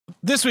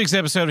This week's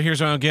episode of Here's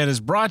What I Don't Get is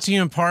brought to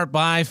you in part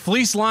by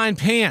Fleece Line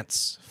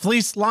Pants.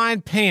 Fleece Line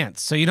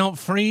Pants, so you don't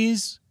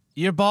freeze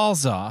your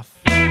balls off.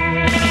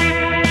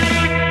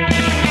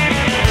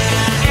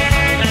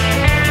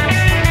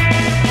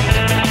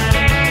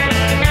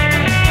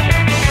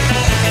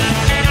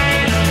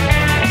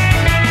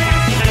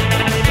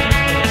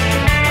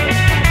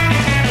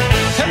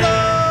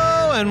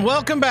 Hello, and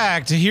welcome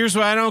back to Here's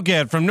What I Don't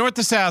Get. From north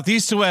to south,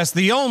 east to west,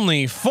 the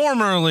only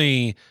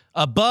formerly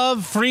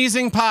above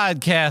freezing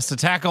podcast to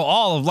tackle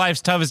all of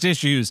life's toughest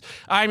issues.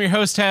 I'm your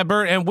host, Tab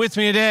Burt, and with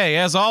me today,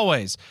 as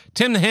always,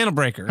 Tim the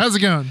Handlebreaker. How's it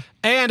going?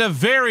 And a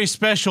very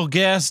special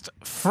guest,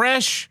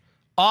 fresh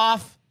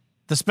off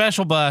the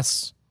special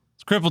bus,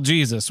 it's Crippled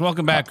Jesus.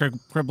 Welcome back,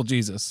 Crippled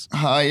Jesus.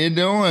 How you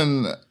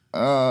doing,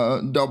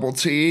 Double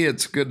T?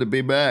 It's good to be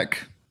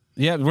back.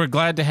 Yeah, we're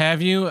glad to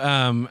have you.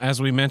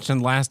 As we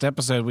mentioned last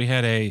episode, we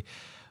had a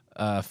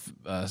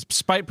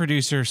Spite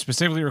producer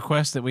specifically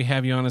request that we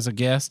have you on as a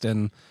guest,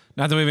 and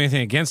not that we have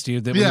anything against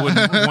you, that we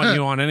wouldn't want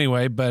you on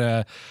anyway,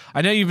 but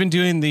I know you've been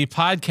doing the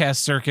podcast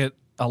circuit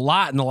a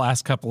lot in the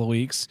last couple of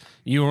weeks.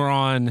 You were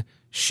on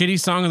Shitty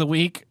Song of the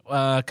Week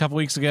a couple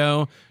weeks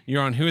ago.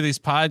 You're on Who Are These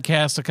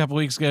Podcasts a couple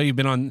weeks ago. You've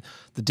been on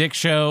The Dick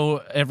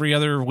Show every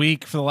other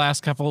week for the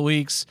last couple of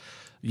weeks.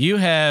 You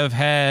have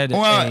had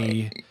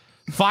a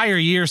fire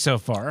year so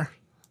far.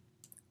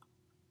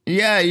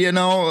 Yeah, you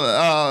know,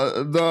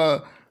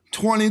 the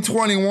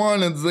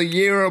 2021 is the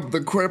year of the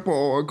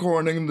cripple,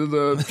 according to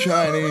the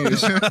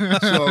Chinese.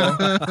 So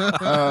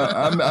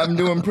I'm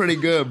doing pretty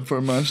good for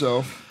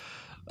myself.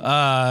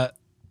 I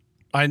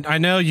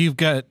know you're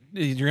going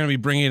to be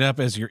bringing it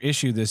up as your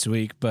issue this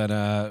week, but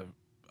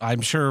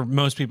I'm sure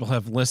most people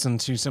have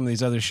listened to some of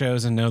these other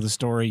shows and know the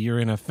story.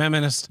 You're in a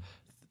feminist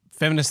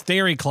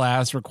theory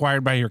class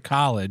required by your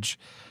college,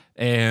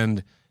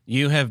 and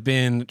you have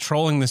been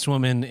trolling this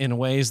woman in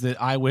ways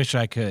that I wish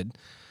I could.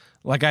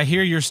 Like, I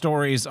hear your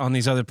stories on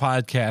these other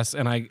podcasts,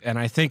 and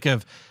I think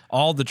of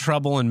all the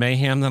trouble and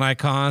mayhem that I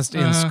caused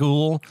in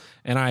school,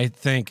 and I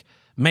think,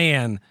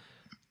 man,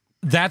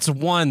 that's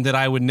one that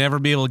I would never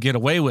be able to get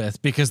away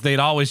with, because they'd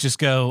always just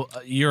go,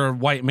 "You're a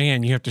white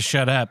man, you have to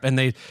shut up," and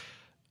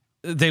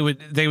they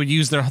would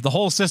use the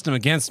whole system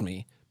against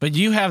me. But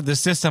you have the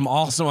system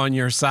also on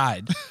your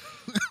side.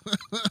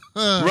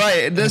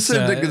 Right. This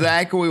is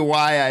exactly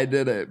why I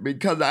did it,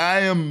 because I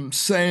am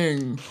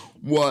saying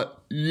what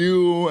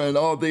you and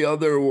all the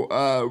other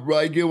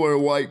regular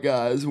white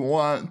guys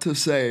want to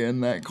say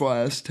in that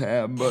class,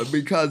 Tab, but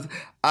because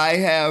I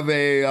have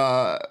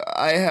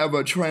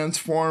a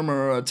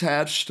transformer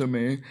attached to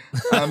me,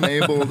 I'm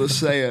able to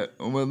say it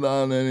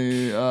without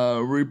any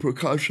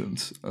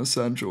repercussions,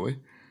 essentially.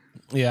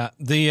 Yeah.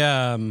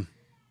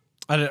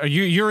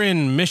 You're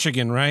in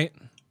Michigan, right?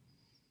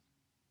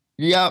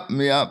 Yep.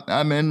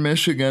 I'm in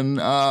Michigan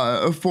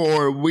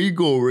for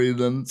legal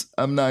reasons.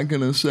 I'm not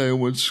going to say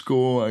which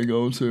school I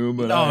go to,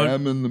 but I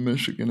am in the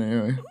Michigan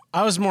area.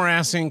 I was more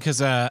asking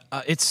because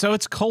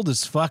it's cold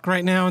as fuck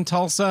right now in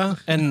Tulsa,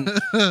 and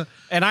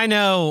I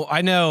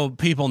know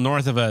people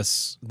north of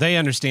us, they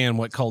understand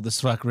what cold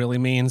as fuck really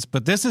means,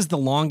 but this is the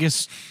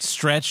longest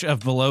stretch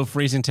of below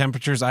freezing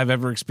temperatures I've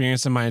ever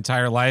experienced in my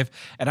entire life,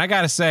 and I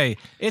got to say,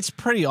 it's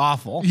pretty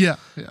awful. Yeah.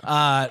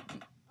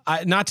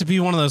 Not to be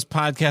one of those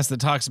podcasts that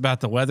talks about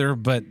the weather,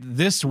 but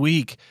this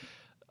week,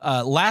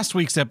 last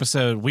week's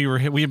episode, we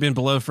had been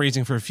below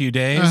freezing for a few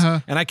days,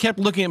 and I kept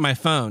looking at my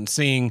phone,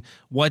 seeing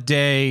what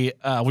day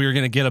we were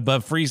going to get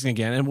above freezing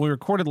again. And we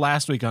recorded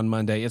last week on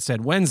Monday. It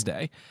said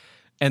Wednesday,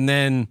 and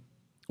then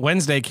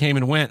Wednesday came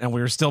and went, and we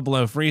were still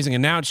below freezing.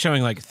 And now it's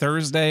showing like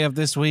Thursday of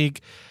this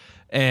week,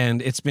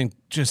 and it's been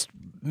just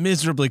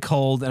miserably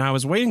cold. And I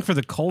was waiting for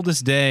the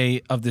coldest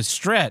day of this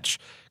stretch,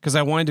 because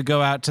I wanted to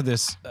go out to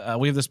this.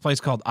 We have this place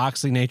called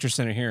Oxley Nature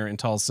Center here in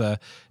Tulsa.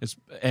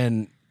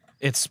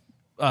 It's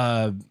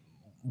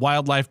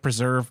wildlife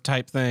preserve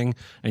type thing,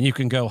 and you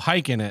can go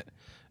hike in it.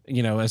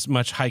 You know, as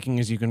much hiking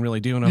as you can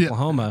really do in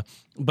Oklahoma.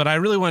 But I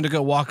really wanted to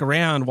go walk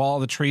around while all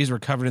the trees were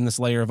covered in this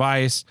layer of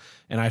ice,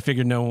 and I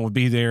figured no one would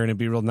be there, and it'd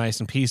be real nice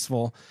and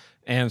peaceful.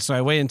 And so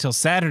I waited until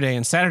Saturday,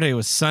 and Saturday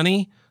was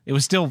sunny. It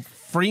was still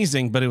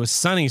freezing, but it was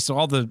sunny, so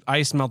all the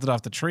ice melted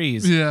off the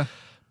trees. Yeah.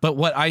 But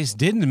what ice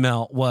didn't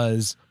melt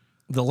was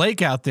the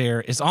lake out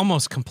there is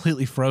almost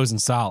completely frozen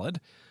solid.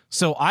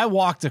 So I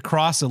walked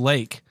across a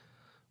lake,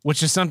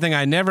 which is something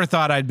I never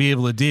thought I'd be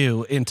able to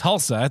do in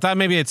Tulsa. I thought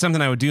maybe it's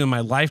something I would do in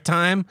my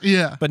lifetime,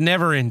 but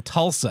never in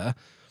Tulsa.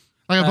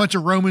 Like a bunch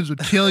of Romans would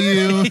kill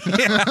you.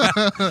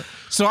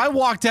 So I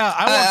walked out.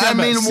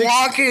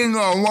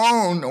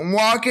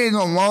 Walking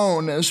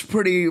alone is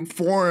pretty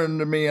foreign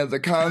to me as a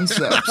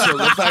concept. So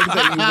the fact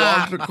that you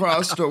walked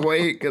across the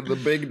lake is a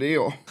big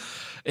deal.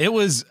 It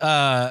was.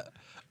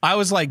 I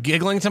was like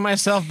giggling to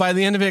myself by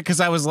the end of it,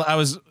 because I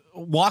was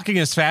walking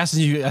as fast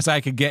as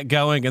I could get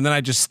going, and then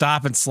I just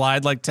stop and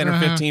slide like 10 or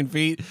 15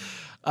 feet.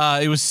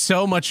 It was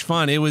so much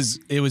fun. It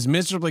was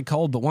miserably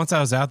cold, but once I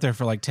was out there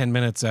for like 10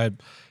 minutes,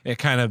 it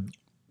kind of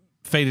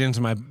faded into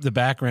the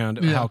background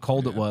of how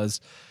cold it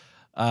was.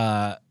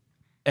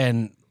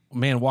 And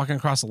man, walking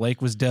across the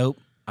lake was dope.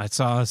 I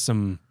saw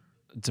some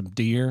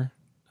deer.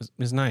 It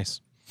was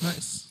nice.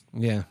 Nice.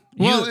 Yeah.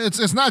 Well,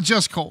 it's not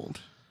just cold.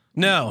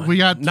 No,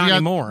 Not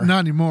anymore. Not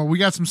anymore. We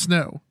got some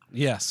snow.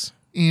 Yes.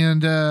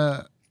 And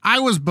I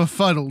was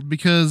befuddled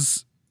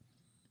because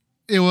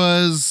we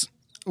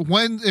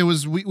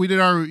did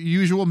our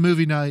usual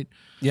movie night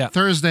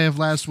Thursday of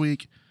last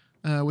week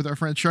with our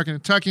friend Truckin'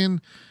 and Tuckin',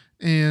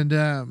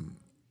 and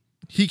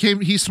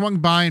he swung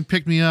by and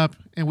picked me up,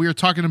 and we were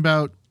talking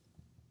about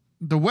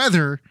the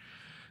weather,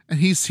 and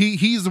he's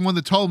the one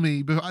that told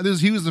me, but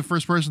he was the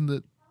first person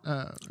that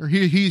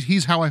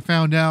he's how I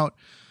found out.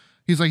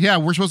 He's like, yeah,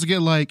 we're supposed to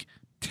get like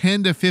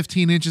 10 to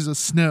 15 inches of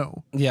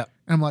snow. Yeah.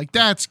 And I'm like,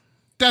 that's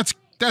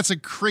a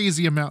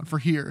crazy amount for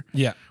here.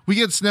 Yeah. We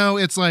get snow.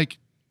 It's like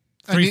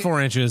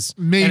 3-4 inches,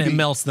 maybe, and it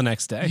melts the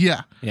next day.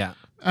 Yeah. Yeah.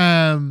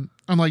 I'm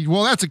like,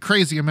 well, that's a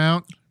crazy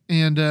amount.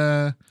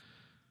 And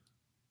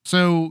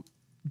so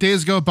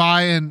days go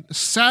by, and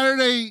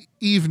Saturday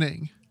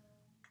evening,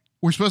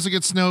 we're supposed to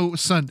get snow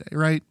Sunday,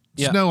 right?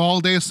 Yeah. Snow all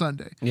day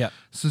Sunday. Yeah.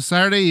 So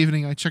Saturday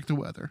evening, I check the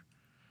weather.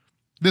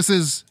 This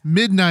is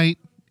midnight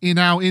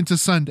now into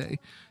Sunday.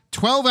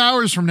 12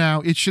 hours from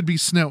now, it should be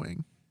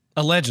snowing.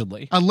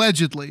 Allegedly.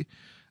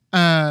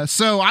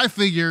 So I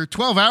figure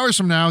 12 hours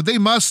from now,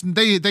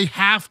 they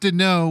have to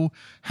know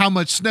how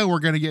much snow we're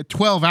going to get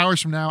 12 hours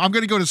from now. I'm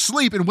going to go to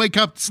sleep and wake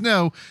up to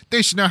snow.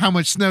 They should know how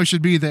much snow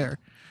should be there.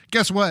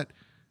 Guess what?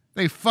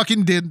 They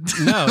fucking didn't.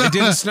 No, it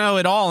didn't snow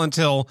at all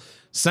until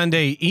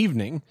Sunday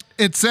evening.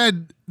 It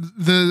said,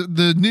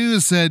 the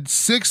news said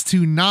 6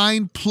 to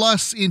 9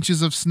 plus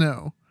inches of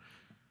snow.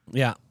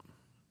 Yeah.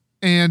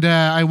 And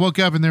I woke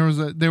up and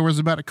there was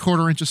about a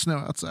quarter inch of snow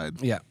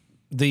outside. Yeah.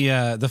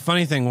 The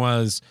funny thing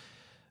was,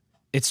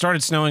 it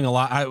started snowing a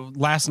lot.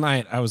 Last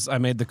night I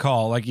made the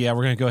call, like, yeah,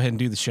 we're gonna go ahead and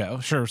do the show.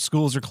 Sure,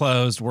 schools are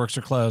closed, works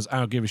are closed. I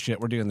don't give a shit.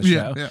 We're doing the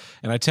show. Yeah.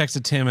 And I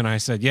texted Tim and I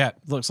said, yeah,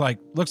 looks like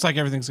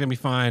everything's gonna be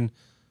fine.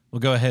 We'll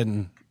go ahead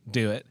and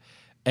do it.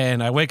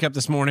 And I wake up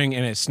this morning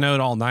and it snowed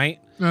all night.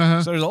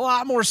 Uh-huh. So there's a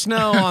lot more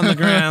snow on the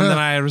ground than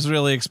I was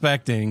really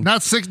expecting.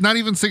 Not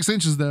even 6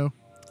 inches though.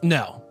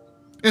 No.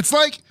 It's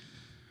like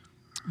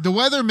the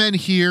weathermen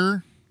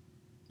here,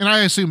 and I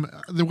assume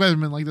the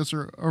weathermen like this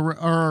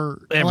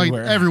are like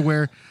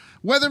everywhere.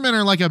 Weathermen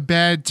are like a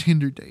bad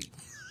Tinder date,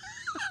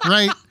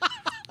 right?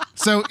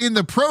 So in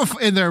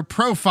their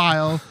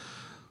profile,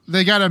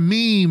 they got a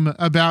meme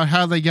about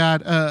how they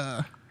got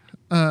a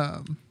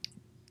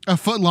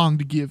foot long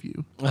to give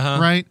you,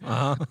 right?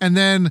 And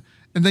then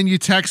you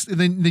text, and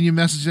then you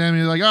message them, and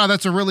you're like, "Oh,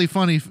 that's a really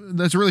funny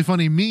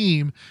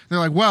meme." They're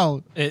like,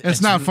 "Well,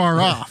 it's not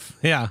far off."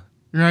 Yeah.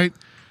 Right?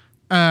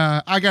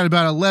 I got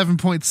about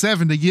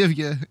 11.7 to give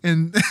you,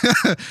 and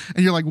and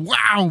you're like,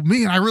 wow,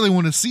 man, I really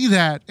want to see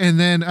that. And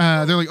then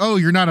they're like, oh,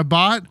 you're not a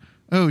bot?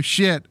 Oh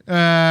shit.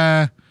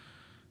 Well,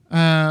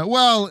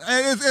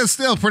 it's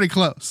still pretty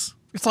close.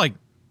 It's like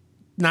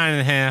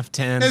 9.5,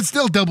 10. It's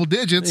still double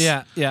digits.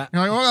 Yeah. You're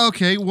like, well,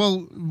 okay,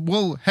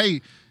 well,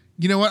 hey,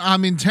 you know what?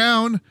 I'm in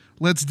town.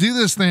 Let's do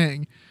this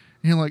thing.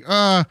 And you're like,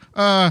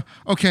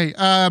 okay.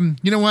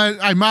 You know what?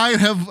 I might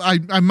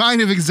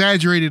have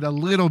exaggerated a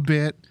little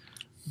bit,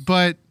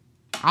 but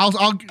I'll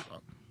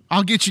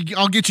get you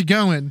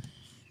going.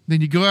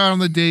 Then you go out on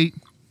the date.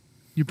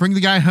 You bring the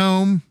guy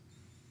home,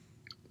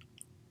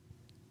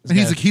 and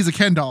he's a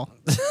Ken doll.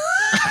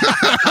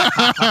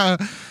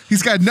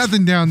 He's got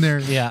nothing down there.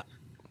 Yeah.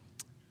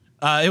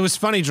 It was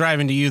funny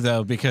driving to you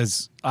though,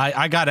 because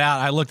I got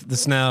out, I looked at the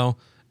snow,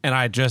 and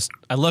I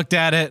looked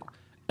at it.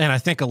 And I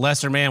think a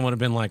lesser man would have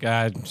been like,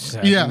 I'm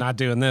not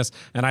doing this.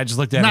 And I just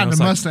looked at it. Not and I was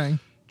in a like, Mustang.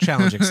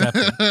 Challenge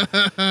accepted.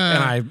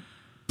 And I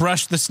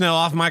brushed the snow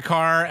off my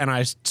car, and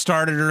I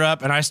started her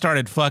up, and I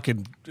started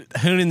fucking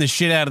hooning the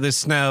shit out of this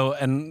snow,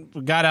 and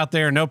got out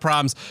there, no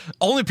problems.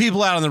 Only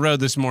people out on the road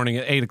this morning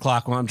at 8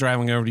 o'clock when I'm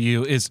driving over to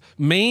you is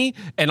me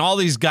and all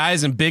these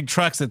guys in big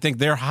trucks that think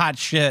they're hot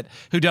shit,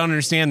 who don't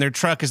understand their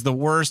truck is the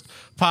worst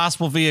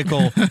possible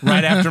vehicle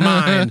right after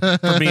mine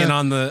for being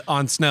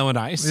on snow and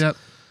ice. Yep.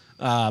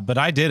 But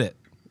I did it,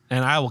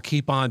 and I will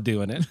keep on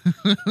doing it.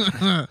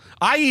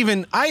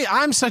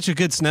 I'm such a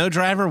good snow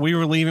driver. We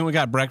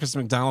got breakfast at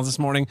McDonald's this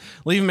morning.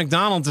 Leaving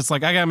McDonald's, it's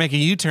like I got to make a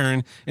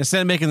U-turn.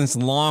 Instead of making this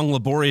long,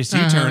 laborious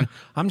U-turn,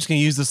 I'm just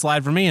going to use the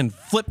slide for me and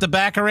flip the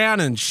back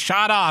around and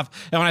shot off.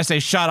 And when I say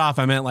shot off,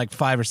 I meant like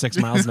 5 or 6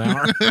 miles an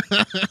hour.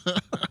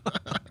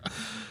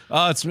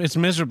 Oh, it's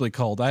miserably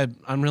cold.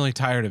 I'm really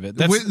tired of it.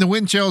 The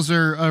wind chills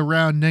are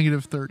around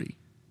 -30.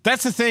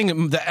 That's the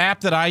thing. The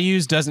app that I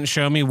use doesn't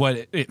show me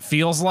what it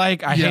feels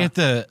like. I hate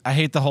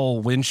the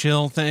whole wind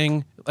chill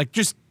thing. Like,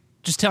 just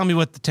tell me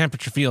what the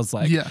temperature feels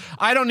like. Yeah.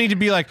 I don't need to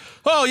be like,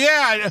 oh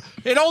yeah,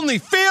 it only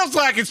feels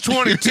like it's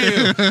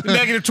 22,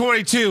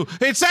 -22.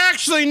 It's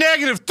actually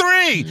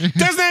 -3.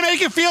 Doesn't that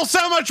make it feel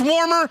so much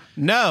warmer?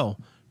 No,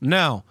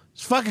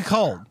 it's fucking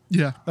cold.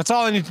 Yeah. That's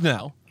all I need to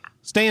know.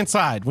 Stay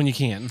inside when you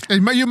can.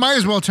 And you might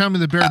as well tell me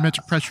the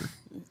barometric pressure.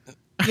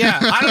 Yeah,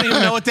 I don't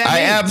even know what that means.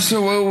 I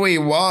absolutely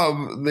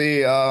love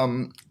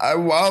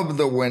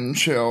the wind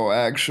chill,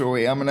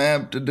 actually. I'm going to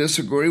have to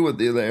disagree with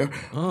you there.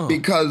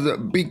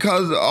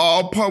 Because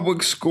all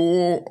public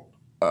school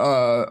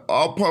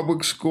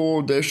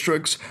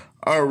districts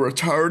are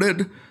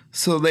retarded,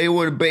 so they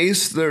would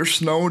base their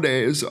snow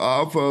days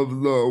off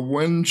of the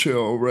wind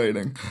chill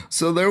rating.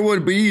 So there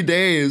would be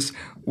days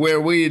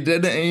where we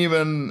didn't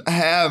even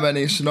have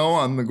any snow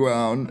on the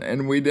ground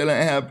and we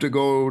didn't have to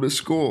go to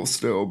school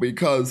still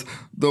because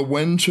the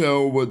wind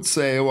chill would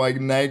say like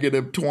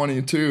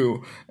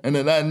 -22 and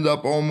it ended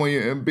up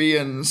only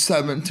being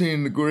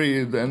 17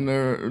 degrees and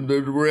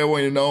there's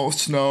really no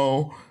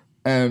snow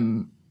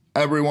and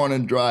everyone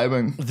is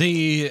driving.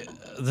 The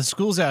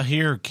schools out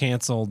here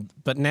canceled,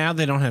 but now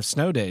they don't have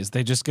snow days.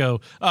 They just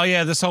go, oh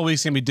yeah, this whole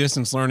week's gonna be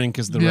distance learning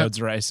because the roads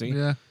are icy.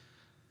 Yeah.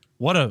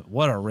 What a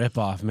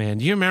ripoff, man.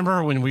 Do you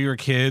remember when we were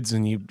kids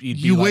and you'd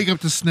wake up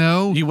to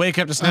snow? You wake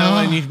up to snow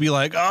and you'd be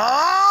like,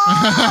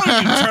 oh!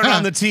 You turn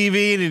on the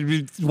TV and you'd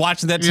be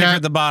watching that ticker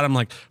at the bottom,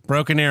 like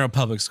Broken Arrow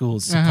Public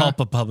Schools,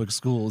 Sapulpa Public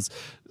Schools,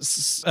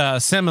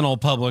 Seminole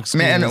Public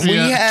Schools. Man, we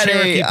had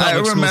Cherokee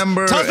Public I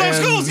remember. Schools.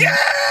 Schools,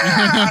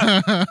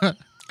 yeah!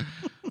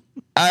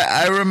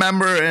 I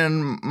remember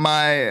in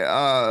my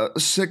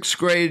 6th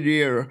grade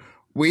year,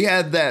 we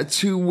had that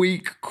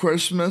 2-week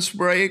Christmas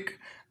break.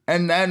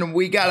 And then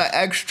we got an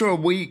extra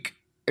week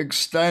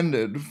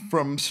extended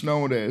from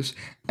snow days.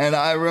 And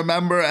I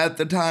remember at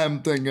the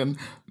time thinking,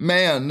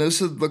 man, this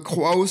is the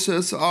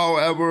closest I'll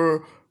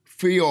ever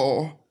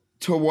feel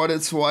to what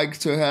it's like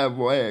to have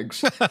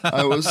legs.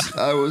 I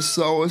was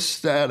so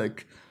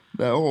ecstatic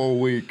that whole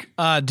week.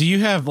 Do you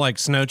have like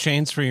snow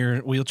chains for your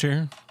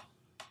wheelchair?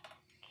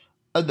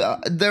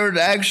 There's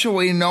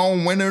actually no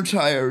winter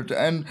tires.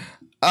 And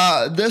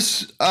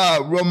this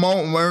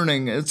remote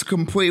learning, it's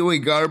completely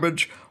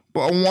garbage.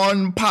 But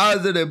one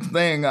positive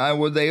thing I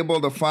was able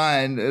to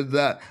find is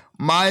that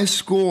my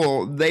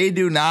school, they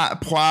do not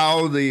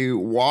plow the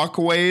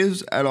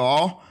walkways at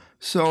all.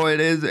 So it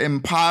is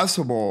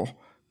impossible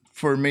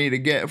for me to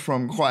get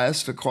from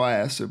class to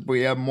class if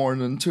we have more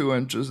than 2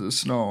 inches of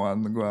snow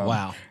on the ground.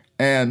 Wow.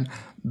 And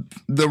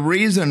the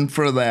reason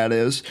for that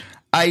is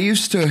I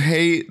used to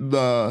hate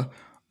the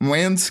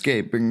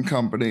landscaping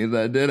company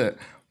that did it.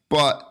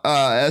 But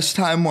as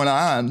time went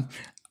on,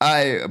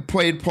 I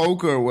played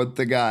poker with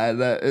the guy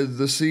that is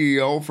the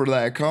CEO for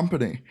that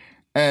company.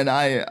 And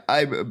I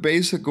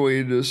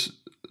basically just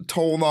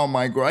told all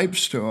my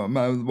gripes to him.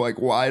 I was like,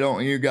 why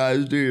don't you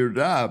guys do your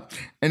job?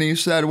 And he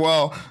said,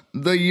 well,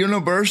 the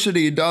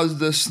university does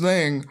this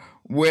thing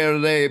where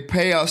they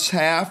pay us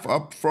half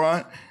up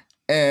front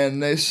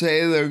and they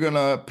say they're going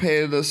to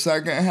pay the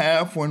second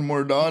half when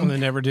we're done. Well, they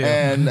never do.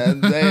 And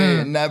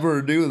they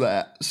never do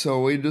that.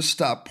 So we just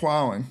stopped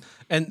plowing.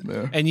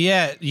 And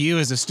yet you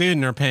as a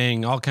student are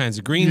paying all kinds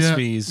of greens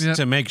fees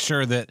to make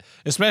sure that,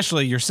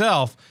 especially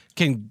yourself,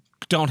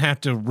 don't have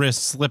to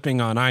risk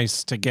slipping on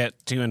ice to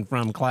get to and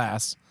from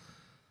class.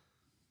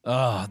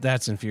 Oh,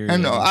 that's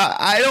infuriating. And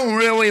I don't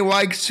really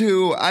like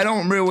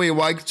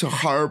to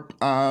harp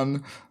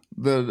on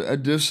the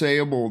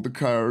disabled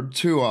card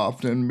too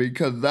often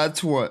because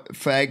that's what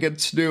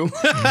faggots do.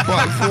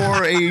 But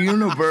for a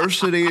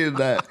university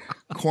that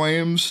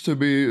claims to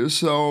be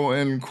so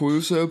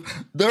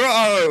inclusive, there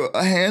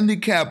are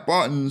handicap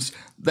buttons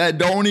that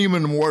don't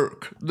even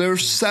work.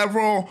 There's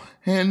several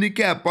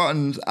handicap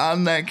buttons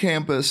on that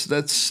campus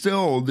that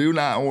still do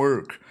not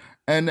work.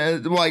 And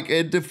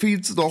it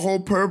defeats the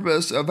whole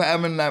purpose of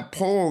having that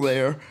pole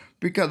there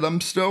because I'm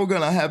still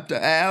going to have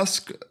to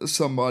ask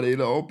somebody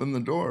to open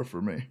the door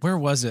for me. Where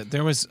was it?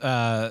 There was,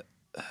 it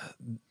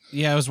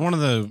was one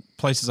of the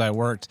places I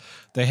worked.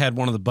 They had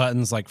one of the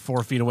buttons like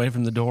 4 feet away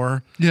from the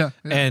door. Yeah.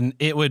 And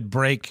it would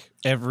break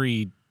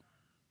every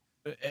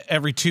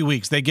 2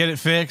 weeks. They get it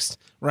fixed,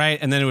 right?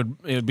 And then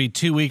it would be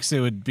 2 weeks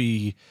it would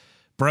be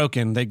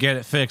broken. They get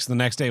it fixed. The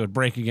next day it would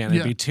break again.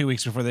 It'd be 2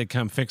 weeks before they'd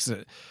come fix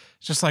it.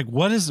 It's just like,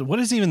 what is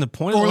even the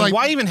point? Or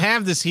why even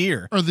have this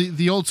here? Or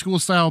the old school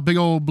style big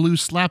old blue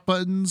slap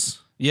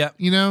buttons. Yeah.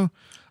 You know?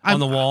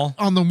 On the wall?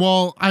 On the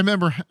wall. I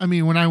remember,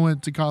 when I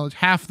went to college,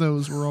 half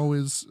those were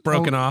always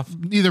broken off.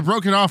 Either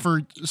broken off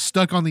or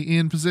stuck on the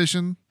in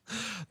position.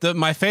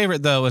 My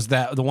favorite, though, is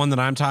the one that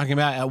I'm talking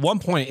about. At one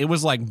point, it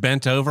was like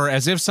bent over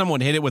as if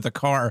someone hit it with a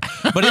car,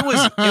 but it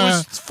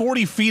was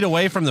 40 feet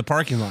away from the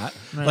parking lot.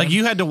 Man. Like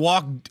you had to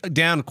walk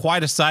down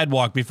quite a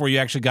sidewalk before you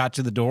actually got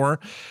to the door.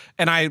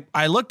 And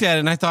I looked at it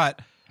and I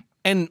thought,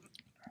 and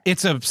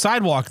it's a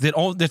sidewalk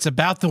that's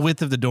about the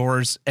width of the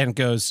doors and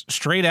goes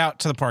straight out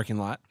to the parking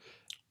lot.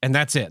 And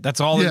that's it. That's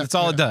all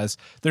it does.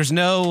 There's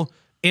no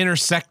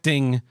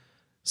intersecting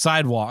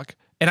sidewalk.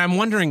 And I'm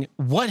wondering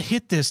what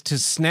hit this to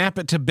snap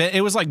it to bend.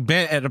 It was like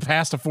bent at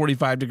past a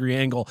 45-degree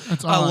angle.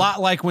 That's a lot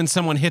like when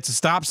someone hits a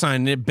stop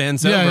sign and it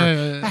bends over.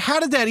 Yeah. How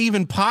did that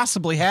even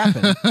possibly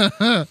happen?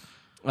 It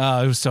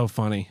was so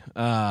funny.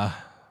 Man.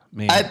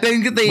 I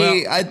think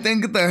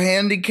the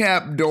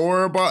handicap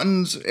door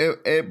buttons,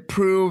 it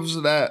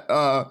proves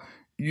that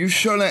you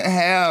shouldn't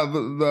have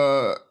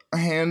the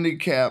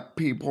handicap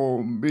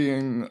people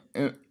being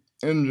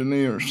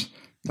engineers.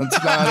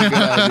 That's not a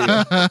good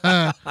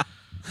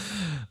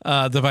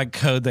idea. The bike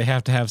code, they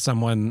have to have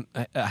someone,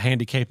 a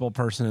handy-capable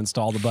person,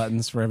 install the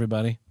buttons for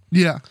everybody.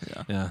 Yeah.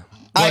 Well,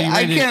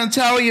 I can't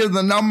tell you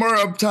the number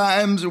of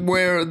times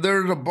where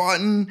there's a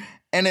button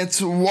and it's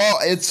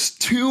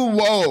too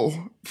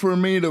low for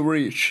me to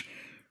reach.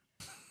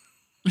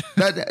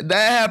 That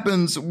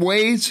happens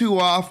way too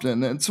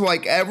often. It's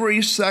like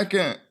every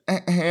second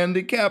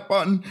handicap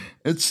button,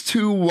 it's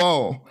too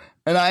low.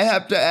 And I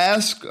have to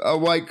ask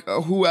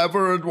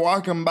whoever is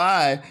walking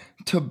by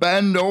to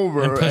bend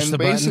over and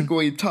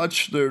basically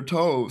touch their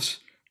toes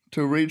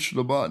to reach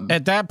the button.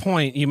 At that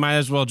point, you might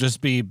as well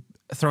just be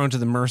thrown to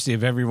the mercy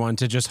of everyone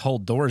to just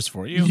hold doors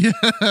for you.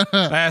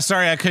 Yeah.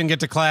 Sorry, I couldn't get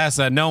to class.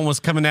 No one was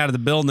coming out of the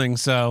building,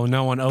 so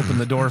no one opened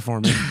the door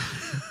for me.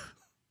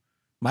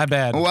 My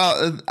bad.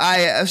 Well,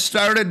 I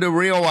started to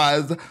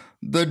realize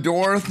the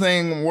door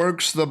thing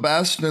works the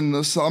best in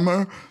the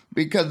summer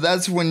because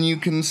that's when you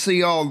can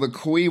see all the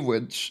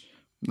cleavage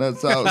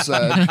that's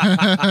outside.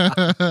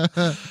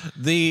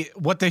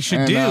 What they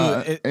should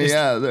do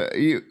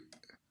is...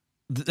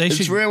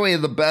 It's really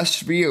the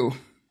best view.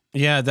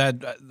 Yeah,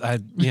 I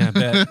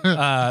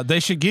bet. They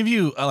should give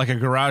you like a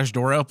garage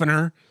door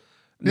opener.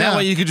 That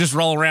way you could just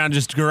roll around,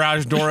 just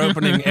garage door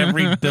opening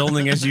every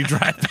building as you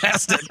drive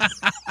past it.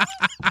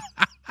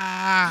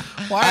 I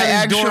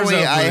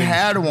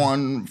had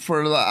one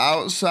for the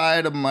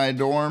outside of my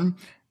dorm,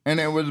 and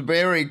it was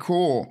very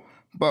cool.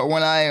 But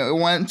when I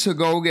went to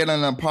go get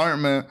an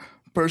apartment,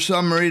 for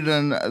some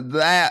reason,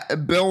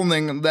 that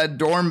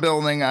dorm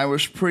building I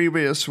was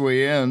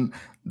previously in,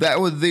 that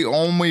was the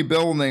only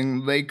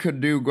building they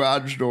could do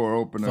garage door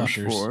openers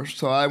for.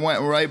 So I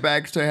went right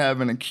back to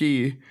having a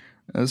key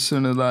as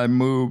soon as I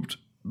moved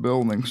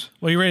buildings.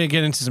 Well, you ready to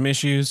get into some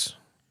issues?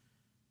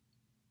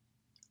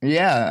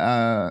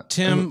 Yeah.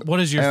 Tim, what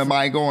is your... Am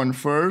I going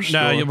first?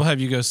 No, we'll have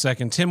you go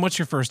second. Tim, what's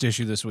your first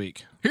issue this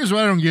week? Here's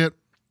what I don't get.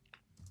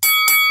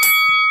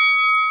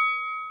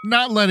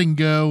 Not letting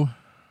go.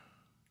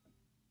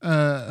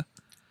 I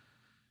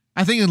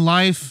think in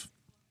life,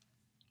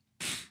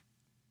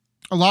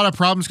 a lot of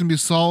problems can be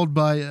solved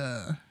by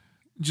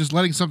just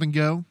letting something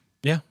go.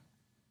 Yeah.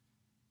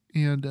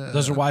 And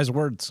those are wise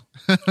words.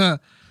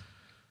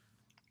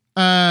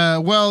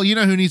 Well, you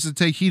know who needs to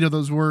take heed of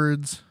those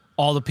words?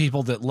 All the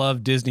people that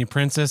love Disney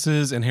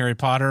princesses and Harry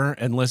Potter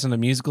and listen to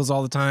musicals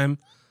all the time.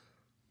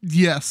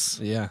 Yes.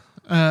 Yeah.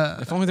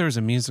 If only there was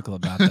a musical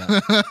about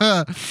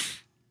that.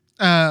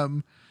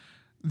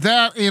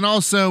 That and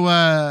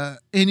also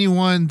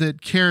anyone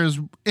that cares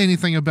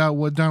anything about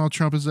what Donald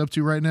Trump is up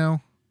to right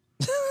now.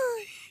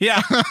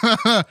 Yeah.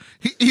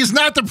 He's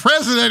not the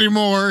president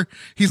anymore.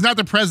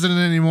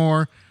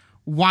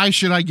 Why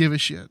should I give a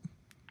shit?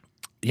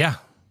 Yeah.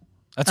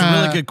 That's a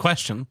really good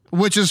question.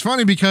 Which is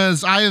funny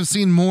because I have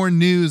seen more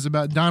news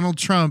about Donald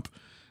Trump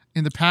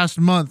in the past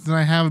month than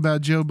I have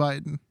about Joe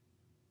Biden.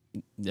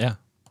 Yeah.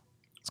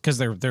 It's because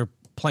they're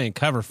playing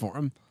cover for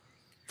him,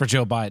 for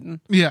Joe Biden.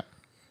 Yeah.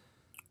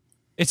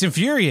 It's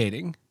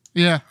infuriating.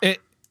 Yeah.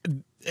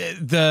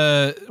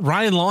 The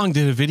Ryan Long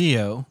did a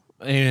video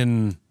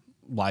in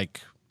I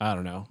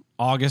don't know,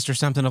 August or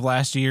something of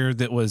last year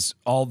that was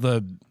all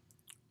the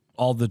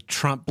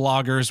Trump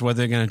bloggers, what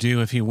they're going to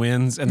do if he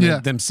wins, and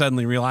them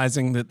suddenly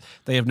realizing that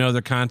they have no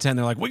other content.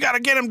 They're like, we got to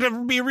get him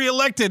to be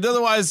reelected.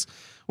 Otherwise,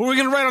 what are we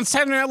going to write on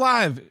Saturday Night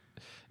Live?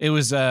 It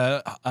was,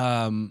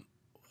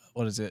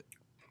 what is it?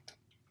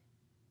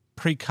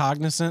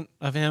 Precognizant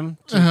of him.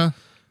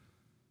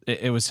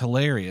 It was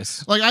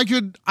hilarious. Like I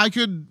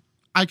could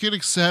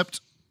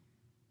accept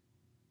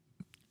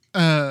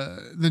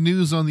the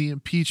news on the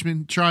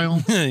impeachment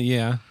trial.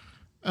 Yeah.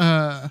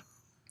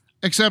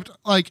 Except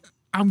like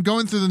I'm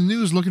going through the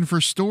news looking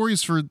for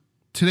stories for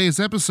today's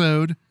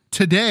episode.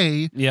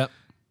 Today, yep.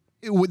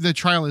 The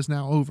trial is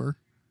now over.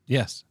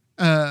 Yes.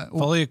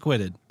 Fully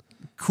acquitted.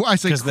 I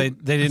say because they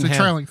didn't have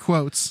trial in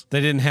quotes.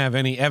 They didn't have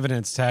any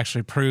evidence to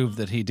actually prove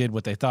that he did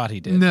what they thought he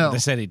did. No, they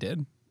said he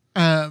did.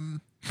 And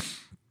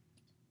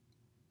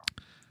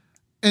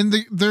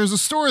there's a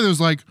story that was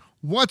like,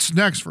 "What's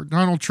next for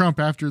Donald Trump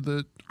after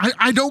the?"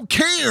 I don't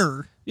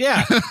care.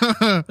 Yeah.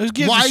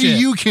 Why do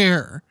you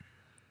care?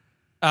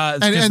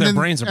 Because their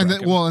brains are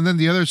broken. And then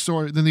the other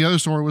story. Then the other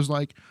story was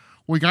like,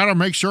 we got to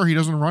make sure he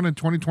doesn't run in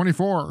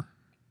 2024.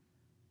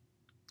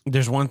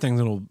 There's one thing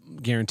that'll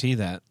guarantee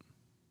that.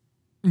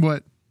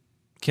 What?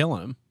 Kill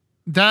him.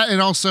 That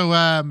and also,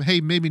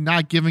 hey, maybe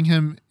not giving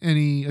him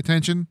any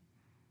attention.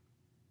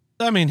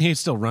 I mean, he'd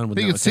still run with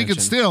no attention. He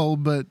could still,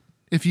 but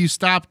if you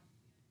stop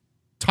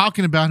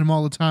talking about him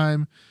all the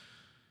time,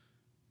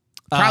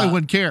 probably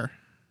wouldn't care.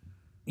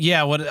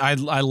 Yeah, what I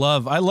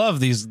love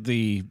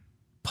the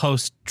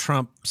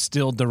post-Trump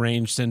still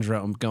deranged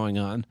syndrome going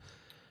on.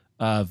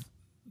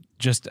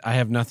 Just I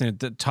have nothing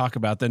to talk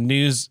about. The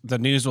news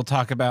will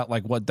talk about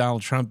like what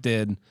Donald Trump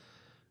did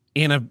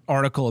in an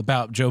article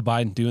about Joe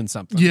Biden doing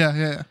something.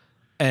 Yeah.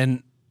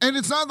 And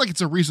it's not like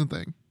it's a recent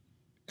thing.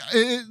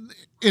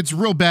 It's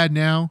real bad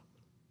now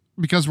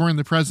because we're in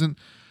the present.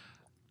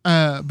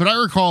 But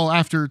I recall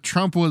after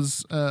Trump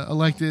was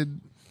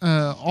elected,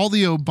 all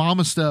the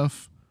Obama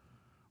stuff.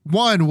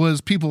 One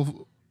was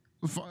people,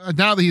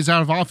 now that he's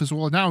out of office,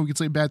 well, now we can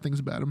say bad things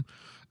about him.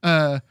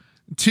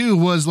 Two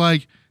was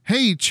like,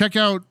 hey, check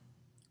out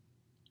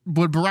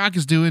what Barack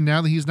is doing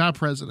now that he's not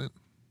president.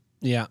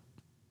 Yeah.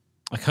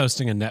 Like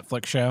hosting a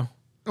Netflix show.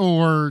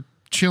 Or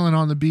chilling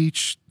on the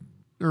beach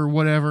or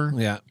whatever.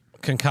 Yeah.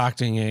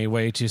 Concocting a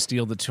way to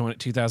steal the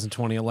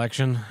 2020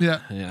 election. Yeah.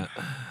 Yeah.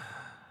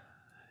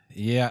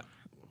 Yeah.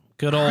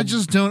 Good old. I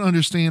just don't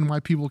understand why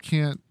people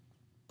can't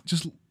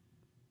just.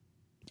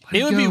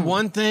 It would be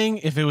one thing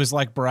if it was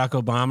like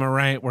Barack Obama,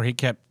 right? Where he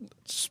kept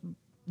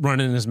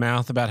running his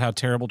mouth about how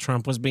terrible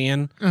Trump was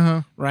being,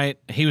 right?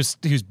 He was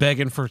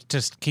begging for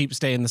to keep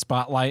staying in the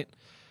spotlight.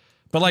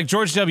 But like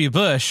George W.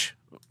 Bush,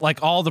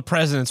 like all the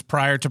presidents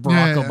prior to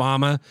Barack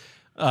Obama,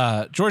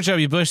 George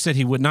W. Bush said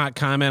he would not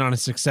comment on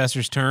his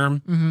successor's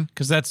term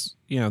because that's,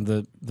 you know,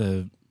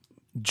 the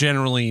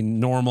generally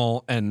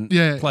normal and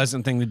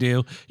pleasant thing to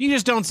do. You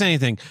just don't say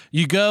anything.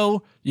 You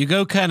go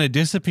kind of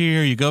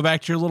disappear. You go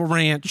back to your little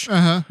ranch,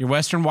 your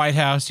Western White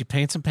House. You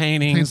paint some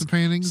paintings,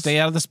 stay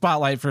out of the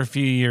spotlight for a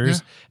few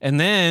years. And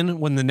then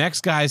when the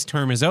next guy's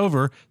term is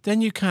over, then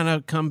you kind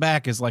of come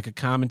back as like a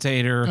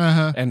commentator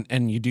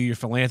and you do your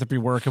philanthropy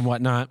work and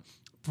whatnot.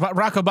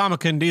 Barack Obama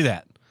couldn't do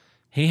that.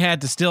 He had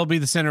to still be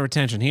the center of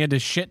attention. He had to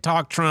shit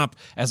talk Trump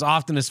as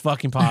often as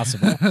fucking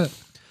possible.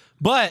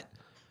 But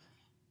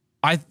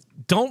I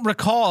don't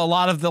recall a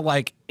lot of the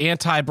like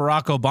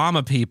anti-Barack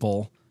Obama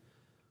people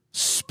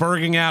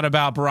spurging out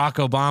about Barack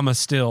Obama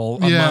still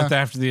a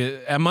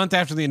month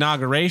after the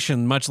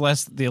inauguration, much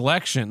less the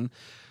election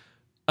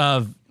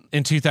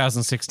in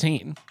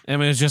 2016. I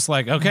mean, it's just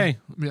like, okay,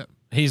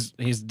 he's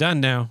done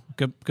now.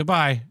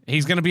 Goodbye.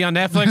 He's going to be on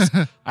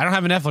Netflix. I don't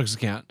have a Netflix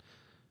account.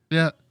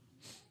 Yeah.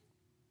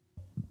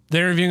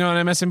 They're reviewing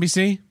on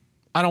MSNBC.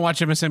 I don't watch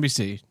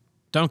MSNBC.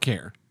 Don't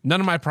care. None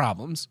of my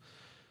problems.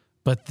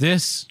 But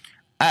this...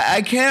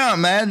 I can't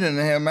imagine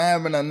him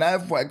having a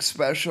Netflix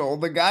special.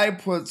 The guy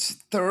puts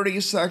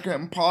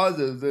 30-second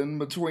pauses in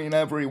between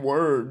every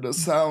word to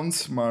sound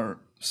smart.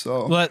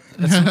 So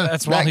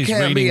that's why he's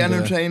can't reading be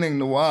entertaining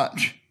to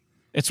watch.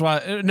 It's why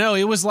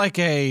it was like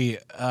the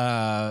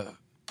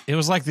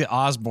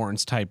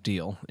Osbournes type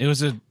deal. It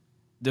was a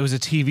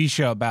TV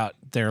show about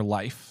their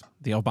life,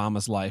 the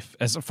Obama's life,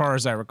 as far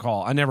as I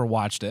recall. I never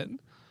watched it,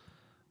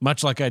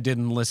 much like I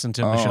didn't listen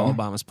to Michelle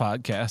Obama's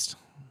podcast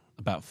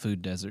about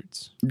food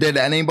deserts. Did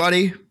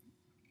anybody?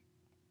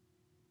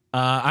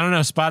 I don't know.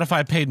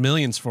 Spotify paid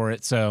millions for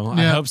it, so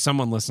I hope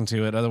someone listened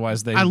to it.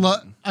 Otherwise, I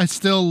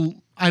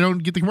don't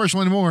get the commercial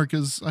anymore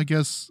because I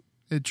guess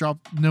it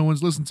dropped. No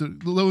one's listening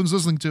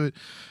to it.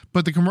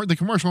 But the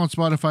commercial on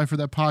Spotify for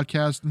that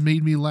podcast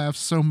made me laugh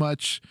so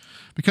much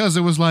because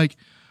it was like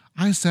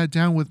I sat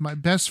down with my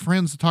best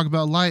friends to talk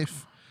about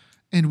life,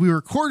 and we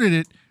recorded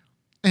it.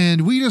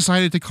 And we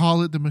decided to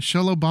call it the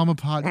Michelle Obama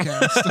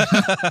Podcast.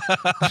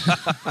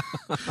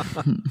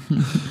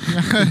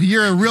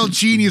 You're a real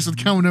genius at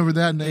coming over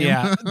that name.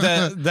 Yeah,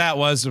 that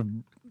was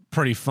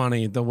pretty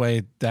funny the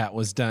way that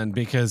was done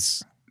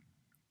because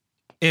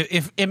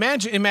if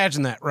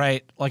imagine that,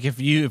 right? Like if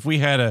we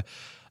had a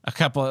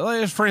couple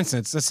of, for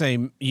instance, let's say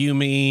you,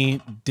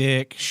 me,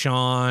 Dick,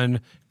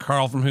 Sean,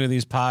 Carl from Who Are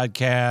These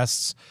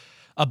Podcasts.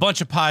 A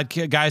bunch of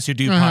guys who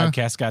do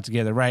podcasts got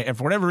together, right? And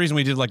for whatever reason,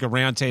 we did like a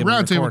round table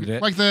and recorded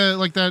it. Like that.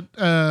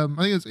 I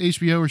think it's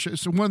HBO or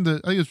so one of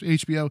the. I think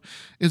it's HBO.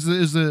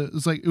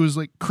 It was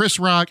like Chris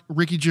Rock,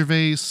 Ricky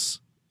Gervais.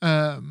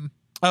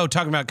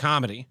 Talking about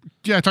comedy.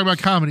 Yeah, talking about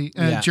comedy.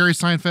 Jerry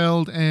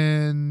Seinfeld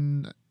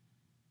and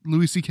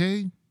Louis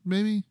C.K.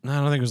 Maybe. No, I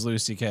don't think it was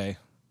Louis C.K.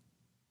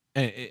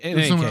 In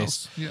any case,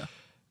 else.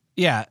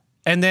 Yeah.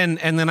 And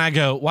then I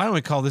go, why don't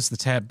we call this the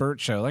Tad Burt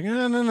Show? Like,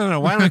 no.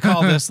 Why don't we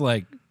call this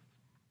like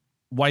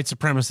white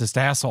supremacist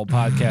asshole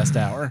podcast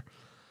hour?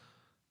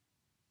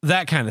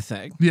 That kind of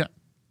thing. Yeah.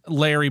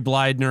 Larry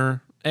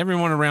Blydner,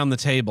 everyone around the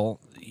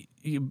table.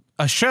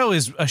 A show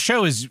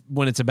is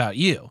when it's about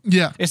you.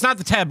 Yeah. It's not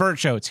the Tad Burt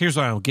Show. Here's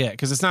what I don't get,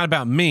 because it's not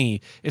about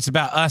me. It's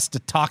about us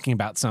talking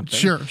about something.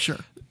 Sure.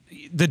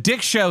 The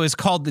Dick Show is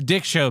called the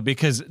Dick Show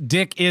because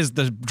Dick is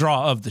the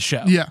draw of the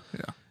show. Yeah.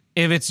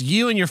 If it's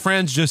you and your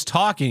friends just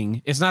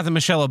talking, it's not the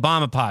Michelle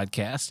Obama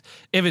podcast.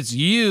 If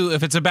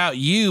it's about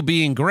you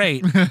being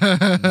great,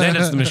 then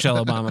it's the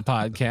Michelle Obama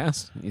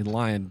podcast. You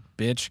lying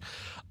bitch.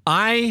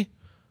 I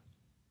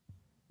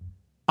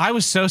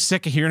was so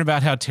sick of hearing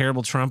about how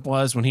terrible Trump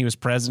was when he was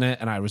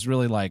president, and I was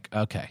really like,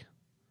 okay,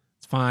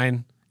 it's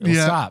fine. It'll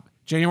stop.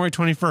 January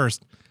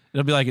 21st.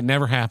 It'll be like it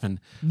never happened.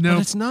 No,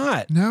 but it's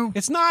not. No,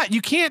 it's not.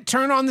 You can't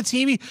turn on the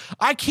TV.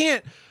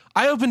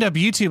 I opened up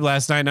YouTube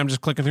last night and I'm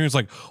just clicking through. It's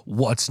like,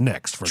 what's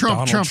next for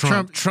Donald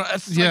Trump?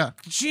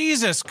 Like,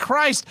 Jesus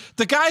Christ.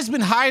 The guy's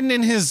been hiding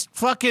in his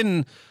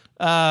fucking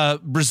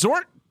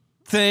resort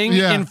thing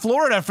in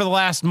Florida for the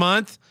last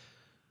month.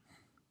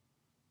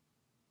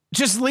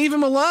 Just leave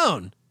him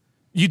alone.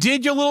 You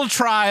did your little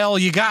trial.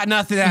 You got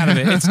nothing out of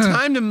it. It's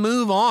time to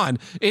move on.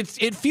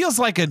 It feels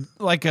like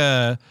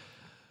a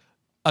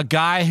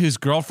guy whose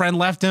girlfriend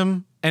left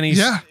him and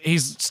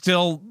he's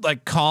still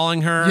like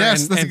calling her.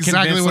 Yes, that's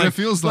exactly what like, it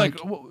feels like.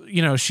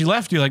 You know, she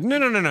left you. Like,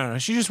 no.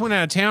 She just went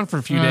out of town for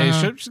a few days.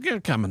 She's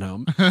coming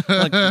home.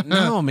 Like,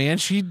 no, man,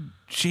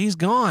 she's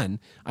gone.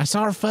 I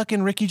saw her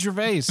fucking Ricky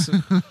Gervais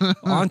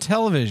on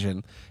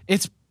television.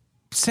 It's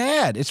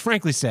sad. It's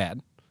frankly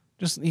sad.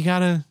 You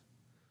gotta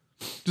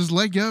just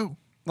let go.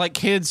 Like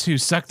kids who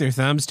suck their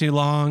thumbs too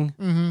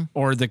long,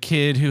 or the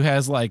kid who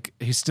has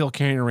he's still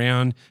carrying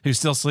around, who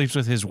still sleeps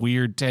with his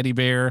weird teddy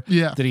bear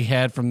that he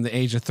had from the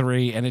age of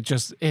 3, and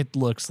it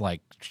looks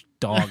like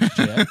dog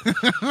shit.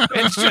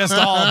 It's just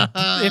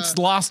it's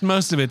lost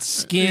most of its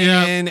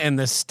skin, and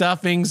the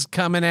stuffing's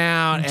coming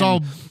out. It's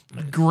all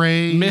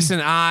gray,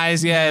 missing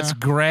eyes. Yeah, it's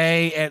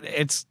gray, and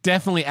it's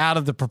definitely out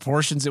of the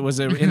proportions it was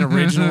in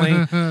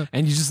originally.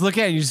 And you just look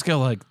at it, and you just go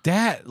like,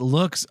 that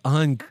looks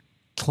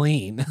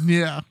unclean.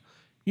 Yeah.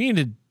 You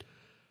need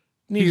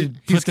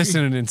to put this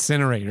in an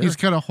incinerator. He's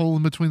cut a hole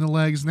in between the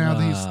legs now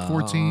that he's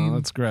 14.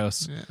 That's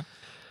gross.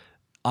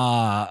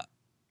 Yeah.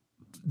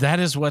 That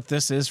is what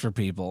this is for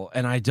people,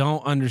 and I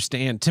don't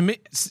understand. To me,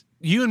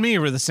 you and me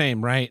were the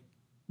same, right?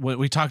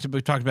 We talked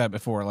about it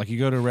before. Like, you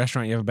go to a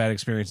restaurant, you have a bad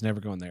experience, never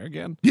going there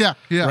again. Yeah.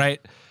 Right.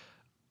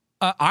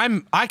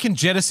 I can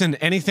jettison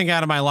anything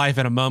out of my life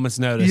at a moment's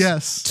notice.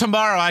 Yes.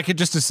 Tomorrow, I could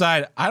just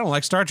decide I don't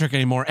like Star Trek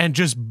anymore, and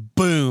just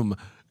boom,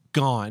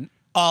 gone.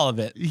 All of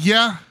it.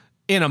 Yeah.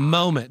 In a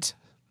moment.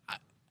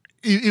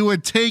 It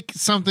would take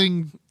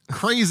something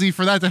crazy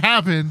for that to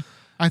happen,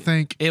 I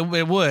think. It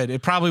would.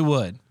 It probably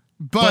would.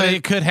 But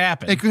it could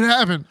happen. It could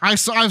happen.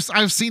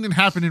 I've seen it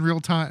happen in real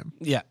time.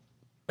 Yeah.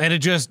 And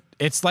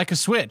it's like a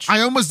switch.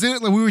 I almost did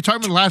it. Like we were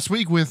talking about last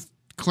week with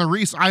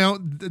Clarice. I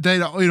almost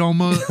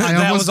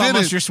that was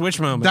almost it. your switch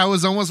moment. That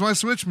was almost my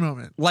switch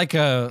moment. Like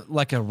a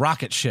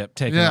rocket ship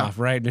taking off,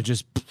 right? And it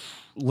just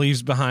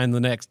leaves behind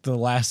the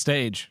last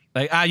stage.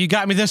 Like, you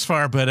got me this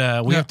far,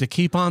 but we have to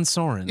keep on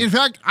soaring. In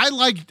fact, I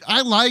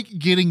like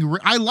getting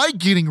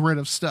rid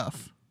of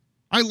stuff.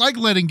 I like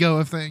letting go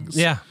of things.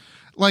 Yeah.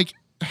 Like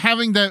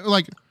having that,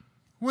 like,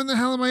 when the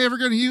hell am I ever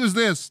going to use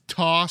this?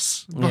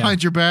 Toss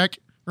behind your back,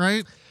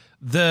 right?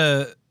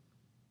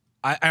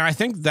 I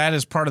think that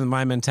is part of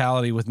my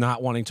mentality with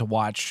not wanting to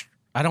watch.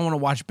 I don't want to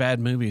watch bad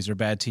movies or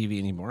bad TV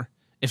anymore.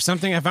 If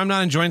I'm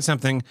not enjoying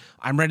something,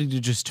 I'm ready to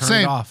just turn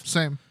it off.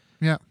 Same.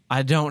 Yeah.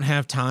 I don't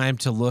have time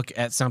to look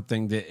at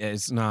something that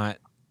is not,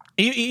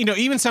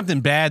 even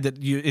something bad that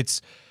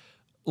it's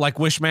like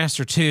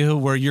Wishmaster 2,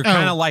 where you're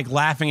kind of like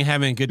laughing and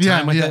having a good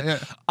time with it. Yeah.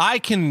 I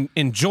can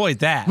enjoy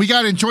that. We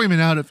got enjoyment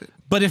out of it.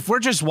 But if we're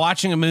just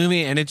watching a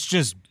movie and it's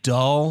just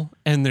dull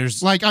and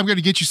there's like, I'm going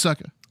to get you,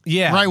 sucker.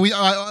 Yeah. Right.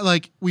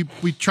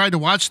 We tried to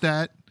watch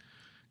that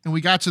and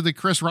we got to the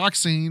Chris Rock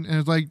scene and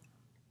it's like,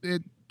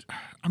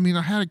 I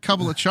had a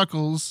couple of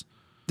chuckles.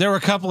 There were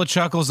a couple of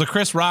chuckles. The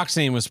Chris Rock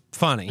scene was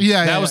funny.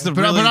 Yeah, that was the.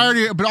 But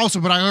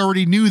I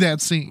already knew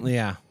that scene.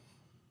 Yeah,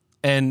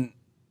 and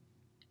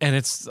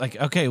it's like,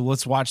 okay, well,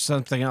 let's watch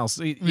something else.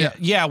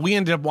 Yeah. We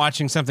ended up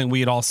watching something we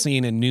had all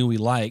seen and knew we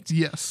liked.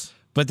 Yes,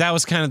 but that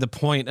was kind of the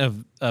point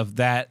of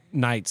that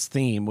night's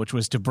theme, which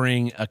was to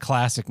bring a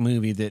classic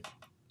movie that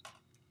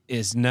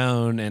is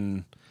known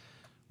and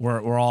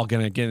we're all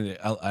gonna get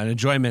an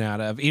enjoyment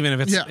out of, even if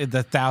it's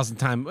the 1,000th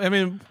time. I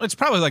mean, it's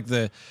probably like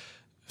the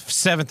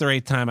 7th or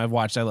 8th time I've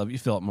watched I Love You,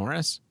 Philip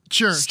Morris.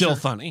 Sure. Still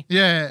funny.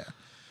 Yeah.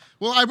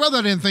 Well, I brought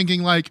that in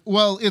thinking like,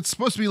 well, it's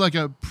supposed to be like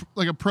a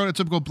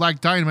prototypical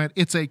Black Dynamite.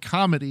 It's a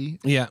comedy.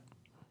 Yeah.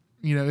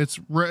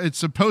 It's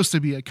supposed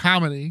to be a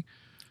comedy.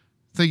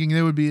 Thinking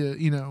there would be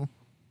a.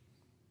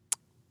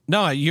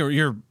 No,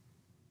 your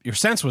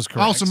sense was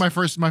correct. Also, my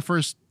first.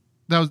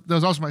 That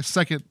was also my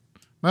second.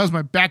 That was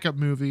my backup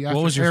movie after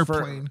what was your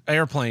Airplane.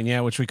 Airplane, yeah,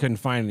 which we couldn't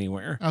find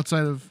anywhere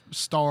outside of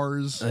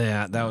Stars.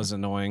 Yeah, that was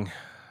annoying.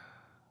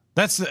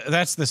 That's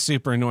the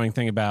super annoying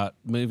thing about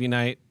movie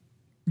night.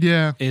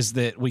 Yeah, is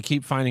that we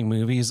keep finding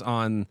movies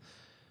on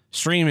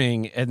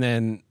streaming and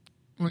then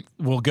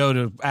we'll go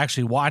to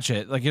actually watch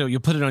it. Like, you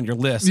put it on your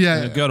list.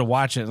 And go to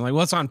watch it and like,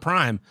 what's on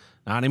Prime?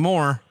 Not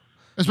anymore.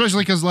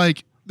 Especially because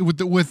like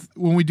with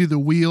when we do the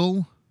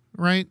wheel,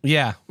 right?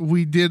 Yeah,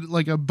 we did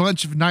like a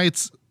bunch of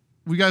nights.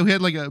 We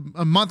had like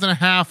a month and a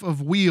half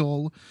of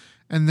wheel,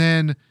 and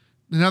then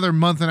another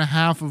month and a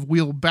half of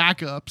wheel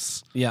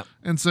backups. Yeah.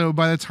 And so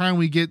by the time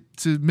we get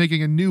to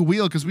making a new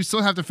wheel, because we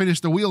still have to finish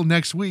the wheel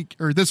next week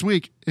or this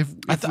week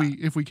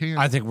if we can.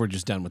 I think we're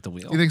just done with the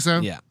wheel. You think so?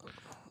 Yeah.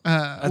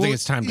 I think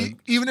it's time to.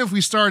 Even if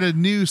we start a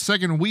new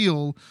second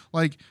wheel,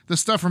 like the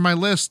stuff from my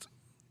list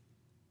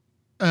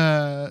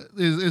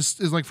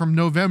is like from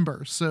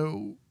November.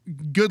 So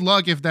good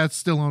luck if that's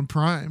still on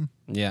Prime.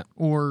 Yeah.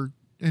 Or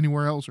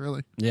anywhere else,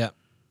 really. Yeah.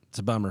 It's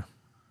a bummer.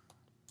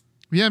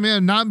 Yeah,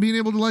 man, not being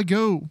able to let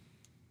go.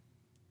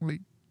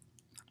 Like,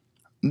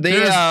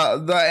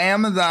 the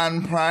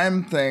Amazon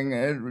Prime thing,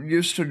 it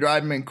used to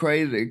drive me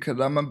crazy because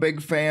I'm a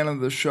big fan of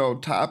the show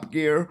Top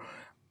Gear,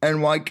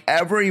 And like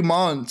every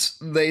month,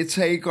 they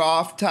take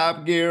off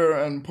Top Gear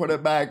and put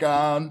it back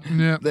on.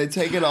 Yeah. They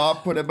take it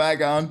off, put it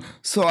back on.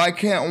 So I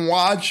can't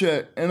watch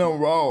it in a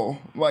row.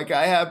 Like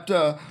I have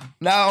to.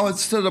 Now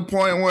it's to the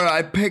point where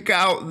I pick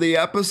out the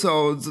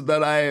episodes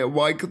that I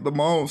like the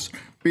most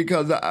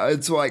because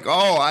it's like,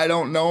 oh, I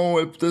don't know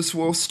if this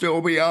will still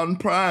be on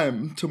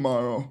Prime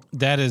tomorrow.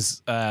 That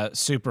is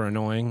super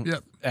annoying.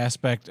 Yep.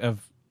 Aspect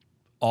of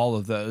all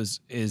of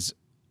those is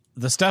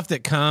the stuff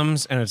that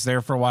comes and it's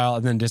there for a while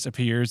and then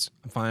disappears.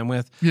 I'm fine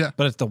with. Yeah.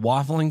 But it's the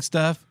waffling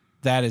stuff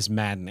that is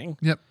maddening.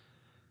 Yep.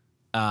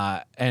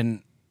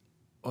 And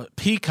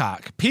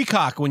Peacock,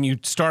 when you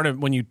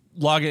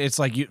log it, it's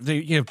like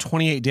you have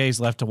 28 days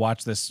left to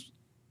watch this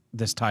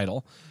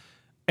title,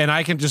 and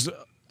I can just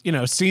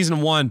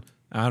season 1.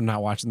 I'm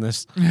not watching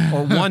this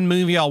or one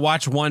movie. I'll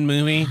watch one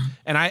movie,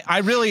 and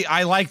I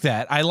like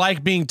that. I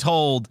like being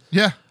told.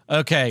 Yeah.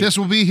 Okay, this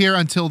will be here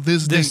until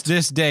this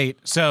date.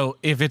 So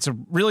if it's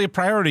really a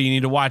priority, you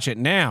need to watch it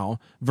now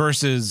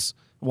versus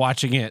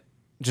watching it,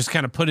 just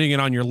kind of putting it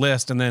on your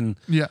list and then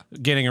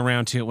getting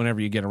around to it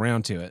whenever you get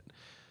around to it.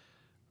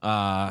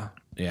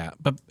 Yeah.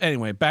 But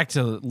anyway, back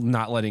to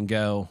not letting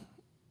go.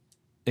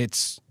 I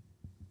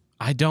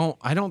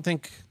don't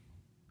think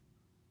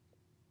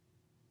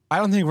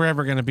we're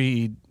ever going to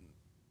be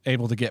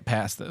able to get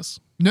past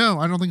this. No,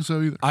 I don't think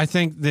so either. I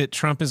think that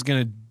Trump is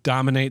going to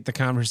dominate the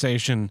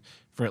conversation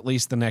for at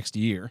least the next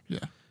year.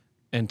 Yeah.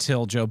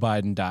 Until Joe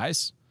Biden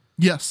dies.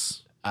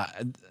 Yes.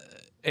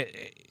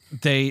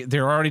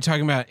 They're already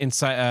talking about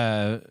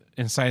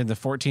inciting the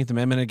 14th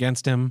Amendment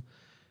against him.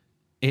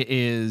 It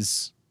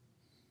is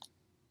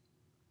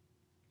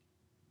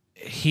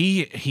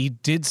he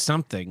did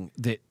something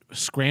that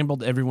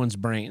scrambled everyone's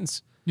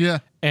brains. Yeah.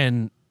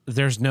 And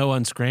there's no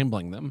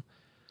unscrambling them.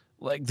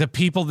 Like the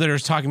people that are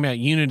talking about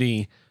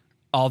unity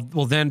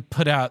will then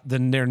put out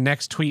their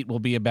next tweet will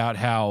be about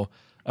how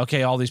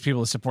okay, all these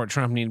people that support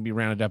Trump need to be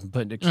rounded up and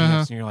put into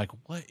camps. And you're like,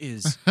 what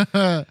is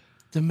the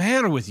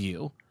matter with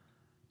you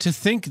to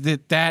think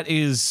that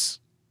is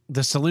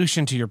the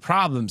solution to your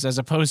problems as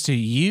opposed to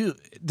you?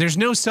 There's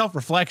no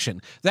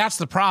self-reflection. That's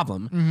the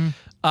problem.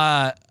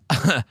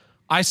 Mm-hmm.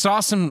 I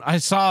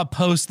saw a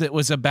post that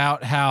was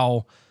about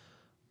how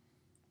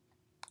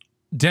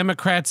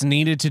Democrats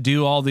needed to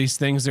do all these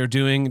things they're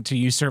doing to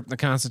usurp the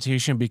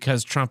Constitution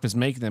because Trump is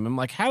making them. I'm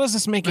like, how does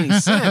this make any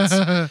sense?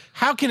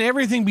 How can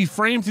everything be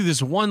framed through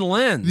this one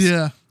lens?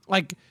 Yeah.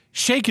 Like,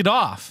 shake it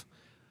off.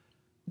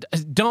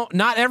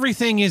 Not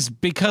everything is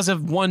because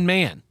of one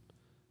man.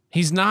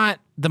 He's not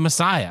the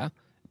Messiah.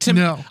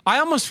 No. I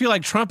almost feel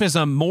like Trump is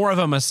more of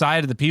a Messiah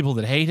to the people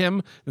that hate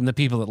him than the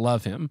people that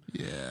love him.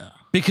 Yeah.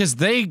 Because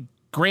they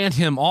grant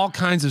him all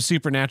kinds of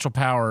supernatural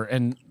power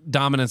and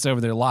dominance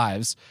over their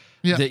lives.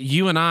 Yeah. That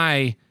you and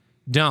I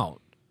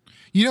don't.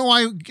 You know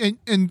why?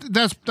 And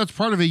that's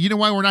part of it. You know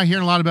why we're not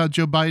hearing a lot about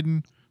Joe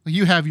Biden? Like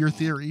you have your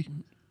theory.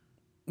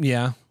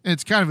 Yeah, and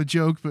it's kind of a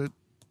joke, but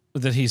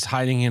that he's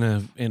hiding in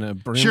a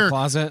broom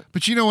closet.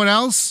 But you know what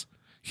else?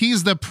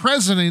 He's the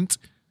president,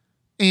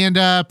 and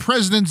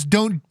presidents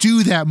don't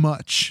do that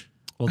much.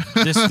 Well,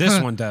 this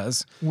one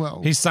does.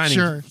 Well, he's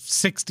signing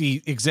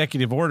 60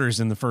 executive orders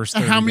in the first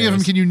 30 How many days. of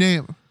them can you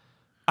name?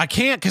 I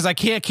can't because I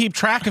can't keep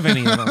track of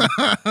any of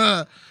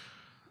them.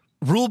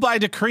 Rule by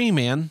decree,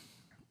 man.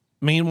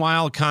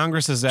 Meanwhile,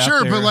 Congress is out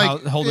there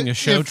but holding a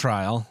show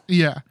trial.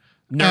 Yeah.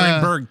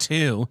 Nuremberg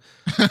 2.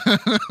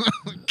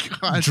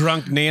 God.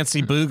 Drunk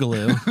Nancy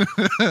Boogaloo.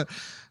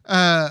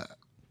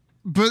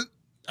 But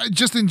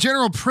just in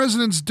general,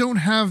 presidents don't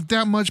have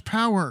that much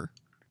power.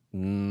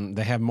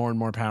 They have more and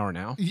more power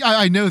now.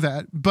 I know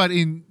that, but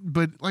in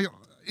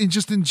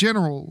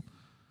general,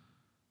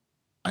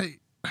 I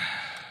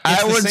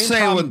would say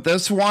problem. With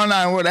this one,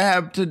 I would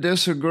have to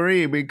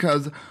disagree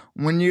because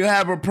when you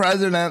have a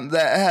president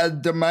that has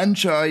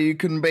dementia, you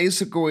can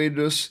basically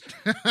just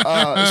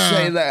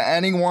say that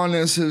anyone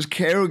is his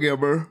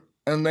caregiver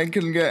and they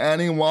can get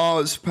any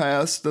laws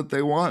passed that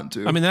they want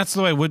to. I mean, that's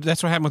what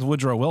happened with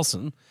Woodrow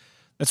Wilson.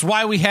 That's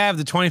why we have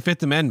the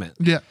 25th Amendment.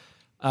 Yeah.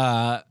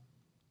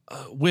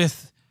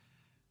 With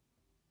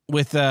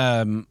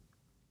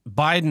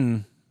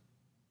Biden,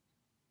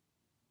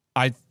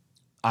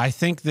 I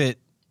think that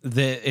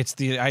it's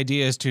the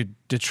idea is to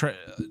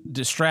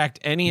distract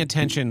any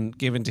attention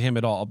given to him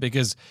at all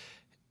because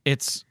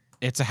it's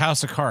a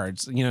house of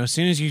cards. You know, as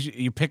soon as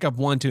you pick up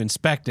one to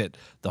inspect it,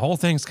 the whole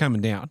thing's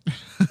coming down.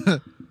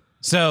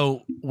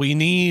 So we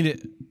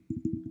need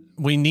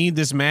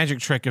this magic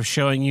trick of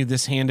showing you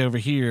this hand over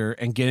here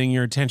and getting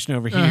your attention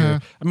over here.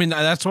 I mean,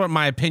 that's what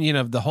my opinion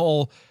of the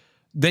whole.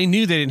 They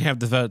knew they didn't have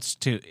the votes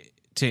to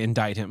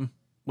indict him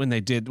when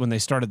they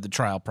started the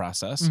trial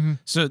process. Mm-hmm.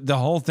 So the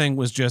whole thing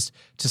was just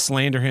to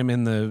slander him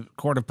in the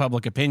court of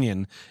public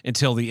opinion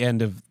until the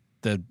end of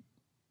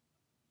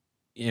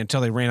until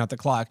they ran out the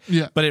clock.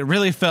 Yeah. But it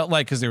really felt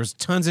like, because there was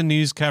tons of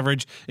news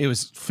coverage, it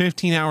was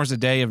 15 hours a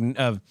day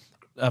of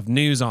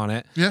news on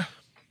it. Yeah.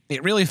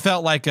 It really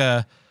felt like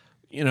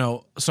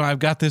so I've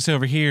got this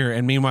over here,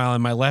 and meanwhile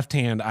in my left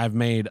hand I've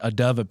made a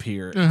dove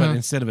appear, but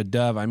instead of a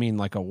dove, I mean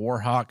like a war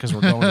hawk because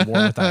we're going to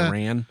war with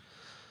Iran.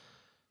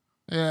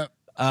 Yeah.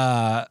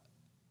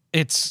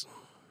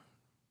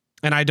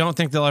 And I don't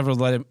think they'll ever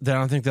let him. I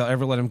don't think they'll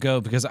ever let him go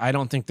because I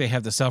don't think they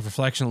have the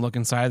self-reflection to look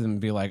inside them and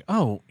be like,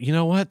 oh, you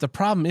know what? The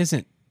problem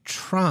isn't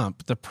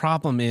Trump. The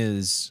problem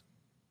is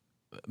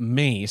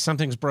me.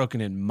 Something's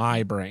broken in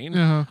my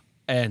brain,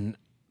 and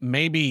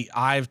maybe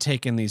I've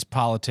taken these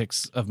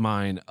politics of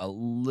mine a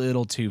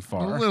little too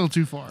far.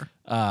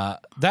 That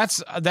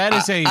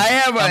is a. I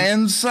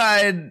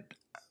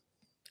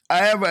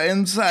have an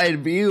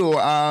inside view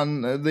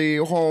on the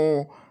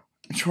whole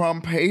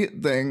Trump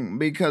hate thing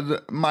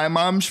because my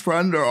mom's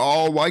friends are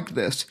all like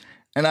this,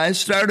 and I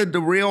started to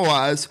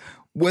realize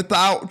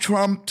without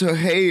Trump to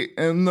hate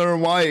in their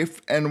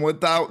life and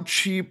without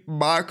cheap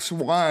box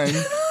wine,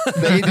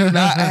 they do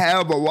not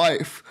have a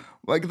life.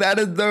 Like that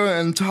is their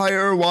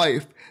entire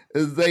life.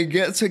 Is they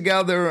get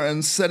together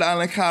and sit on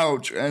a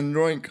couch and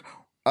drink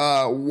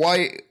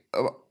white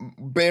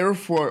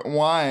barefoot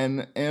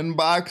wine in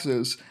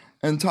boxes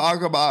and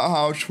talk about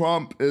how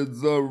Trump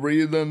is the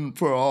reason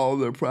for all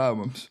their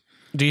problems.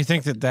 Do you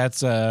think that's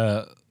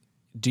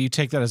do you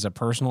take that as a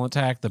personal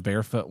attack, the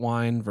barefoot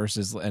wine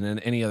versus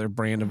any other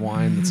brand of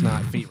wine that's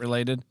not feet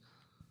related?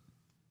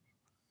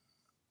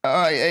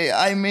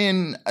 I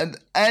mean,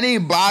 any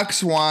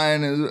box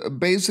wine is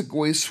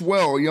basically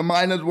swill. You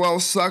might as well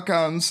suck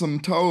on some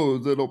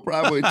toes. It'll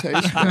probably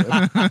taste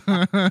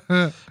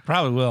good.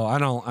 Probably will.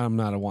 I'm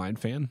not a wine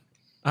fan.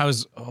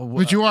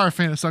 But you are a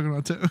fan of sucking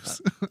on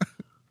toes.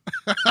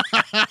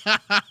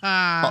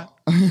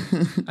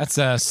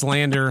 That's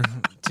slander,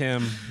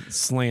 Tim.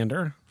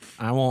 Slander.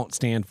 I won't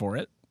stand for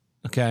it.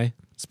 Okay.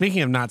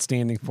 Speaking of not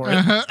standing for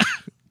it,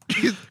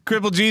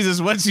 Crippled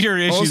Jesus, what's your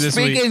issue this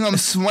week? Speaking of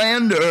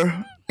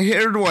slander,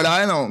 here's what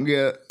I don't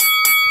get.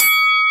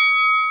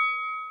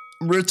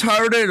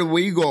 Retarded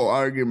legal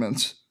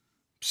arguments.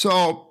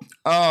 So,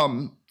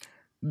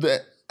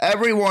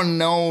 everyone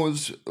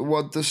knows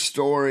what the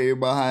story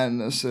behind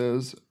this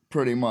is,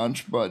 pretty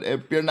much. But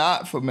if you're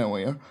not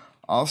familiar,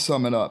 I'll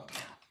sum it up.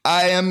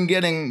 I am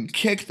getting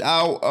kicked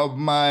out of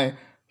my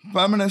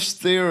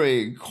feminist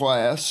theory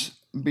class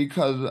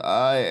because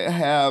I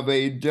have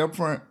a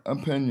different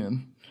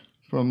opinion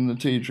from the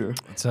teacher.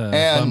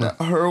 And bummer.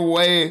 Her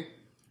way,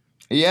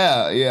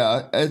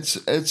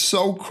 it's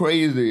so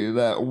crazy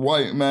that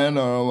white men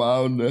are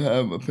allowed to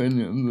have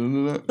opinions,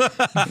 isn't it?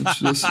 It's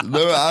just,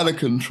 they're out of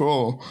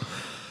control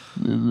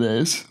these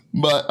days.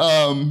 But,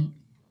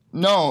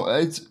 no,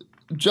 it's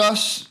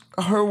just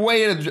her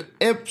way to,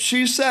 if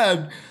she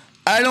said,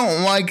 I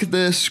don't like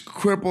this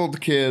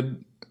crippled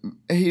kid,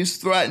 he's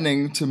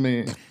threatening to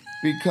me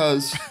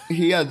because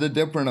he has a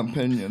different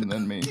opinion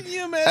than me. Can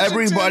you imagine?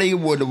 Everybody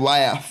would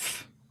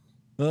laugh.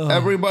 Ugh.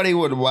 Everybody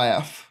would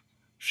laugh.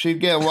 She'd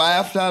get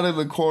laughed out of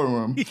the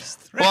courtroom. He's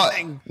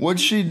threatening. But what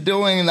she's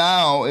doing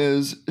now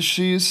is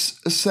she's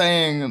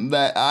saying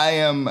that I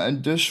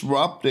am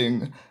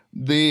disrupting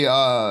the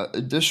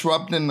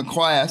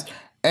class,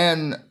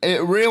 and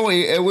it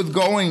was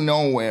going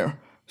nowhere.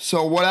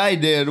 So what I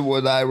did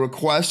was I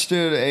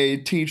requested a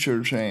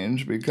teacher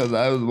change because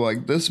I was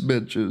like, this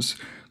bitch is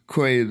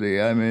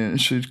crazy. I mean,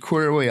 she's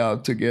clearly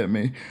out to get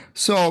me.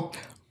 So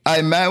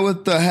I met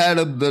with the head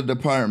of the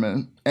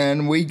department,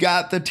 and we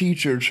got the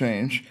teacher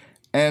change.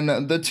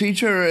 And the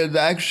teacher is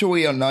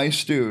actually a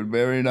nice dude,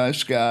 very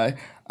nice guy.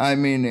 I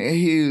mean,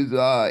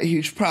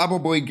 he's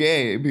probably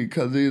gay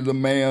because he's a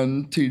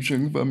man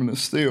teaching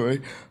feminist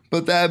theory.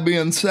 But that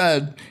being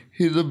said,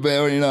 he's a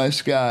very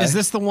nice guy. Is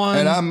this the one?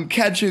 And I'm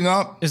catching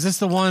up. Is this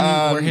the one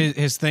where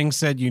his thing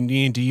said you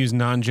need to use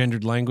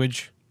non-gendered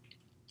language?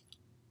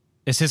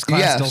 Is his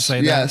class still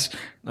say that? Yes.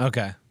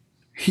 Okay.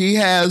 He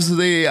has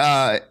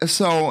the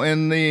so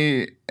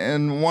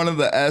in one of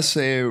the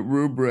essay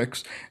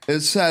rubrics, it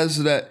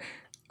says that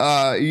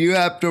you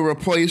have to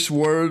replace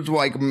words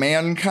like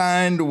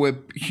mankind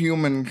with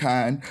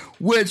humankind,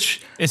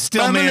 which it's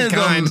still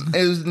mankind.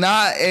 Is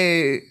not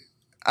a.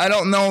 I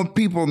don't know if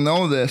people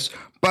know this,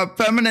 but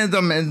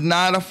feminism is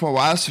not a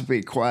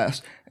philosophy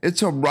class.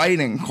 It's a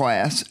writing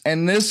class.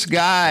 And this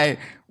guy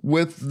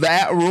with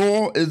that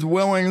rule is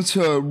willing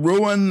to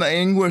ruin the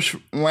English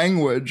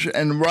language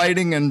and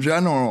writing in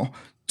general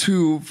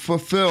to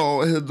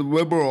fulfill his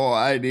liberal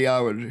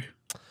ideology.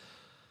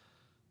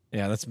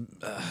 Yeah, that's...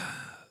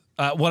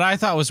 what I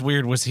thought was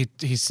weird was he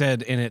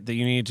said in it that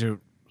you need to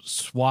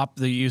swap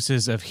the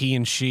uses of he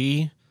and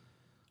she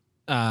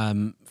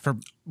for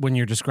when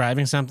you're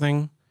describing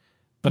something.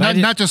 But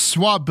not just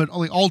swap, but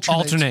only alternate.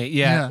 Alternate,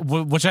 yeah.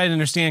 Which I didn't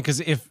understand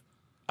because if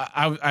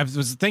I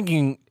was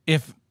thinking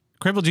if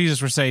Crippled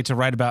Jesus were say to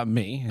write about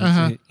me,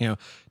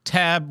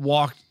 Tab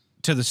walked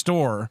to the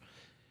store,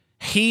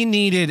 he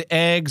needed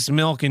eggs,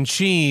 milk, and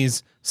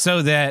cheese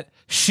so that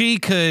she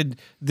could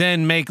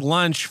then make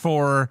lunch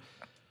for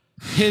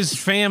his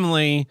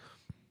family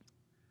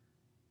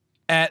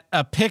at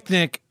a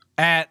picnic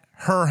at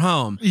her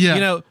home. Yeah.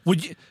 You know,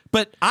 would you,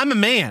 but I'm a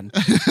man.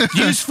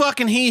 Use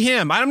fucking he,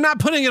 him. I'm not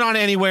putting it on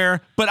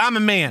anywhere, but I'm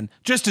a man.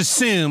 Just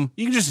assume,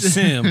 you can just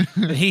assume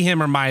that he,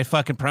 him are my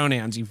fucking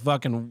pronouns, you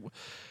fucking.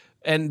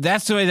 And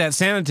that's the way that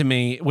sounded to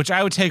me, which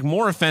I would take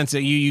more offense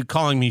at you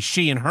calling me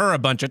she and her a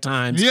bunch of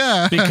times.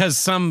 Yeah. Because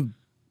some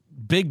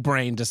big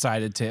brain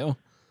decided to.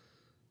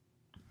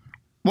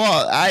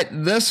 Well,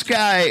 this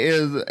guy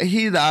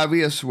he's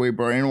obviously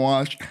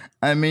brainwashed.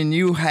 I mean,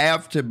 you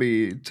have to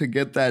be to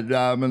get that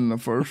job in the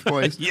first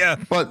place. Yeah.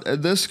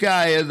 But this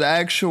guy is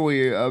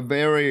actually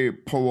very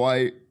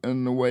polite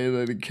in the way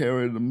that he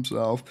carried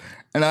himself.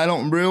 And I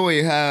don't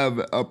really have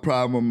a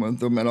problem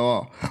with him at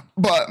all.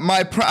 But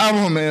my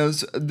problem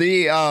is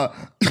the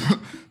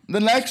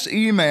next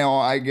email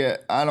I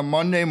get on a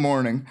Monday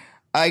morning,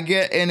 I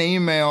get an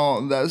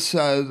email that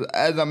says,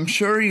 as I'm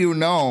sure you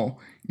know,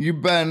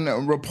 you've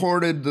been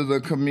reported to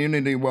the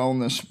Community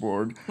Wellness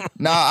Board.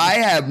 Now, I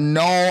have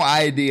no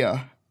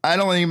idea. I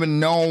don't even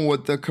know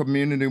what the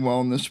Community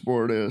Wellness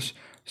Board is.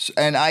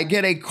 And I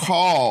get a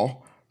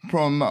call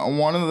from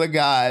one of the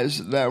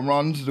guys that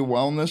runs the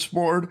Wellness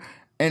Board,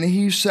 and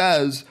he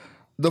says,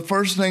 the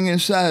first thing he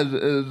says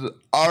is,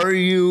 "Are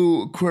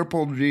you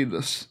crippled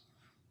Jesus?"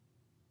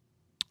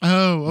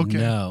 Oh, okay.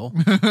 No.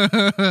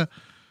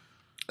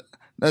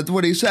 That's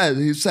what he said.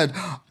 He said,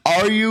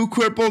 "Are you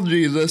crippled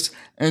Jesus?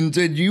 And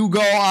did you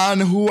go on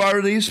Who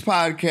Are These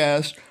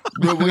Podcasts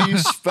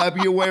released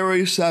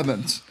February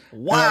 7th?"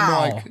 Wow. And I'm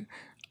like,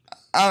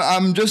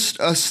 I'm just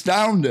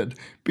astounded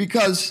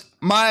because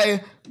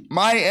my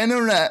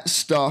internet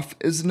stuff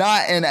is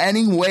not in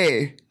any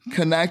way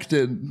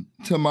connected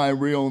to my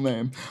real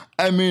name.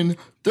 I mean,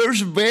 there's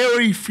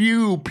very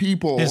few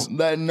people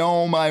that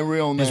know my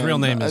real name. His real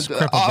name is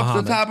Crippled Off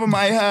Muhammad. the top of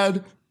my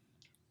head.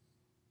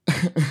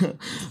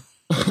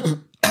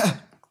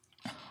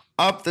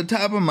 Off the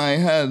top of my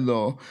head,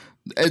 though,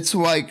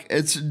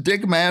 it's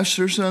Dick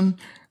Masterson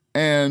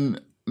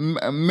and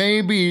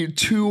maybe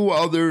two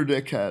other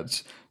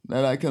dickheads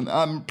that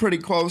I'm pretty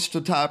close to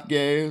Top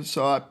Gay,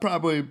 so I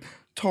probably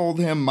told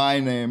him my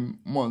name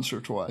once or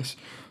twice.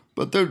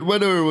 But there's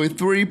literally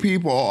three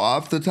people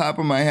off the top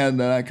of my head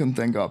that I can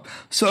think of.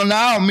 So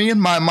now me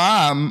and my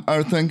mom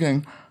are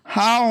thinking,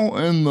 how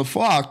in the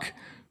fuck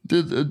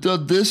did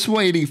this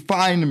lady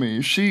find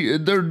me?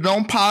 There's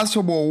no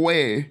possible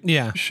way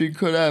she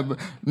could have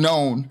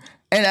known.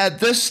 And at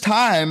this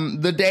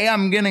time, the day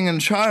I'm getting in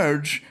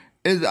charge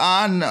is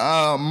on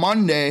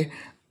Monday,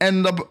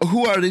 and the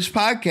Who Are These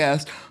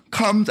Podcasts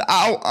comes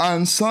out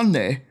on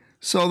Sunday.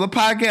 So the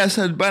podcast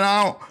has been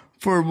out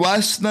for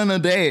less than a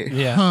day.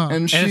 Yeah.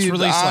 And she's it's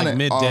released on like it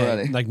midday,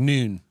 already. like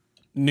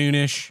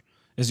noonish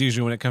is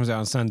usually when it comes out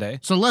on Sunday.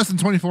 So less than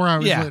 24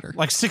 hours later.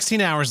 Like 16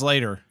 hours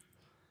later.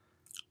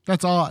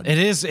 That's odd. It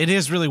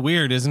is really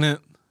weird, isn't it?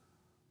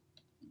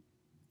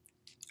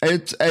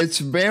 It's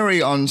very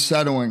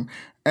unsettling.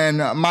 And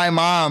my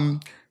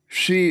mom,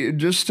 she,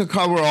 just to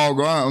cover all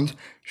ground,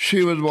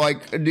 she was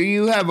like, "Do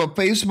you have a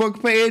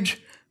Facebook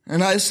page?"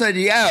 And I said,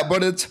 "Yeah,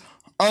 but it's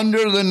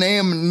under the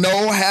name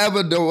No Have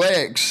a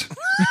Deluxe.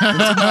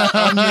 It's not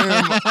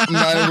under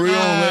my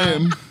real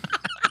name."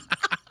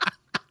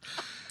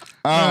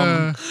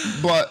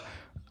 But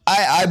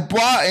I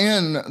brought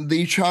in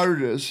the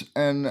charges,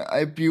 and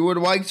if you would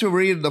like to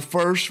read the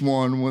first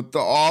one with the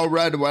all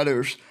red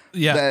letters,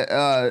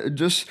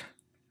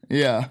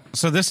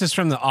 So this is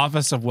from the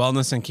Office of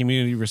Wellness and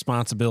Community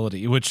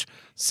Responsibility, which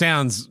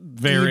sounds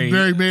very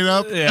made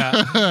up.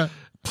 Yeah.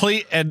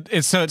 Please,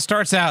 so it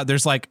starts out,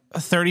 there's like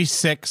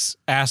 36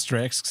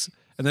 asterisks,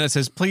 and then it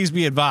says, "Please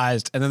be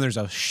advised," and then there's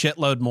a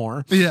shitload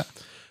more. Yeah.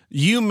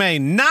 "You may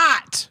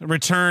not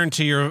return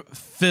to your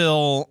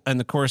fill and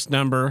the course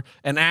number,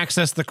 and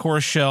access the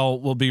course shell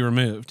will be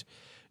removed.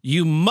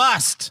 You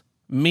must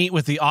meet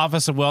with the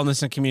Office of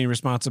Wellness and Community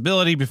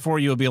Responsibility before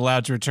you will be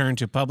allowed to return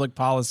to public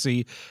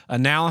policy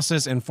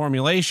analysis and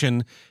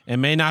formulation, and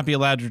may not be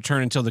allowed to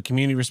return until the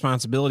community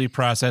responsibility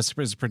process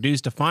has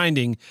produced a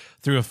finding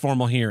through a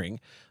formal hearing.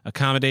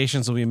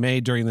 Accommodations will be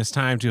made during this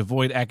time to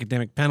avoid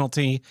academic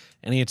penalty.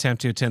 Any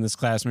attempt to attend this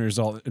class may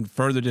result in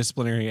further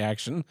disciplinary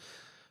action."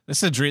 This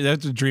is a dream.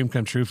 That's a dream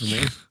come true for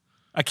me.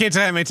 I can't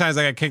tell you how many times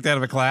I got kicked out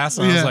of a class,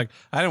 and I was like,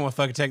 I didn't want to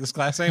fucking take this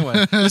class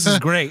anyway. This is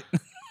great.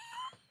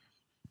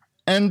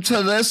 And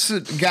to this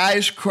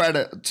guy's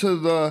credit, to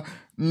the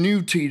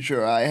new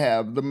teacher I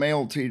have, the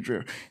male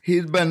teacher,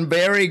 he's been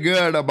very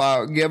good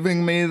about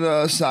giving me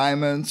the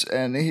assignments,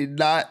 and he's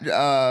not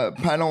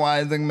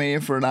penalizing me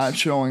for not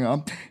showing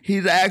up.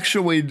 He's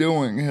actually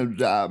doing his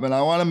job, and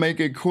I want to make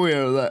it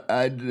clear that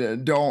I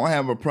don't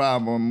have a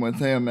problem with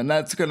him, and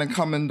that's going to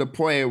come into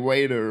play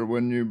later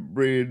when you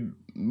read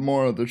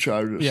more of the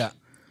charges. Yeah.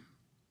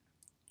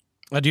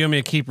 Do you want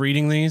me to keep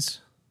reading these?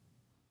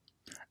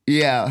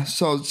 Yeah,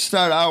 so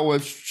start out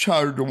with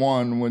charge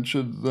 1, which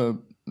is the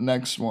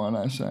next one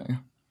I say.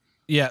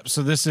 Yeah,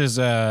 so this is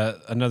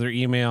another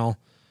email.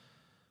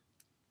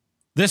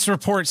 This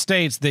report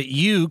states that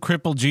you,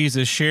 Crippled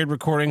Jesus, shared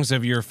recordings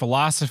of your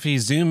philosophy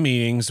Zoom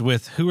meetings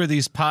with Who Are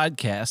These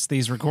Podcasts?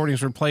 These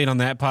recordings were played on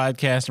that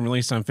podcast and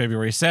released on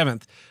February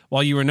 7th.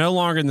 While you were no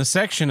longer in the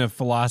section of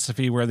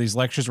philosophy where these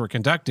lectures were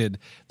conducted,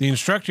 the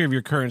instructor of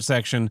your current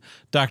section,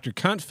 Dr.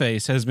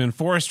 Cuntface, has been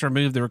forced to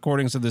remove the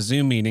recordings of the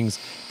Zoom meetings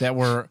that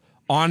were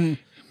on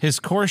his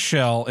course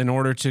shell in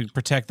order to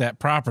protect that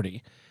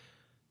property.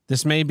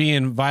 This may be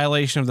in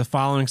violation of the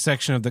following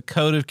section of the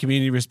Code of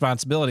Community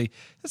Responsibility.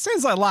 It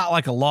sounds a lot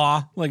like a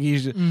law, like you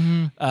should,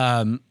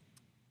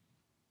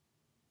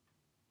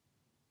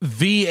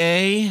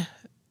 VA,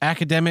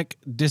 academic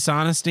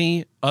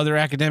dishonesty, other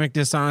academic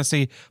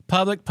dishonesty,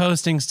 public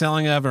posting,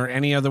 selling of, or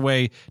any other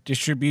way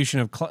distribution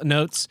of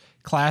notes,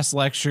 class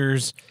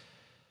lectures,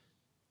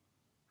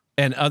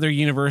 and other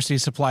university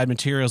supplied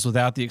materials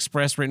without the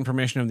express written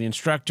permission of the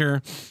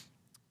instructor.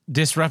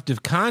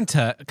 Disruptive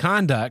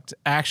conduct,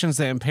 actions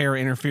that impair,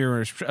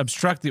 interfere, or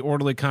obstruct the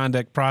orderly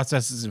conduct,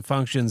 processes, and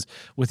functions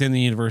within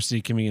the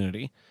university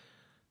community.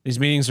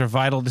 These meetings are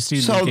vital to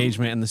student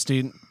engagement and the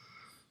student.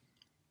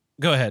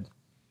 Go ahead.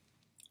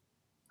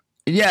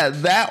 Yeah,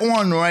 that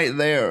one right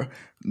there,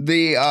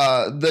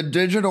 the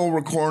digital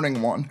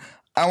recording one.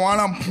 I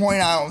want to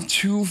point out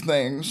two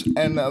things,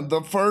 and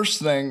the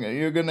first thing,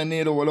 you're going to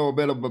need a little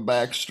bit of a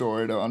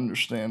backstory to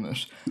understand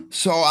this.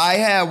 So I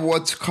have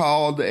what's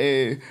called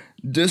a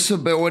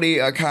disability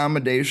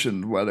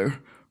accommodation letter,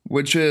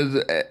 which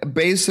is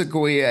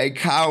basically a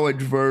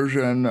college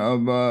version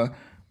of a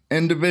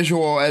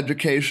individual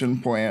education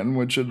plan,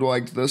 which is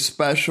like the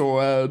special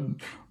ed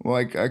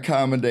like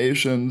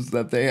accommodations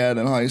that they had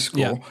in high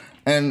school. Yeah.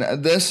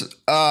 And this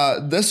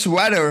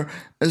letter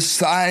is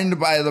signed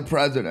by the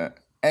president.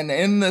 And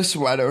in this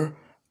letter,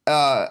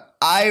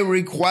 I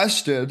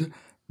requested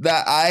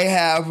that I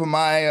have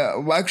my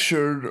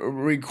lecture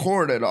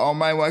recorded, all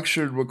my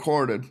lectures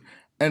recorded.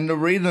 And the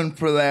reason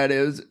for that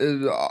is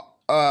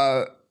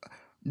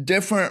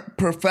different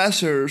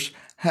professors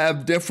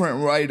have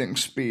different writing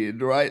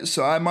speed, right?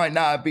 So I might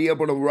not be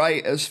able to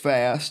write as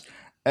fast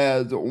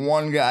as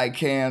one guy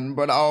can,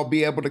 but I'll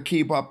be able to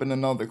keep up in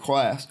another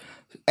class.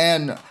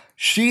 And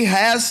she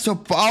has to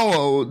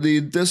follow the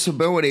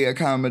disability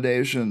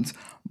accommodations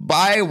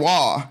by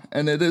law,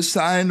 and it is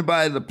signed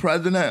by the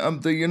president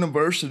of the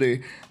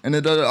university, and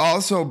it is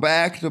also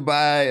backed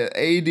by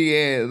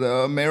ADA,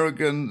 the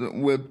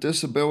American with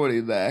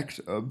Disabilities Act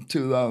of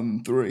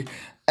 2003.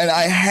 And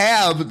I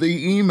have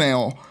the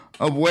email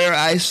of where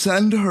I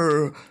send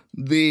her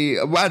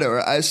the letter.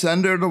 I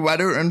send her the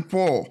letter in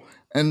full,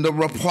 and the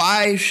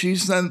reply she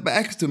sent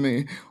back to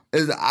me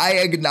is, I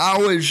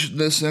acknowledge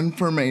this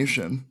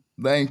information.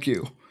 Thank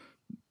you.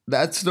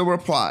 That's the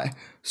reply.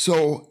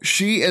 So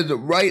she is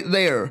right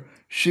there.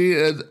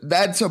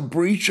 That's a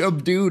breach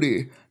of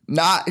duty.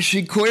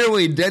 She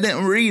clearly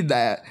didn't read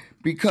that,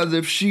 because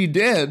if she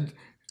did,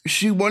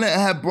 she wouldn't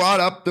have brought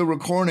up the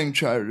recording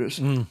charges.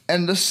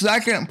 And the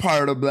second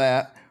part of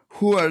that,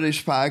 Who Are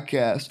These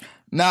Podcasts?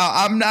 Now,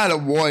 I'm not a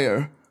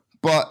lawyer,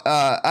 but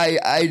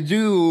I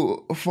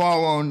do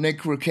follow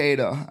Nick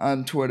Rekieta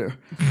on Twitter.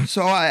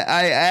 So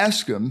I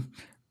asked him,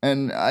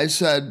 and I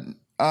said,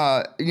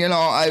 I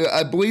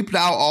bleeped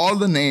out all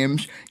the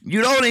names.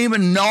 You don't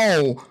even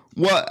know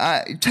what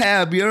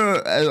Tab,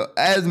 you're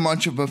as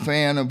much of a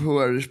fan of Who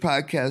Are These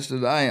Podcasts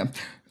as I am.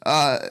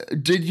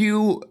 Did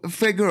you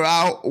figure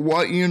out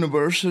what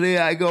university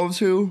I go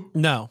to?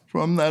 No.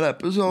 From that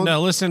episode?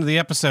 No, listen to the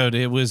episode.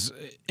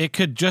 It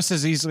could just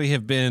as easily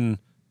have been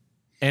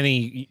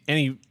any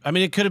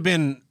it could have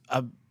been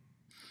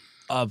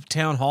a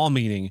town hall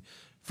meeting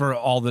for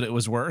all that it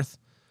was worth.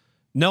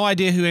 No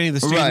idea who any of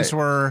the students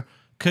were.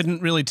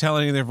 Couldn't really tell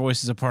any of their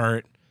voices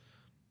apart.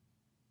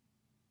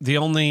 The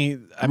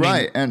only,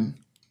 and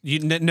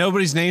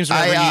nobody's names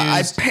are ever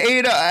used. I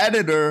paid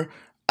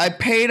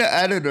an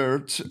editor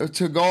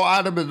to go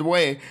out of his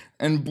way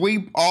and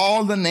bleep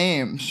all the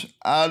names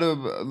out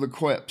of the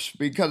clips,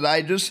 because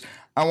I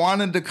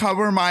wanted to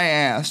cover my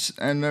ass,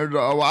 and there's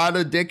a lot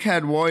of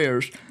dickhead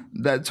lawyers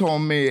that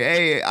told me,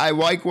 hey, I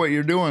like what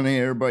you're doing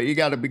here, but you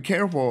got to be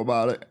careful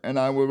about it, and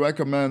I would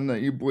recommend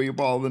that you bleep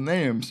all the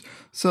names.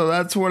 So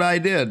that's what I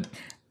did.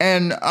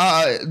 And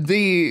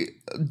the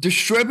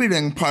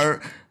distributing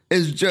part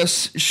is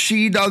just,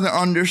 she doesn't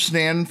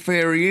understand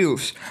fair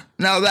use.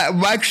 Now, that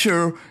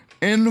lecture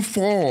in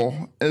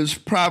full is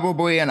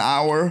probably an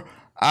hour,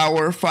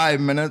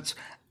 5 minutes.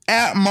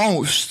 At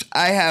most,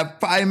 I have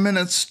 5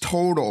 minutes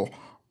total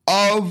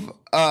of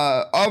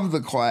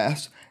the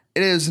class.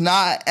 It is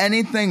not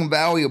anything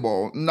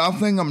valuable,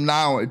 nothing of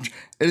knowledge.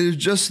 It is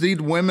just these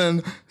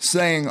women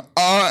saying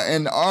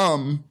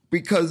and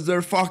because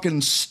they're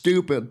fucking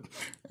stupid.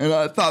 And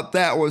I thought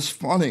that was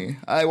funny.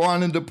 I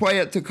wanted to play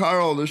it to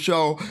Carl to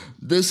show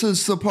this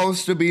is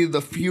supposed to be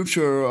the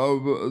future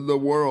of the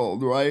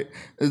world, right?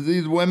 Is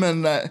these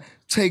women that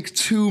take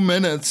 2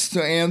 minutes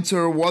to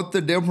answer what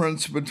the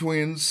difference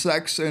between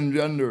sex and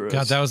gender is.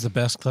 God, that was the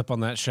best clip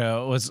on that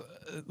show. It was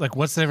like,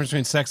 what's the difference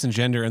between sex and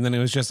gender? And then it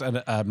was just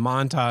a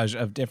montage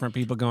of different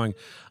people going,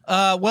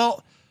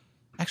 well,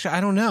 actually,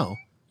 I don't know.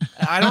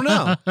 I don't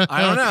know.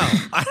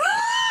 I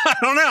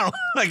don't know.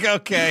 Like,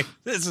 okay,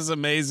 this is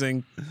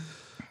amazing.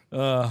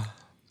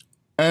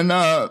 And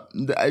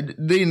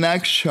the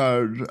next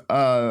charge,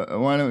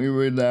 why don't you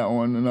read that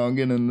one, and I'll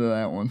get into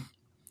that one.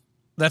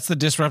 That's the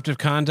disruptive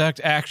conduct,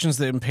 actions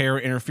that impair,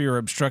 interfere, or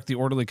obstruct the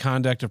orderly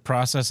conduct of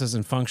processes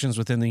and functions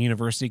within the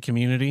university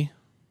community.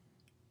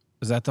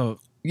 Is that the...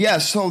 Yeah,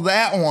 so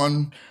that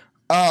one,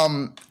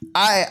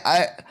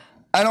 I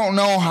don't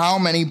know how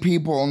many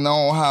people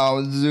know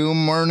how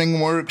Zoom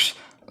learning works.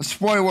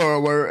 Spoiler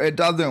alert, it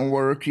doesn't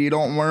work. You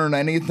don't learn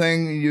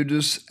anything. You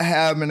just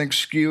have an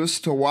excuse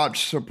to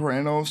watch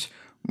Sopranos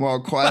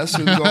while class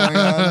is going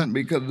on,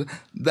 because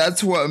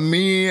that's what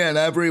me and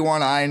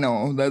everyone I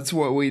know, that's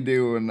what we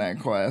do in that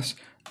class.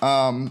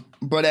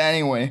 But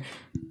anyway,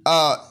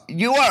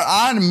 you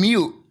are on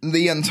mute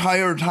the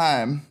entire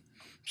time.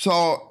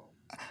 So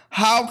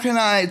how can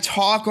I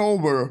talk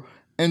over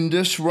and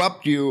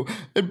disrupt you?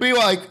 It'd be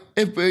like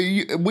if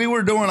we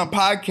were doing a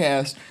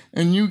podcast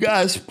and you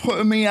guys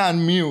put me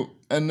on mute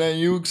and then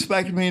you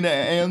expect me to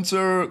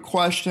answer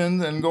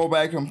questions and go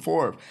back and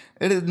forth.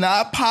 It is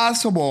not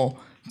possible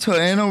to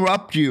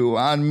interrupt you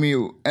on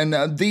mute. And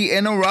the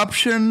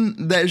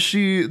interruption that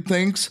she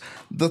thinks,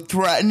 the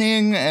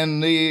threatening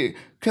and the...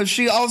 Because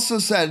she also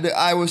said that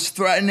I was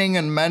threatening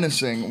and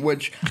menacing,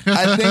 which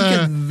I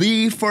think is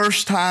the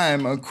first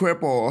time a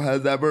cripple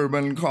has ever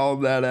been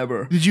called that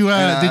ever. Did you?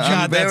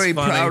 I'm very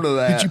proud of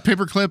that. Did you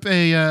paperclip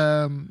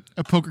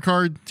a poker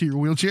card to your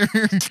wheelchair?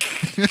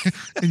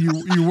 And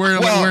you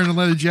wearing a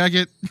leather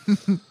jacket?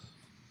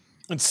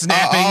 And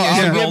snapping.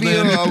 I'll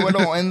give you a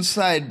little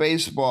inside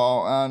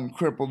baseball on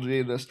Cripple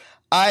Jesus.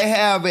 I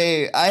have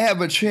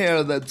a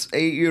chair that's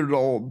 8 years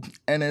old,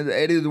 and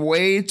it is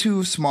way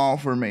too small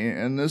for me,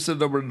 and this is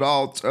the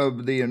result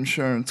of the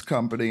insurance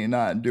company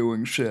not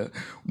doing shit,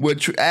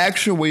 which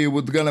actually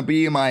was gonna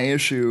be my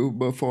issue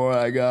before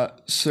I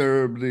got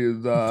served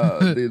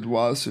these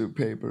lawsuit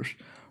papers.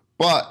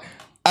 But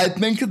I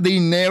think the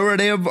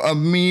narrative of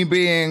me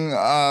being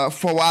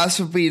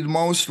philosophy's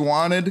most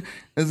wanted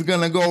is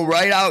going to go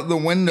right out the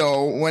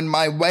window when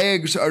my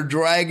legs are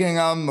dragging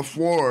on the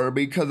floor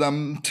because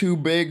I'm too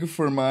big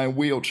for my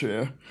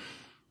wheelchair.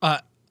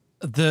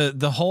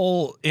 The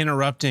whole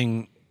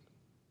interrupting,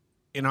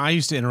 I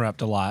used to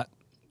interrupt a lot.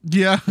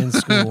 Yeah. In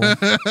school.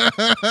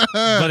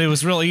 But it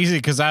was real easy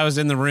because I was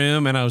in the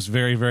room and I was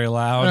very, very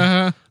loud.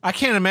 Uh-huh. I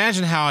can't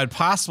imagine how I'd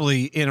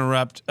possibly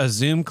interrupt a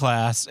Zoom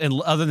class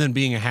and other than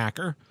being a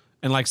hacker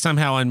and like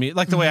somehow unmute,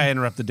 like the way I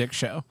interrupt the Dick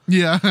Show.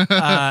 Yeah.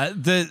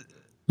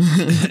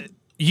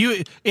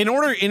 In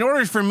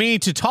order for me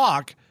to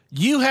talk,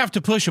 you have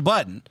to push a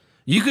button.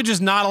 You could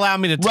just not allow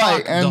me to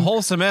talk the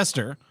whole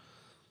semester.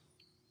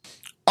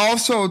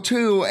 Also,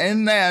 too,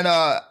 in that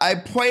I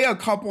play a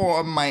couple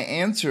of my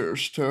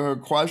answers to her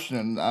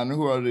question on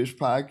Who Are These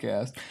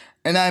Podcasts,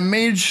 and I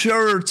made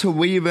sure to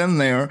leave in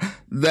there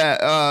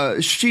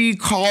that she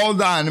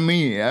called on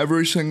me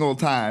every single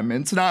time.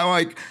 It's not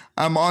like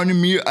I'm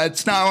unmute.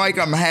 It's not like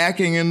I'm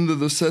hacking into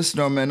the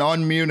system and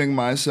unmuting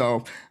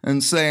myself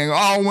and saying,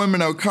 "All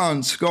women are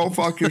cunts. Go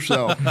fuck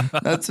yourself."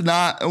 That's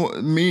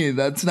not me.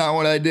 That's not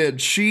what I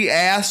did. She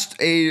asked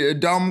a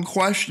dumb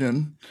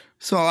question,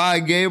 so I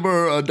gave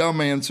her a dumb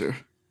answer.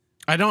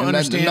 I don't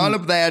understand. None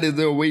of that is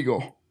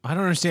illegal. I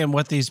don't understand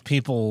what these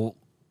people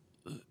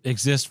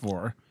exist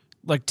for.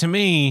 Like, to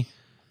me,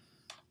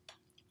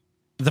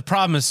 the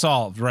problem is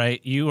solved,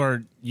 right? You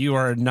are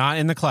not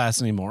in the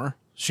class anymore.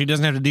 She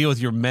doesn't have to deal with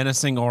your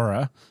menacing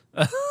aura.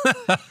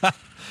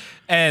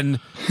 And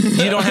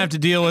you don't have to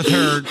deal with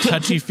her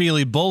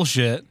touchy-feely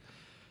bullshit.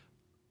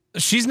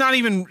 She's not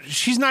even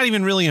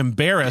really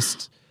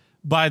embarrassed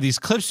by these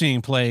clips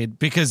being played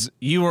because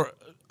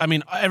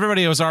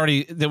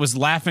everybody that was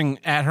laughing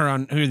at her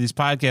on Who Are These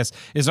Podcasts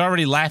is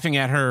already laughing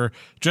at her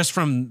just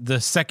from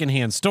the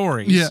secondhand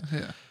stories. Yeah.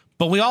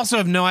 But we also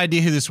have no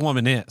idea who this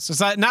woman is. It's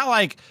not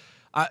like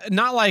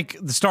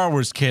the Star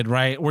Wars kid,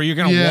 right? Where you're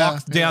going to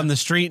walk down the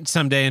street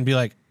someday and be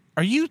like,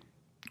 are you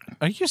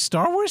a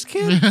Star Wars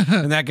kid?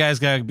 And that guy's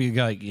got to be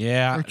like,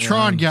 yeah. Or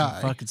Tron guy.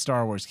 Fucking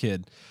Star Wars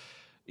kid.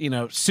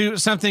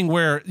 Something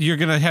where you're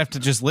going to have to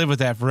just live with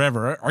that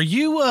forever. Are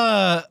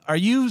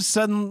you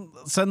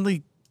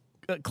suddenly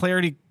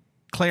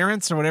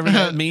Clarence or whatever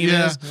that meme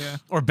is? Yeah.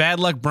 Or Bad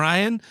Luck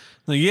Brian?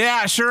 Like, yeah,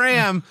 I sure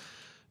am.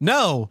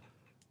 No.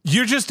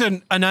 You're just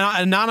an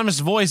anonymous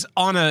voice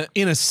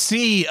in a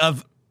sea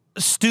of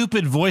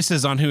stupid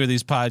voices on Who Are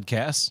These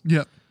Podcasts.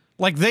 Yep.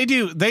 Like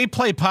they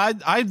play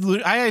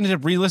I ended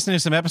up re-listening to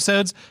some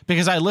episodes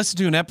because I listened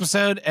to an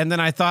episode and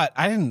then I thought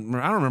I don't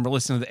remember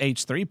listening to the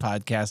H3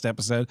 podcast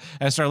episode.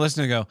 And I started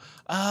listening and go,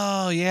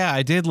 oh yeah,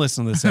 I did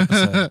listen to this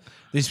episode.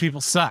 These people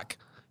suck.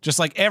 Just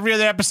like every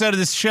other episode of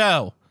this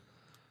show.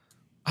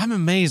 I'm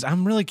amazed.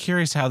 I'm really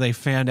curious how they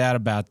found out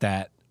about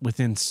that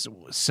within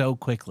so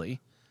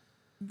quickly.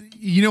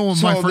 You know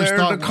what my first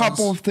thought was? There's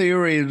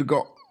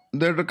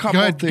a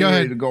couple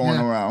theories going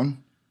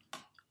around.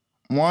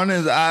 One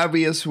is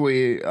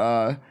obviously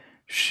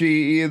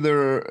she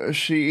either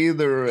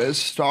is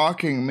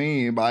stalking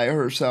me by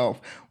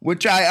herself,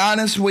 which I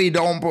honestly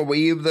don't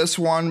believe this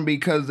one,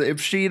 because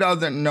if she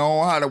doesn't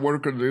know how to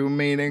work a Zoom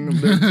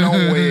meeting, there's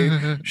no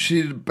way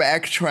she's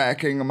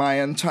backtracking my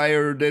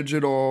entire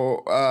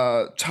digital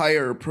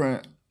tire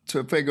print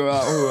to figure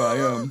out who I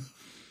am.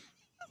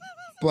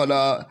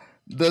 But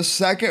the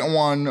second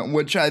one,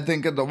 which I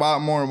think is a lot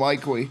more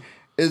likely,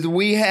 is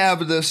we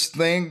have this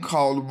thing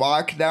called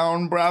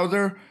Lockdown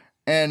Browser,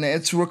 and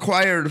it's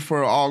required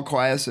for all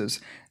classes.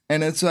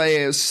 And it's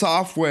a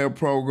software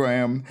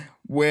program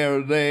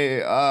where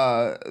they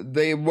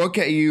look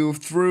at you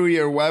through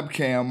your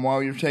webcam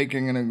while you're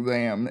taking an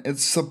exam.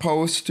 It's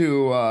supposed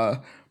to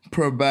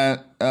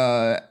prevent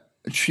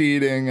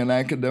cheating and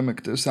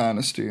academic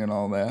dishonesty and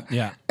all that.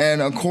 Yeah.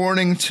 And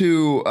according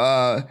to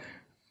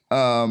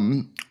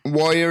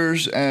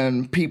lawyers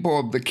and people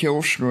of the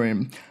kill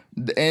stream,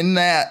 in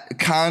that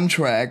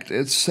contract,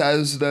 it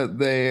says that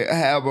they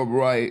have a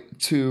right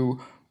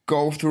to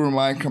go through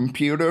my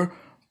computer,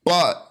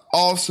 but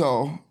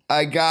also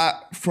I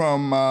got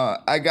from a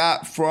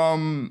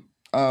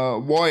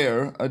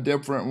lawyer, a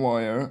different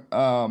lawyer,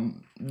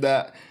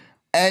 that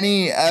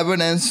any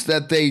evidence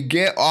that they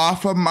get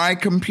off of my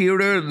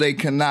computer, they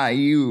cannot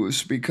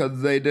use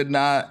because they did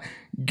not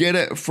get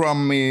it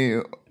from me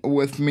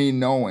with me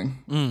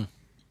knowing. Mm.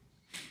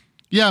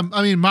 Yeah,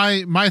 I mean,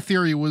 my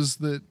theory was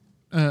that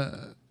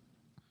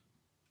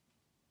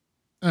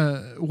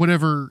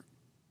whatever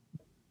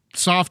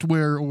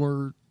software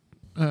or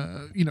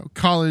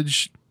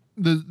college,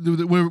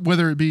 the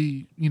whether it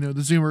be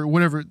the Zoom or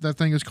whatever that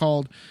thing is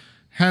called,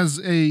 has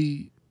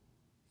a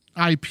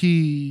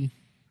IP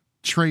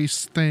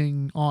trace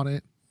thing on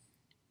it,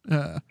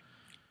 and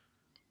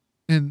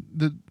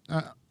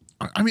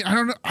I mean, I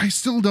don't know. I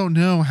still don't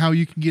know how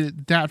you can get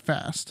it that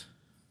fast.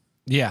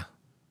 Yeah.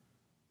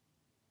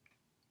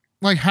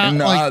 Like how? And,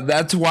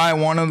 that's why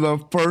one of the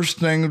first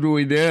things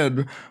we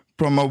did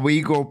from a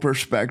legal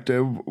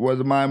perspective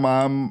was my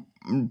mom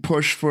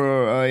pushed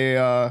for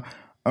a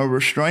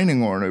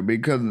restraining order,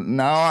 because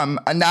now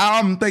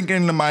I'm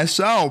thinking to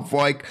myself,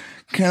 like,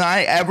 can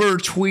I ever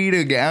tweet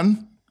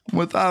again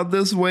without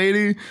this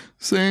lady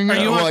seeing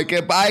it? Like,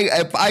 if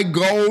I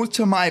go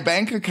to my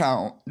bank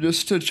account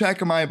just to check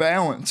my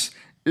balance,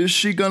 is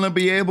she gonna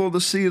be able to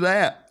see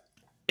that?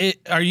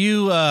 Are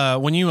you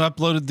when you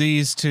uploaded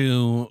these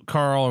to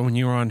Carl, or when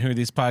you were on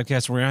these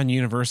podcasts, were you on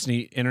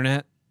university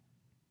internet?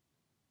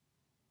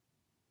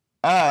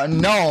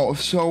 No.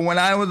 So when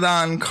I was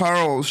on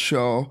Carl's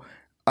show,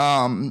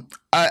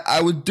 I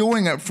was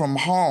doing it from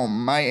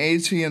home, my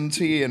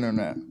AT&T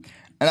internet,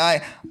 and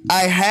I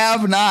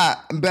have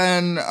not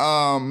been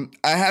on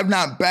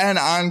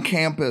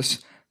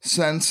campus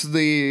since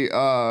the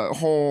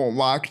whole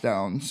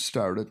lockdown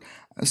started.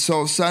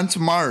 So since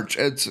March,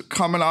 it's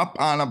coming up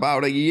on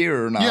about a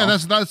year now. Yeah,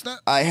 that's that.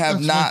 I have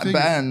not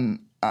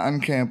been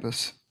on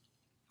campus.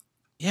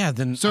 Yeah,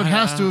 then so it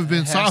has to have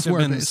been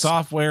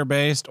software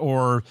based,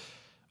 or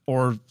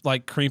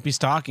like creepy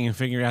stalking and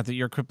figuring out that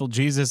you're crippled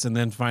Jesus, and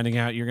then finding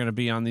out you're going to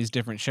be on these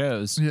different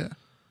shows. Yeah,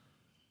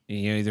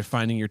 either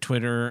finding your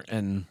Twitter,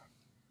 and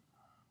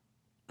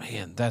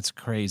man, that's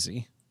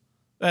crazy.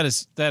 That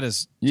is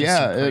just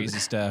some crazy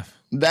stuff.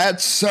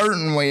 That's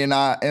certainly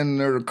not in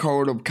their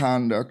code of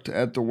conduct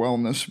at the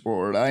wellness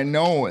board. I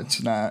know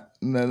it's not.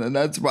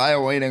 That's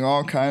violating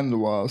all kinds of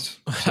laws.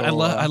 So,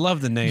 I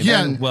love the name.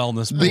 Yeah,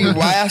 wellness board. The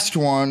last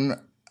one,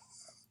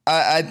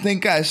 I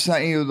think I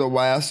sent you the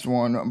last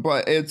one,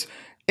 but it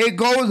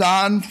goes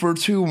on for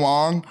too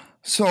long.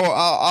 So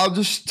I'll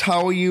just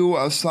tell you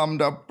a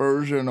summed up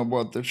version of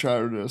what the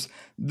charge is.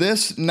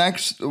 This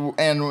next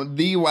and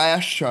the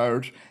last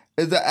charge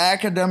is the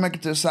academic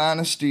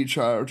dishonesty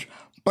charge.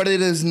 But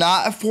it is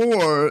not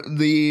for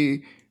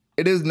the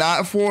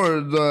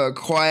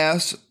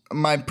class,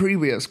 my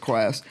previous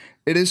class.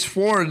 It is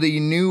for the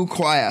new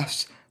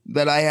class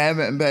that I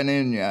haven't been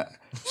in yet.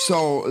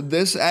 So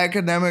this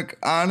academic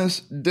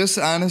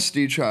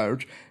dishonesty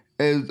charge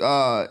is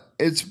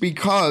it's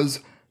because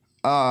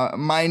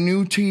my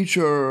new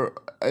teacher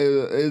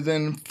is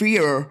in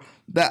fear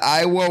that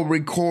I will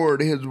record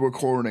his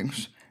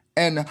recordings.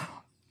 And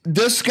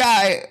this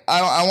guy,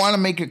 I want to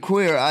make it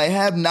clear, I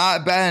have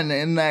not been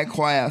in that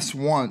class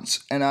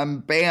once, and I'm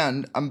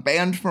banned. I'm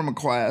banned from a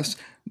class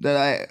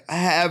that I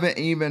haven't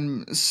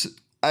even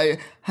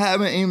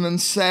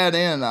sat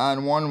in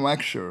on one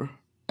lecture,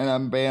 and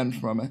I'm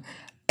banned from it.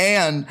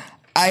 And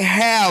I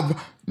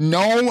have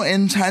no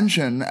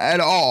intention at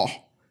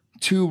all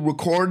to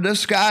record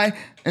this guy,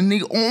 and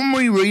the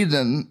only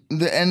reason,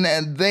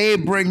 and they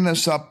bring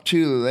this up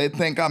too, they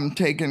think I'm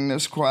taking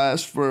this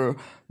class for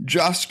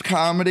just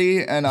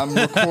comedy, and I'm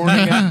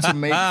recording it to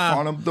make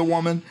fun of the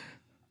woman.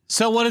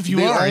 So what if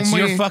you are? It's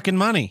your fucking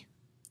money.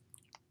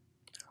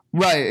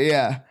 Right,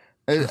 yeah.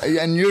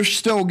 And you're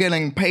still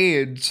getting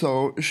paid,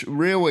 so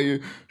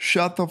really,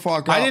 shut the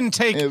fuck up. I didn't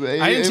take yoga.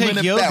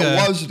 If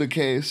that was the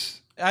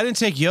case. I didn't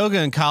take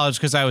yoga in college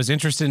because I was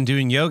interested in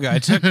doing yoga. I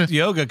took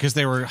yoga because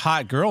there were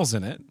hot girls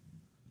in it.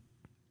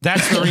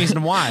 That's the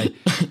reason why.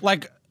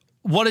 Like,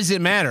 what does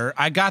it matter?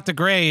 I got the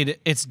grade.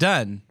 It's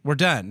done. We're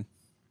done.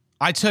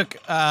 I took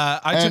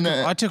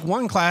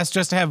one class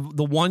just to have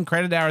the 1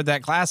 credit hour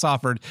that class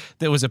offered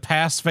that was a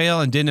pass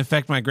fail and didn't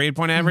affect my grade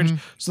point average,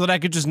 so that I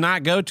could just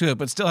not go to it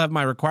but still have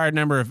my required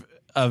number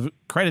of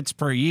credits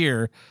per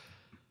year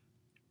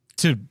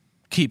to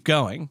keep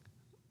going.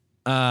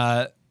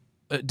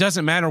 It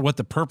doesn't matter what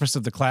the purpose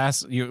of the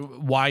class,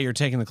 why you're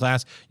taking the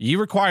class.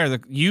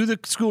 The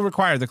school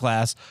required the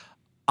class.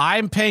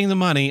 I'm paying the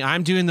money.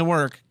 I'm doing the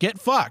work. Get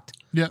fucked.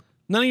 Yep.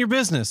 None of your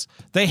business.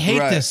 They hate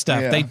this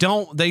stuff. Yeah. They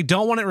don't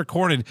want it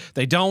recorded.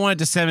 They don't want it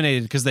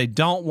disseminated because they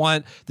don't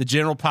want the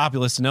general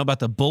populace to know about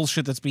the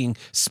bullshit that's being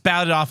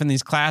spouted off in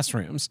these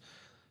classrooms.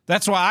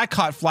 That's why I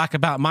caught flack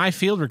about my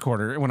field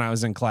recorder when I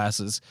was in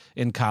classes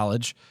in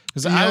college,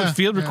 because I would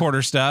field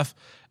recorder stuff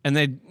and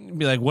they'd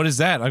be like, "What is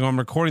that?" I go, "I'm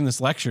recording this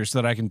lecture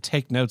so that I can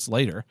take notes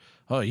later."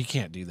 Oh, you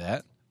can't do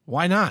that.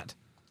 Why not?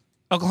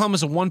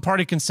 Oklahoma's a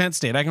one-party consent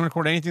state. I can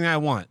record anything I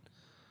want.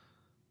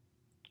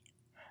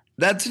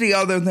 That's the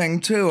other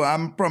thing, too.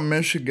 I'm from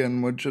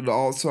Michigan, which is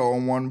also a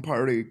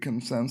one-party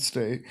consent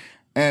state.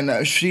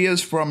 And she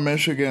is from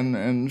Michigan,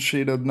 and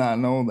she does not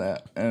know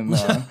that. And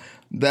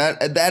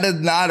that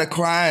is not a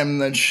crime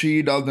that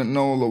she doesn't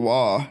know the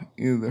law,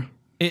 either.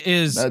 It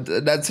is.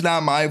 That's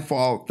not my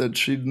fault that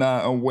she's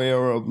not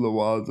aware of the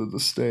laws of the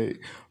state.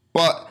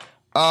 But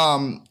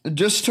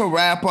just to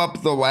wrap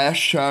up the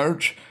last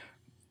charge,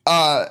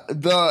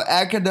 the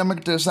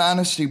academic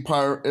dishonesty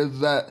part is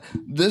that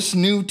this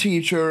new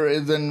teacher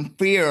is in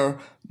fear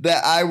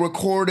that I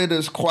recorded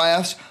his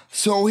class,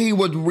 so he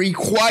was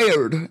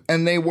required,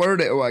 and they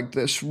word it like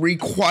this,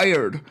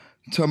 required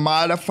to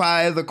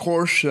modify the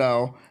course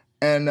shell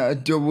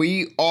and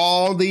delete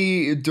all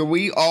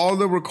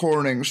the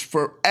recordings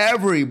for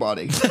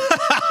everybody.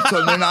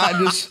 So they're not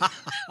just,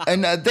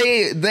 and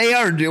they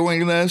are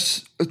doing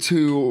this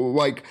to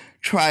like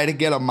try to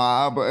get a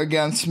mob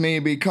against me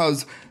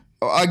because,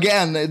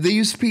 again,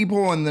 these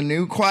people in the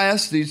new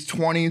class, these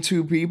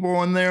 22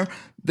 people in there,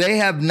 they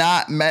have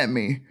not met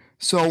me.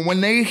 So when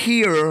they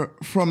hear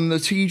from the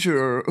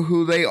teacher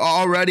who they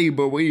already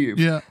believe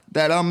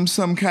that I'm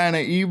some kind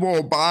of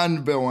evil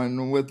Bond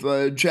villain with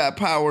a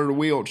jet-powered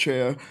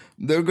wheelchair,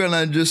 they're going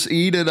to just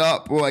eat it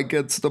up like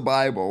it's the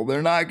Bible.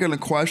 They're not going to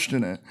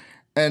question it.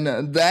 And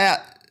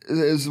that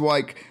is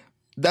like,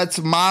 that's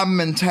mob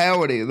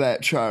mentality,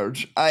 that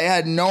charge. I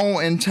had no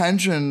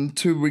intention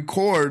to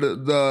record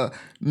the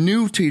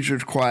new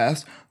teacher's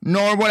class,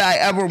 nor would I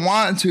ever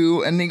want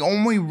to, and the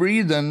only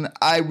reason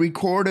I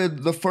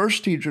recorded the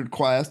first teacher's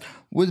class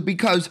was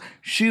because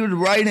she was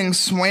writing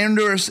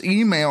slanderous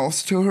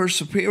emails to her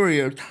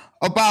superiors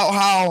about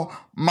how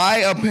my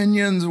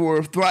opinions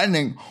were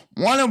threatening,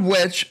 one of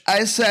which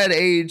I said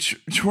a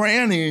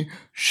tranny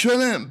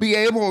shouldn't be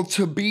able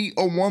to beat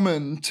a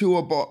woman to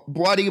a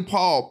bloody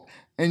pulp,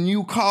 and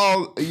you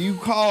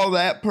call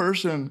that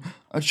person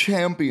a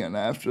champion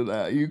after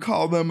that. You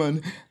call them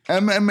an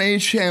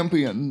MMA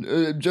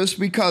champion just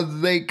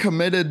because they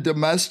committed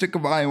domestic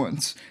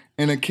violence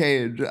in a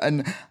cage.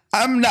 And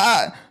I'm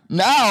not.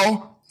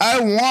 Now,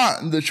 I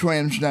want the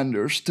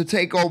transgenders to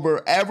take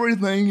over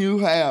everything you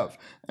have.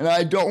 And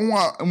I don't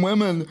want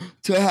women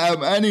to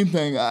have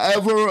anything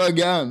ever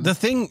again.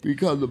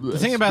 Because of this. The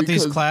thing about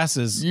these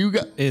classes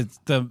is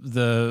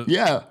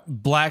the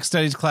Black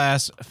Studies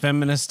class,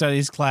 Feminist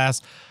Studies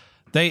class.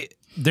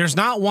 There's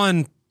not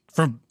one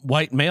for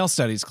white male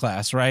studies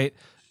class, right?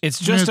 It's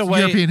just a way.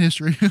 European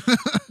history.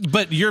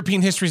 But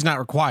European history is not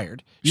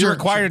required. You're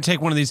required to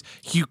take one of these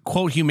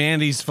quote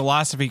humanities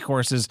philosophy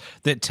courses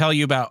that tell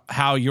you about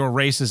how your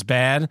race is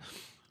bad.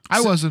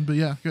 I wasn't, but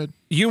yeah, good.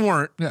 You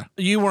weren't. Yeah.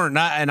 You weren't,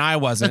 not, and I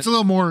wasn't. It's a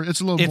little more.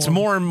 It's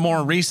more and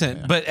more recent.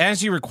 Yeah. But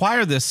as you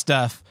require this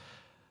stuff,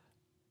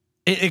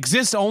 it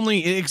exists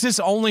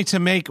only to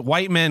make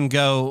white men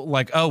go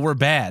like, "Oh, we're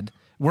bad.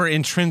 We're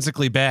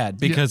intrinsically bad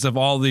because of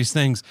all these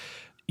things."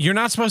 You're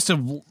not supposed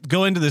to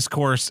go into this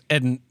course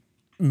and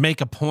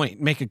make a point,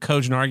 make a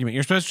cogent argument.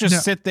 You're supposed to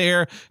just sit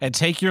there and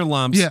take your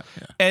lumps. Yeah.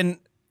 And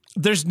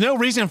there's no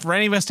reason for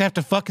any of us to have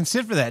to fucking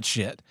sit for that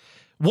shit.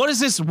 What does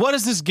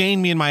this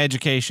gain me in my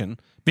education?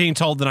 Being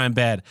told that I'm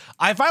bad.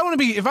 If I want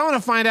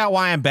to find out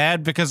why I'm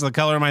bad because of the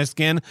color of my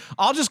skin,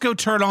 I'll just go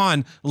turn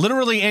on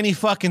literally any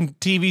fucking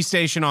TV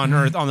station on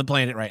Earth on the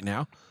planet right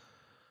now.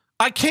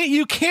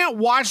 You can't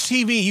watch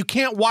TV. You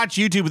can't watch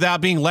YouTube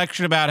without being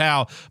lectured about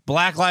how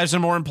black lives are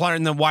more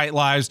important than white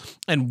lives,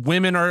 and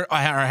women are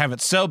have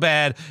it so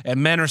bad,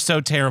 and men are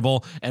so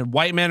terrible, and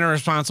white men are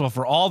responsible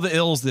for all the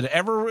ills that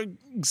ever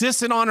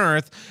existed on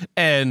Earth,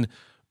 and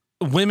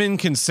women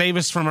can save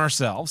us from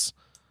ourselves.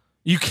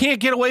 You can't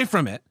get away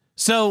from it.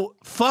 So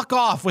fuck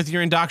off with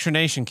your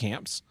indoctrination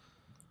camps.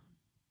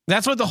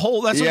 That's what the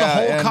whole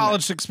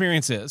college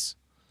experience is.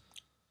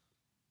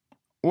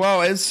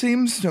 Well, it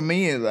seems to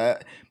me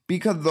that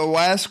because the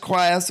last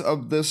class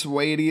of this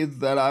lady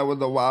that I was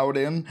allowed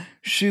in,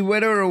 she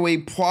literally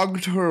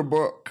plugged her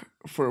book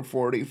for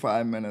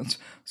 45 minutes.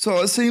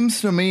 So it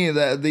seems to me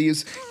that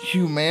these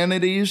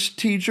humanities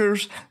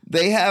teachers,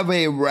 they have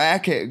a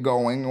racket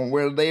going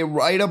where they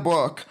write a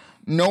book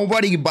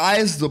nobody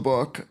buys the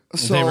book.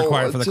 So they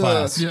require it for the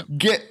class.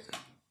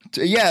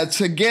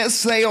 To get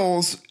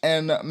sales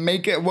and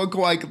make it look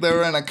like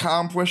they're an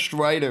accomplished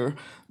writer,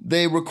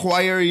 they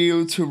require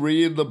you to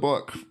read the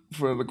book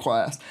for the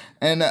class.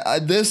 And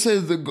this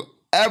is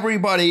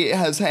everybody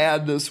has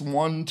had this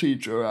one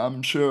teacher,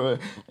 I'm sure.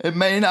 It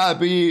may not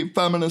be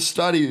feminist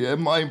study. It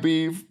might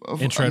be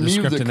intro to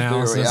music script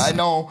analysis. theory. I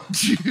know.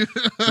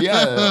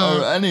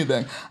 Or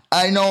anything.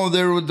 I know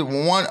there was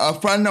a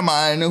friend of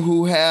mine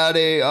who had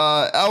a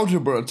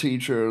algebra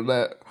teacher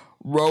that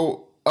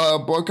wrote a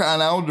book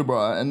on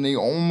algebra, and the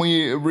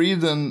only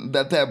reason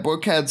that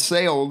book had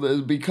sailed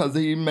is because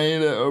he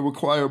made it a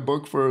required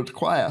book for his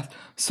class.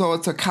 So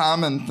it's a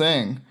common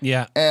thing.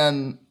 Yeah.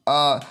 And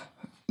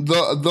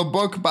the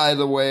book, by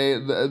the way,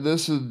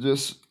 this is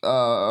just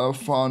a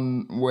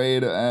fun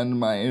way to end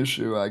my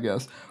issue, I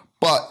guess.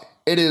 But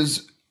it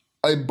is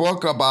a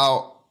book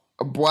about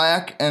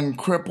black and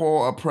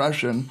cripple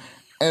oppression.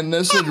 And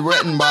this is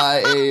written by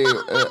a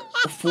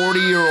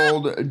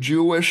 40-year-old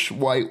Jewish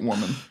white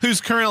woman. Who's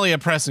currently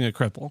oppressing a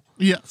cripple.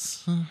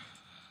 Yes.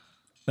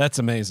 That's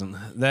amazing.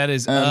 That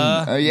is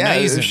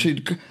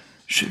amazing.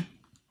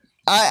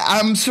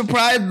 I'm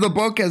surprised the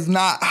book is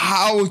not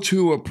how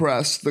to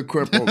oppress the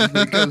cripples,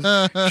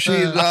 because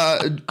she's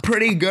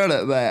pretty good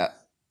at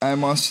that, I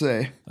must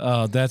say.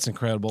 Oh, that's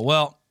incredible.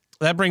 Well,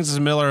 that brings us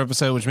to Miller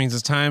episode, which means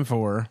it's time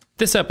for...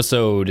 This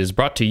episode is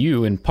brought to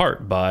you in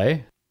part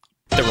by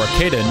the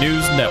Rocada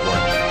News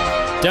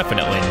Network.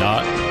 Definitely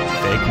not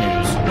fake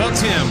news. Well,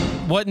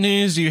 Tim, what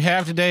news do you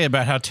have today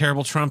about how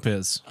terrible Trump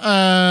is?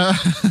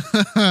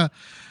 Well,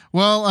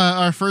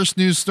 our first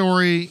news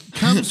story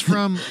comes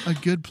from a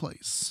good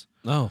place.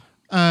 Oh.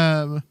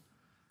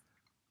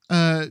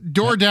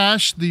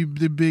 DoorDash, the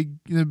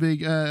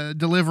big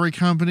delivery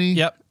company.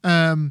 Yep.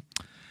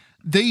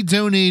 They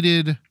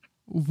donated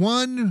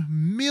 $1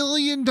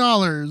 million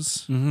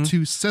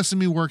to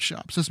Sesame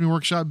Workshop. Sesame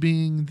Workshop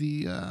being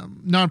the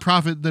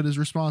nonprofit that is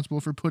responsible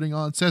for putting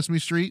on Sesame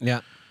Street. Yeah.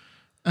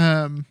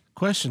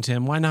 Question,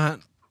 Tim, why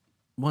not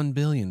 $1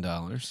 billion?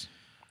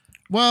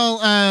 Well,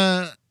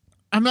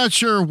 I'm not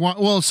sure.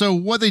 So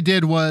what they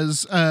did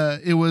was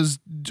it was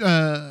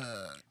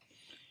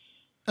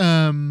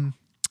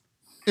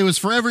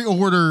for every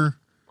order.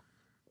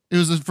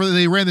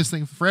 They ran this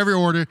thing for every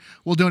order.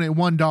 We'll donate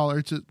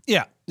 $1 to.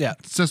 Yeah.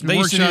 Sesame They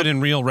used Workshop. to do it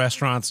in real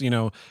restaurants,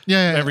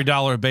 every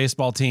dollar a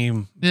baseball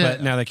team,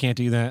 but now they can't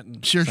do that.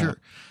 Sure.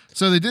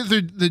 So they did.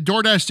 The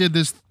DoorDash did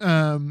this,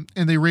 and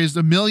they raised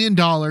 $1 million.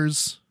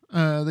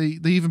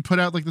 They even put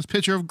out like this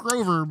picture of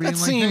Grover being That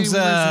like, "Hey, we raised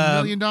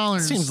 $1 million."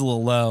 Seems a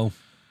little low.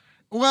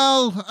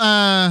 Well,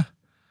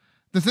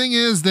 the thing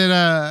is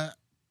that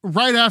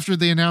right after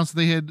they announced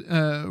they had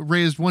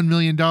raised $1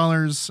 million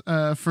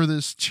for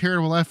this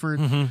charitable effort,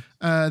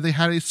 they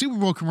had a Super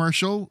Bowl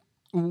commercial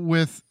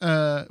with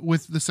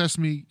the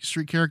Sesame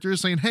Street characters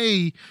saying,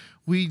 "Hey,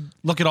 we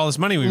look at all this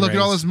money we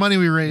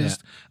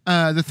raised."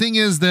 Yeah. The thing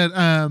is that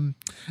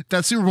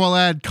that Super Bowl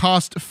ad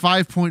cost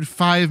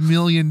 $5.5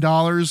 million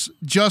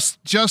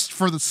just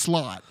for the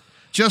slot.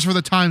 Just for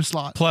the time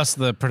slot. Plus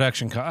the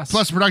production costs.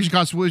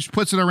 Which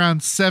puts it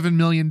around $7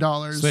 million.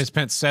 So they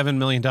spent $7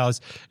 million.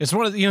 It's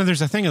one of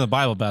there's a thing in the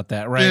Bible about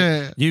that, right?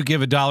 Yeah. You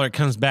give $1, it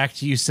comes back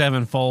to you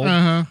sevenfold.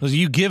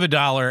 You give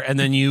 $1 and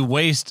then you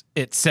waste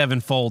it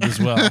sevenfold as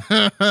well.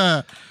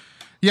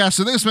 Yeah,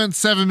 so they spent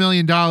 $7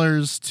 million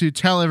to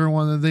tell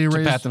everyone that they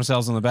raised. Pat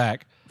themselves on the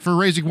back. For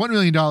raising $1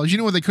 million. You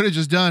know what they could have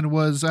just done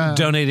was...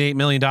 donate $8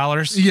 million?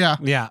 Yeah.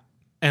 Yeah.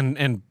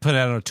 And put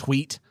out a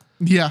tweet.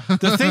 Yeah.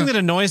 The thing that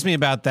annoys me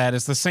about that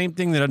is the same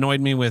thing that annoyed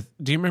me with,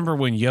 do you remember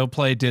when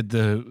YoPlay did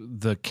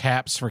the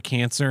caps for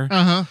cancer?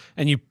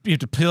 And you have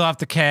to peel off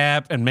the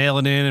cap and mail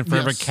it in, and for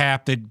every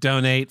cap they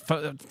donate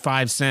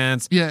 5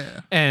 cents. Yeah.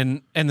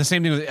 And the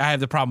same thing I have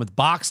the problem with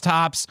box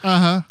tops.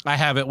 I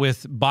have it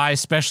with buy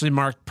specially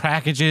marked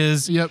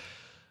packages. Yep.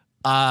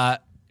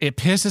 It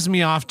pisses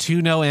me off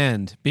to no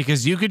end,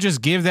 because you could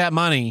just give that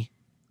money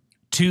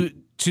to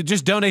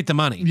just donate the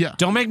money. Yeah.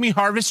 Don't make me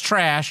harvest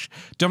trash.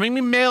 Don't make me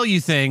mail you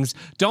things.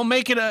 Don't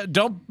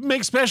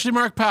make specially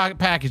marked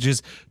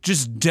packages.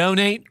 Just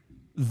donate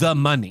the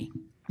money.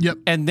 Yep.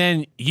 And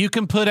then you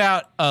can put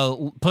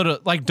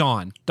like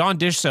Dawn. Dawn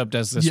dish soap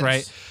does this,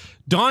 right?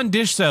 Dawn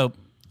dish soap,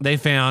 they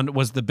found,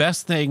 was the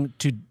best thing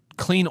to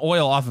clean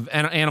oil off of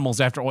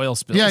animals after oil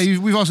spills. Yeah,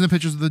 we've also seen the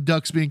pictures of the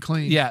ducks being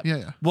cleaned.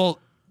 Yeah. Well,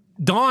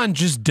 Dawn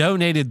just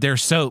donated their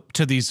soap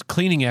to these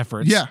cleaning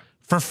efforts. Yeah.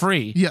 For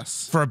free.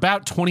 Yes. For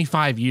about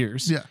 25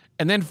 years. Yeah.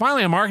 And then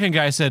finally a marketing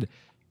guy said,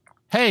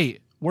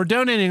 "Hey, we're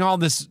donating all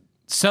this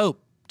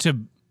soap to,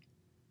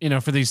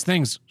 for these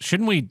things.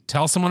 Shouldn't we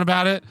tell someone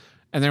about it?"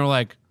 And they were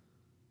like,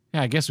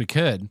 "Yeah, I guess we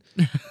could."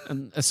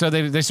 And so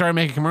they started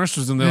making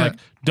commercials, and they're like,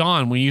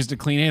 "Dawn, we used to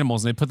clean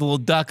animals." And they put the little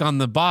duck on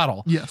the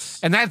bottle.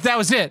 Yes. And that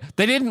was it.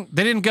 They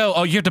didn't go,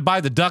 "Oh, you have to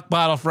buy the duck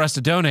bottle for us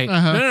to donate."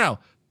 No.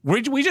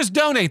 We just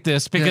donate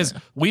this because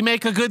we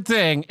make a good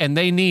thing and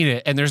they need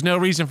it, and there's no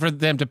reason for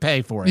them to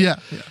pay for it. Yeah.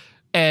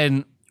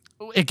 And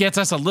it gets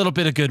us a little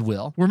bit of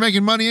goodwill. We're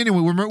making money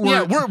anyway.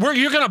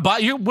 You're gonna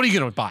buy. What are you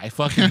gonna buy?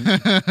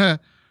 Fucking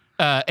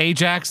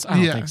Ajax?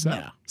 I don't think so.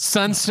 No.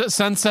 Sun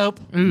soap?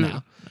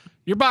 No.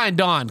 You're buying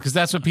Dawn because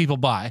that's what people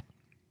buy.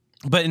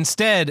 But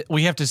instead,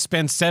 we have to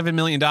spend $7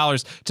 million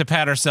to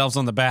pat ourselves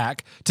on the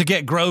back to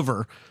get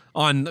Grover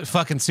on the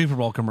fucking Super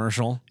Bowl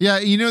commercial. Yeah,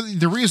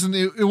 the reason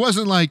it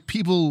wasn't like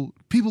people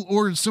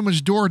ordered so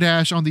much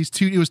DoorDash on these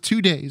it was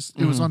 2 days.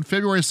 It was on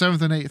February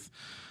 7th and 8th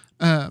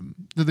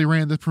that they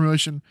ran the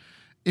promotion.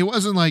 It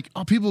wasn't like,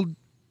 people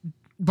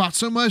bought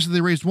so much that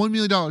they raised $1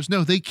 million.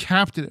 No, they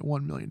capped it at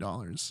 $1 million.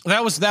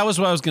 That was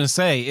what I was going to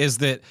say, is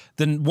that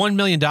the $1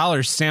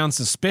 million sounds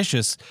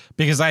suspicious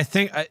because I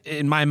think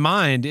in my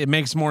mind it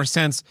makes more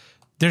sense.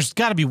 There's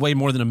got to be way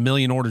more than 1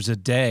 million orders a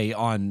day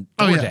on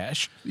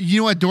DoorDash. Yeah. You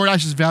know what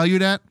DoorDash is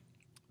valued at?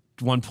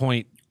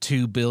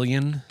 $1.2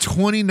 billion.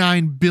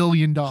 $29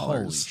 billion.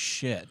 Holy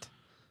shit.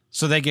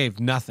 So they gave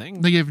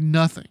nothing. They gave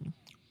nothing.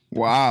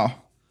 Wow.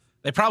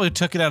 They probably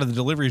took it out of the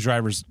delivery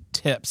driver's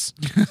tips.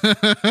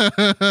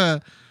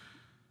 Because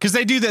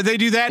they do that. They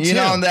do that too.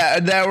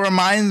 That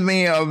reminds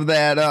me of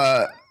that.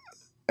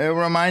 It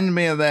reminded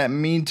me of that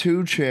Me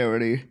Too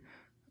charity.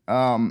 It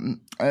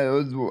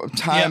was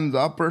Time's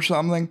Up or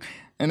something,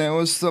 and it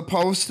was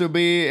supposed to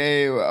be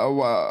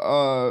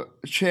a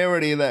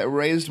charity that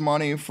raised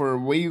money for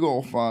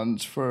legal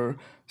funds for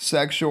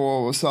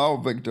sexual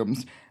assault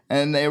victims,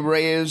 and they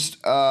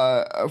raised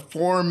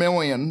 $4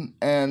 million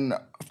and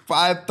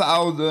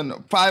 500,000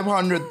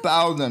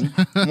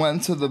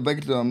 went to the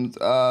victims.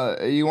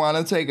 You want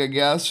to take a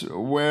guess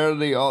where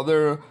the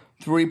other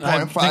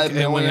 3.5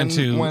 million went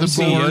into went the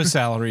CEO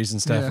salaries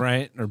and stuff,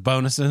 right? Or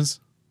bonuses?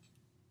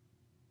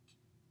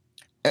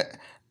 It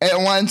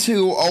went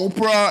to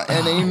Oprah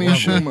and Amy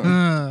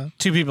Schumer.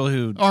 Two people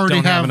who already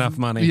don't have enough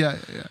money. Yeah.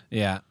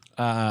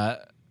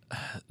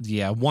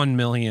 $1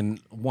 million.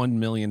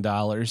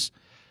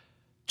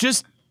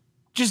 Just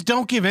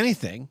don't give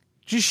anything.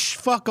 Just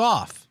fuck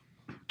off.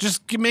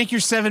 Just make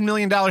your $7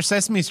 million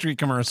Sesame Street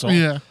commercial.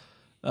 Yeah.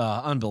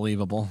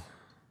 Unbelievable.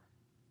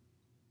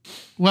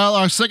 Well,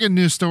 our second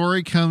news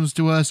story comes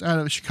to us out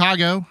of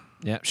Chicago.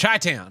 Yeah.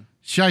 Chi-Town.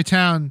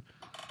 A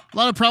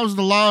lot of problems with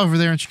the law over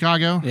there in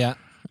Chicago. Yeah.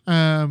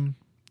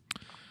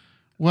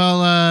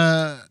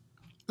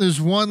 There's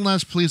one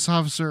less police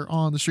officer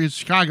on the streets of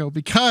Chicago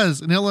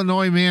because an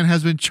Illinois man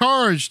has been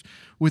charged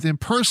with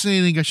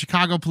impersonating a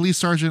Chicago police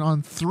sergeant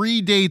on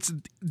 3 dates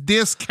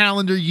this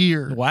calendar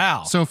year.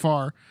 Wow. So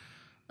far.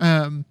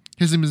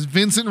 His name is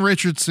Vincent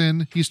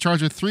Richardson. He's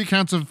charged with 3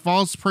 counts of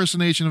false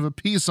impersonation of a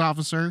peace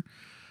officer.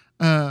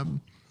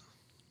 On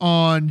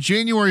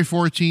January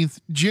 14th,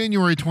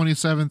 January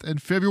 27th,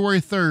 and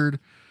February 3rd,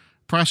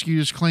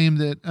 prosecutors claimed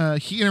that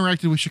he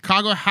interacted with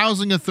Chicago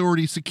Housing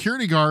Authority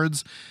security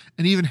guards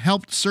and even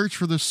helped search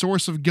for the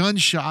source of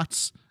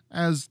gunshots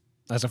as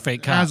a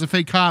fake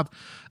cop.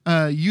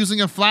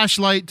 Using a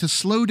flashlight to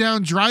slow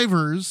down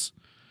drivers.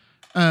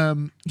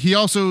 He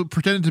also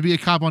pretended to be a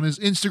cop on his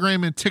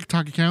Instagram and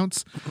TikTok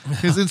accounts.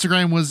 His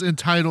Instagram was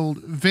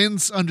entitled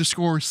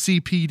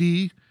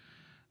Vince_CPD.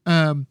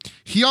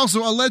 He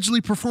also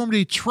allegedly performed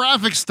a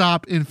traffic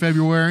stop in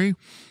February,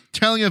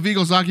 telling a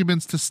vehicle's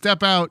occupants to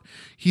step out.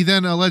 He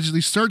then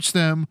allegedly searched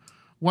them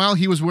while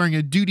he was wearing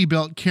a duty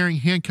belt, carrying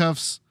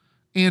handcuffs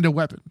and a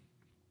weapon.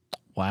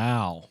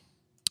 Wow.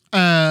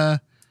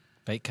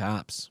 Fake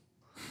cops.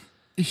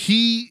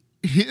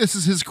 This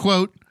is his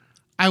quote.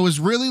 "I was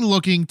really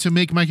looking to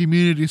make my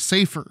community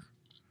safer.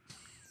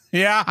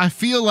 Yeah. I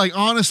feel like,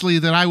 honestly,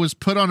 that I was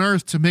put on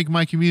earth to make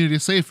my community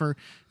safer,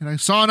 and I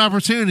saw an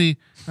opportunity.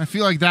 I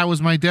feel like that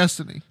was my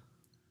destiny."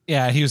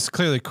 Yeah, he was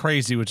clearly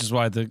crazy, which is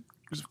why the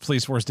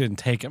police force didn't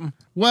take him.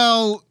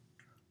 Well,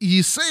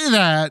 you say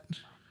that.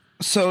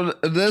 So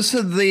this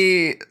is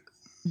the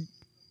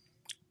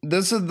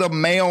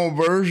male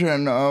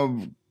version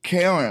of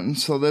Karen.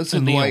 So this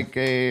is like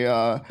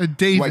a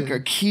David. like a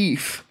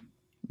Keith.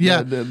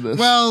 Yeah. Did this.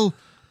 Well,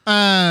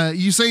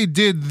 you say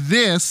did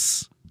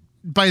this.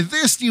 By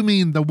this, you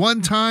mean the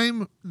one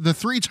time, the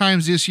 3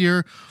 times this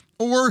year,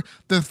 or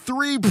the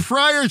 3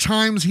 prior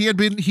times he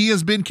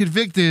has been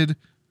convicted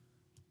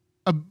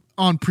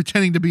on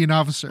pretending to be an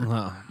officer.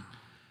 Wow.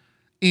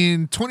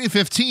 In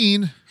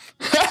 2015,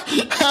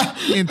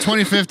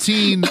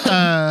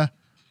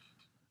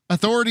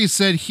 authorities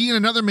said he and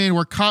another man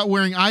were caught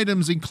wearing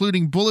items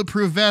including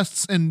bulletproof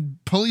vests and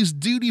police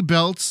duty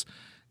belts,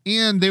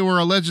 and they were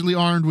allegedly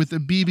armed with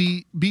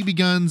BB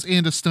guns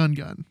and a stun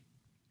gun.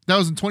 That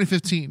was in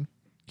 2015.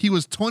 He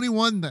was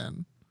 21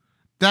 then.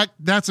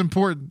 That's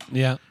important.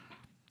 Yeah.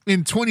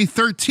 In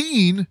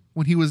 2013,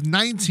 when he was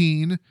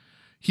 19,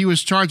 he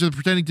was charged with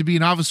pretending to be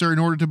an officer in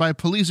order to buy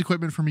police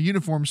equipment from a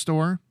uniform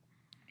store.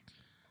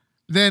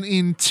 Then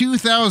in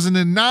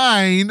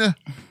 2009,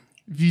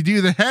 if you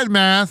do the head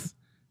math,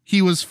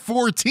 he was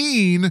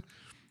 14.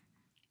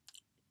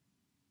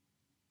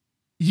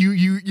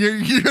 You're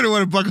gonna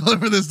want to buckle up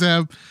for this,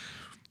 Deb.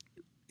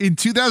 In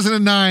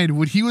 2009,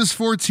 when he was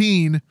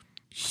 14,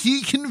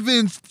 he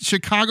convinced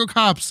Chicago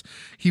cops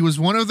he was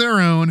one of their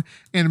own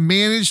and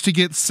managed to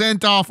get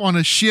sent off on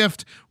a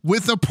shift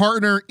with a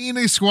partner in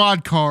a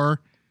squad car.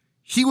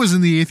 He was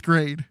in the 8th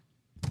grade.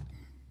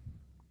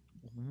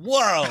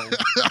 Whoa.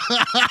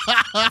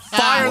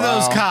 Fire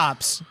those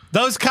cops.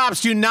 Those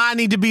cops do not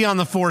need to be on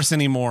the force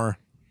anymore.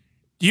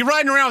 You're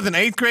riding around with an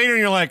 8th grader and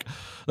you're like,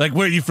 where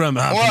are you from?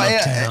 I'm from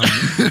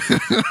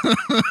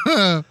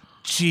uptown.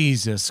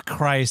 Jesus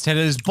Christ. Had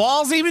his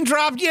balls even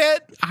dropped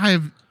yet? I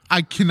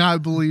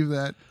cannot believe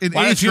that.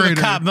 Why don't you have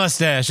a cop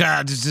mustache?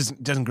 It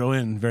just doesn't grow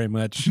in very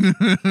much.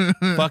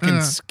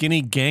 Fucking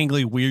skinny,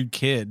 gangly, weird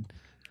kid.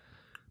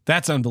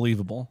 That's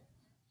unbelievable.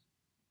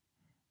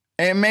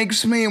 It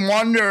makes me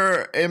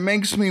wonder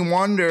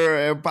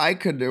if I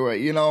could do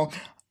it. You know,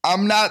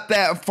 I'm not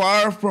that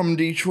far from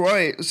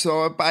Detroit,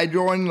 so if I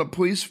joined the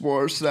police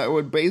force, that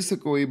would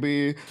basically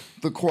be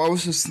the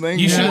closest thing.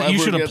 You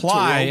should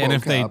apply, and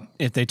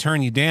if they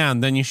turn you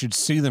down, then you should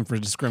sue them for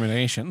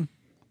discrimination.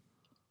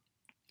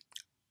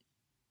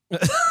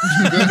 Good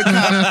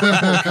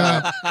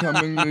cop,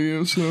 coming to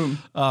you soon.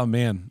 Oh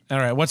man! All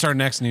right, what's our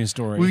next news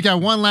story? We've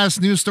got one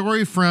last news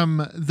story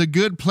from the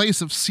good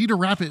place of Cedar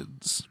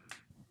Rapids.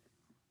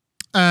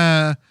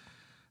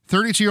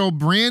 32-year-old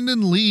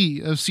Brandon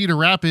Lee of Cedar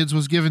Rapids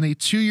was given a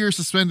 2-year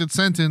suspended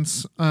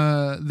sentence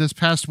this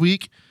past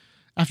week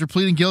after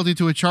pleading guilty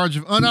to a charge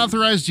of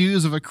unauthorized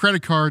use of a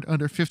credit card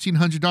under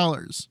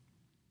 $1,500.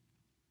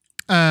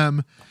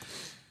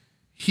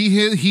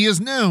 He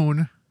is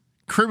known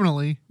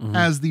criminally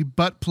as the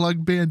Butt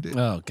Plug Bandit.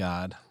 Oh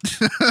God.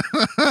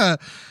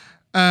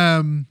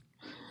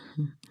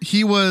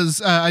 He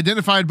was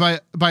identified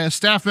by a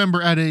staff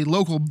member at a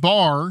local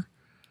bar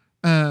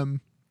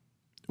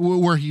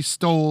where he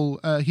stole,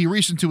 he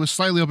reached into a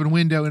slightly open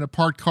window in a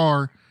parked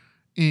car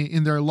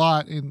in their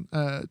lot and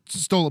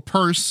stole a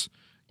purse,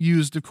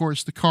 used, of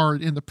course, the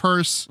card in the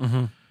purse.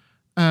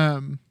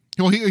 Well,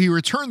 he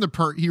returned the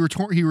purse. He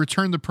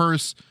returned the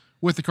purse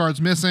with the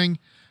cards missing.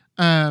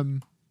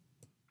 And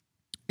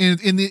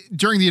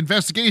during the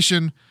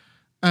investigation,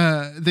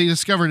 they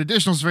discovered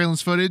additional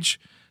surveillance footage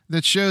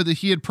that showed that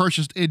he had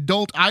purchased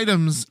adult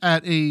items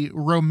at a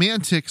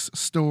Romantics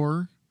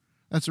store.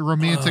 That's a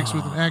Romantics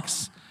with an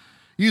X.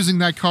 Using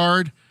that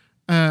card,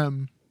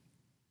 the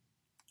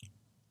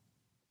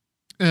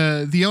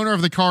owner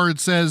of the card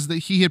says that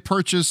he had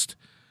purchased.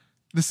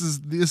 This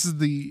is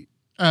the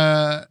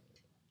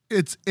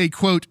it's a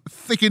quote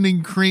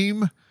thickening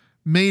cream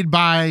made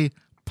by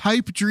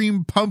Pipe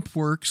Dream Pump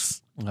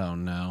Works. Oh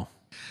no!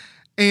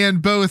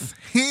 And both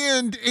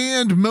hand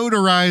and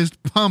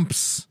motorized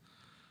pumps.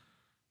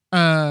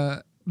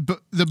 But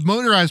the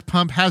motorized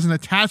pump has an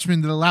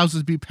attachment that allows it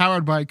to be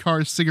powered by a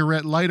car's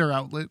cigarette lighter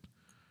outlet.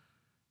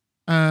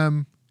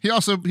 He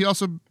also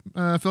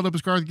filled up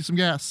his car to get some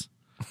gas.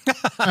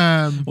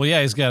 Well,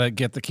 yeah, he's got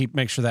to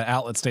make sure that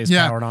outlet stays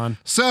powered on.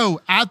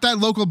 So at that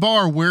local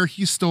bar where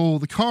he stole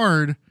the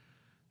card,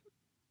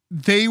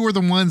 they were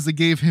the ones that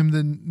gave him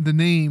the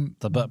name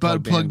the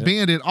Butt Plug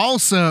Bandit.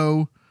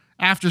 Also,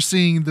 after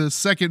seeing the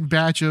second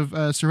batch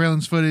of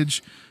surveillance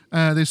footage,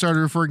 they started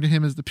referring to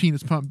him as the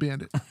Penis Pump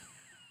Bandit.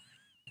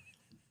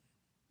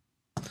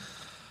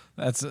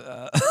 That's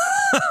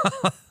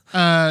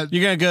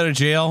you're gonna go to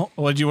jail.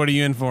 What are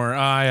you in for?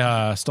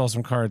 I stole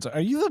some cards. Are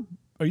you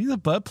the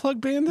Butt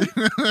Plug Bandit?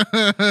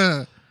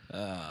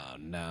 Oh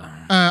no.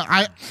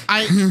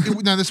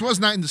 Now this was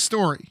not in the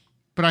story,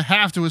 but I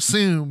have to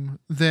assume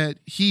that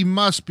he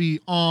must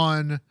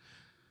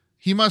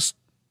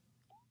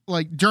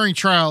like during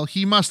trial,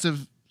 he must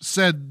have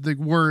said the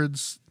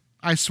words,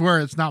 "I swear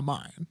it's not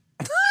mine."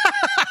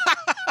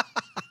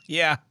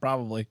 Yeah,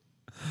 probably.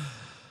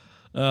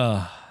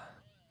 Or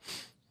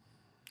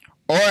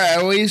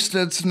at least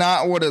it's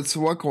not what it's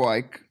looked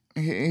like.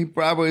 He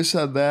probably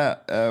said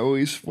that at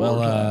least 4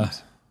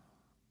 times.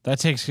 That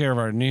takes care of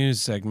our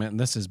news segment, and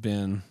this has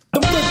been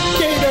the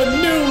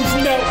Brigada News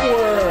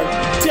Network.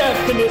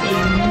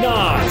 Definitely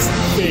not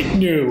fake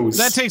news.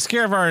 That takes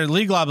care of our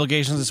legal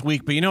obligations this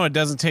week, but you know what it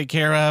doesn't take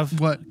care of?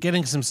 What?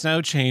 Getting some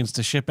snow chains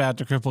to ship out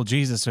to Crippled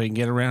Jesus so he can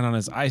get around on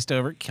his iced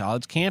over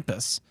college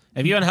campus.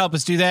 If you want to help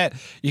us do that,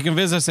 you can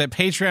visit us at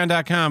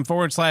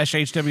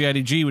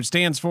patreon.com/HWIDG, which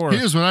stands for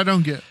Here's what I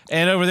don't get.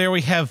 And over there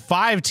we have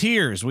 5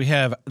 tiers. We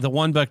have the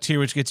 $1 tier,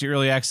 which gets you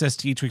early access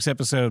to each week's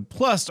episode,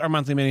 plus our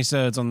monthly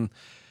minisodes and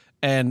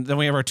then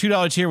we have our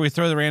 $2 tier. We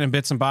throw the random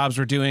bits and bobs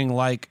we're doing,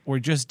 like we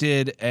just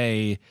did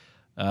a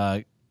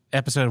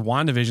episode of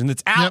WandaVision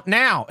that's out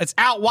now. It's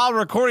out while we're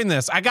recording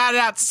this. I got it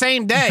out the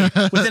same day,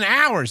 within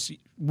hours.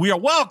 We are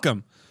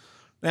welcome.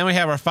 Then we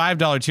have our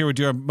 $5 tier. We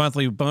do our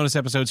monthly bonus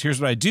episodes.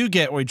 Here's what I do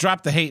get, where we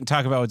drop the hate and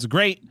talk about what's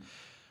great.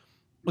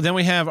 Then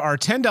we have our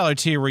 $10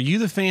 tier, where you,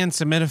 the fan,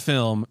 submit a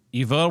film.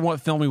 You vote on what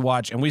film we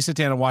watch, and we sit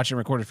down and watch it and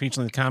record a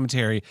feature-length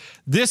commentary.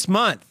 This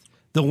month,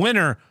 the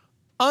winner,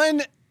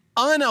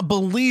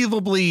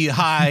 unbelievably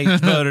high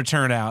voter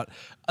turnout.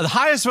 The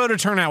highest voter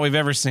turnout we've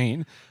ever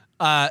seen.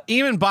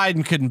 Even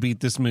Biden couldn't beat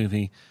this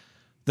movie.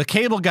 The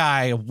Cable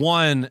Guy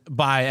won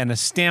by an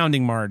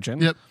astounding margin.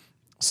 Yep.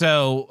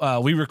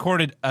 So we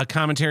recorded a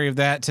commentary of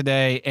that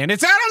today, and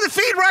it's out on the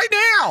feed right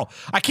now.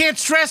 I can't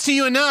stress to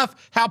you enough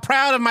how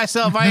proud of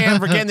myself I am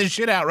for getting this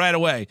shit out right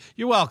away.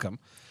 You're welcome.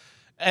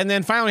 And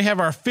then finally we have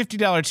our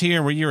 $50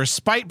 tier where you're a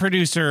spite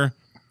producer.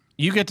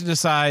 You get to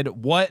decide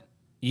what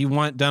you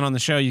want done on the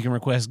show. You can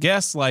request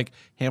guests like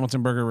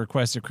Hamilton Burger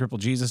requested Cripple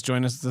Jesus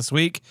join us this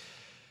week.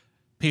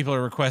 People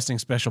are requesting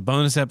special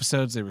bonus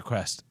episodes. They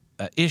request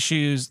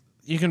issues.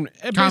 You can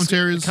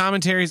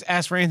commentaries,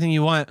 ask for anything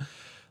you want.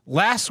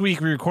 Last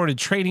week, we recorded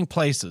Trading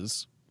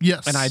Places.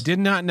 Yes. And I did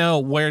not know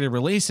where to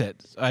release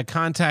it. I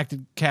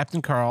contacted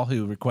Captain Carl,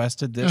 who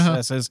requested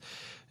this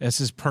as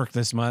his perk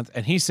this month.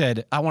 And he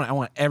said, I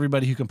want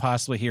everybody who can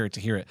possibly hear it to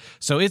hear it.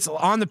 So it's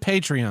on the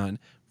Patreon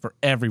for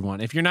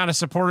everyone. If you're not a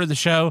supporter of the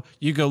show,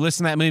 you go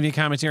listen to that movie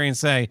commentary and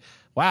say,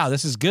 wow,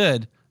 this is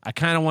good. I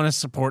kind of want to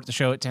support the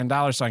show at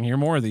 $10 so I can hear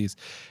more of these.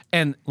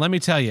 And let me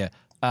tell you,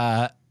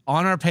 on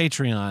our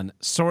Patreon,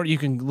 you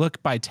can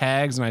look by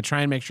tags, and I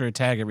try and make sure to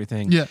tag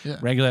everything. Yeah.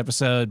 Regular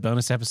episode,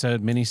 bonus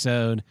episode,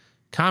 mini-sode,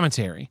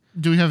 commentary.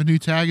 Do we have a new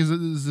tag?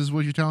 Is this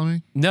what you're telling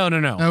me? No.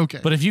 Okay.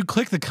 But if you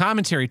click the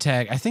commentary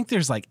tag, I think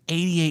there's like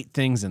 88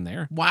 things in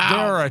there. Wow. There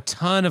are a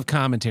ton of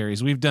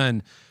commentaries. We've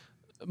done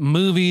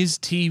movies,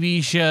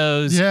 TV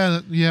shows,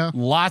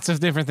 lots of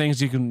different things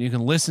you can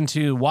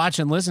watch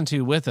and listen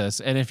to with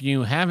us. And if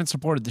you haven't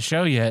supported the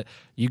show yet,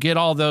 you get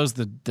all those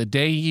the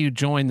day you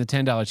join the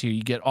 $10 tier.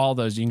 You get all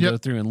those. You can go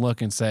through and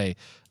look and say,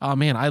 oh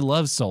man, I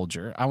love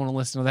Soldier, I want to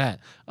listen to that.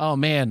 Oh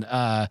man,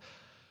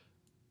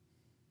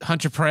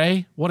 Hunter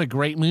Prey, what a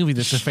great movie.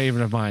 That's a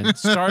favorite of mine.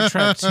 Star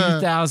Trek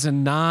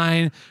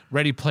 2009,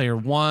 Ready Player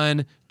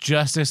One,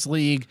 Justice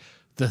League,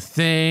 The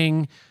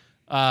Thing,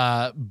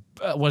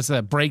 what's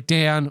that,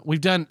 Breakdown.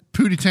 We've done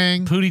Pootie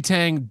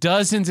Tang,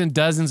 dozens and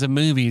dozens of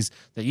movies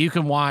that you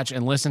can watch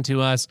and listen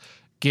to us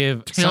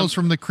give. Tales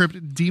from the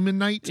Crypt, Demon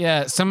Knight.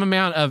 Yeah, some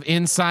amount of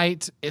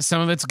insight.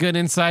 Some of it's good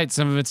insight,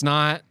 some of it's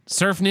not.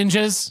 Surf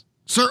Ninjas.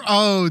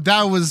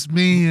 That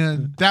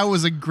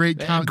was a great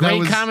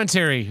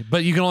commentary,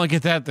 but you can only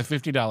get that at the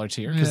 $50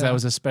 tier because that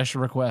was a special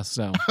request.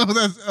 So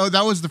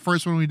that was the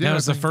first one we did. That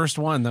was the first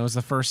one. That was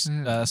the first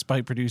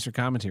Spite producer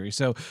commentary.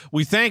 So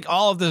we thank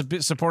all of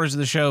the supporters of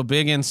the show,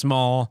 big and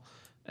small,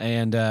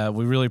 and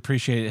we really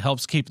appreciate it. It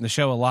helps keeping the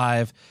show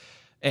alive.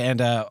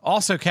 And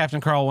also, Captain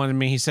Carl wanted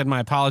me. He said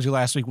my apology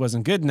last week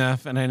wasn't good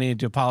enough, and I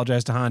needed to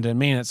apologize to Honda and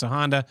mean it. So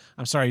Honda,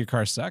 I'm sorry your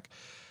cars suck.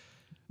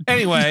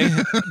 Anyway,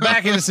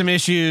 back into some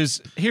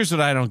issues. Here's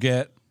what I don't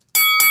get.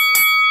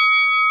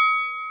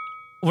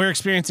 We're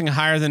experiencing a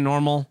higher than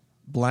normal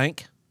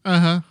blank.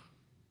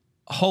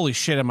 Holy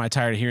shit, am I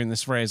tired of hearing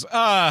this phrase.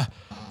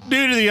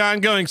 Due to the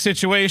ongoing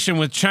situation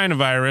with China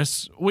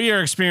virus, we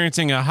are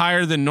experiencing a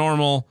higher than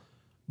normal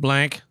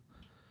blank.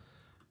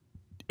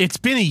 It's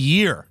been a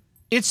year.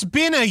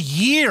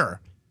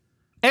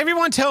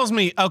 Everyone tells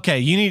me, okay,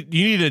 you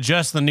need to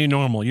adjust the new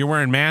normal. You're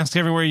wearing masks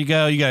everywhere you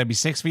go. You got to be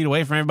 6 feet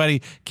away from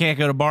everybody. Can't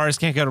go to bars,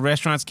 can't go to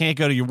restaurants, can't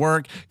go to your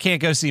work,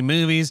 can't go see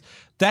movies.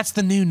 That's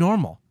the new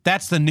normal.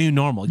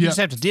 You just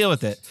have to deal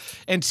with it.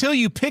 Until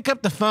you pick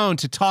up the phone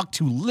to talk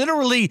to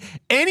literally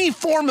any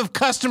form of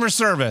customer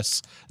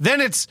service,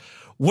 then it's,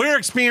 we're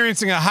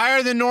experiencing a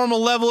higher than normal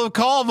level of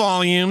call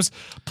volumes.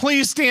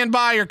 Please stand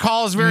by. Your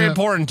call is very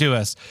important to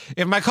us.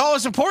 If my call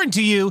is important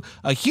to you,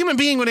 a human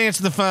being would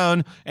answer the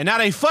phone and not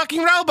a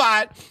fucking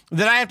robot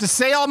that I have to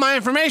say all my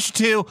information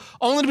to,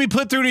 only to be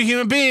put through to a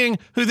human being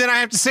who then I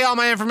have to say all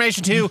my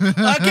information to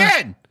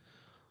again.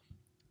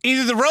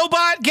 Either the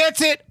robot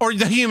gets it or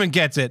the human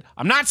gets it.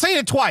 I'm not saying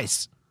it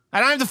twice. I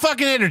don't have the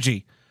fucking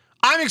energy.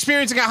 I'm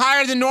experiencing a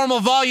higher than normal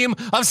volume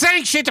of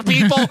saying shit to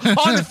people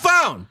on the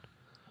phone.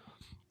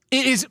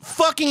 It is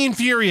fucking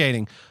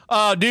infuriating.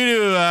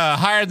 Due to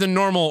higher than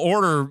normal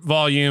order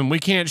volume, we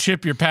can't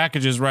ship your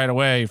packages right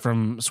away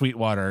from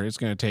Sweetwater. It's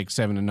going to take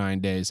 7 to 9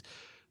 days.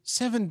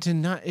 7 to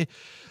 9.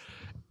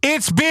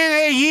 It's been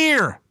a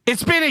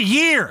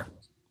year.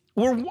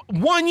 We're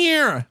 1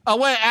 year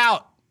away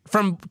out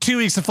from 2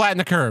 weeks to flatten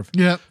the curve.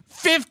 Yep.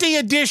 50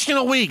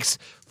 additional weeks.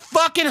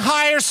 Fucking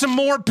hire some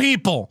more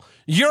people.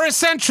 You're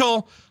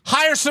essential.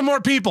 Hire some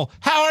more people.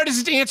 How hard is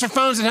it to answer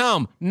phones at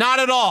home? Not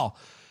at all.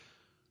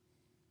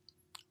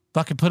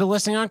 Fucking put a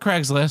listing on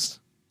Craigslist,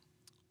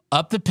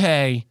 up the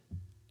pay,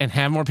 and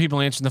have more people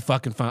answering the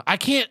fucking phone. I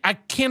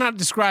cannot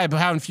describe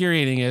how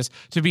infuriating it is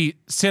to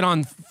sit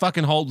on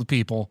fucking hold with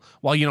people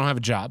while you don't have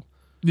a job.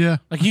 Yeah.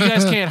 Like, you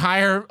guys can't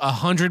hire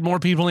 100 more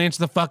people to answer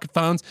the fucking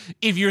phones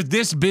if you're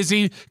this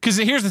busy. Because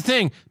here's the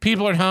thing.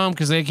 People are at home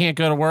because they can't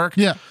go to work.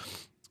 Yeah.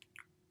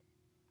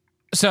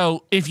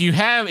 So if you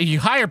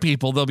hire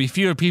people, there'll be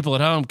fewer people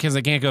at home because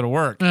they can't go to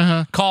work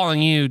calling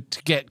you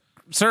to get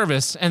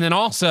service. And then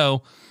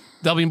also,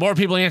 there'll be more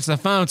people answer the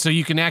phone, so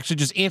you can actually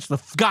just answer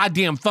the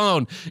goddamn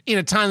phone in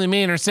a timely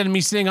manner instead of me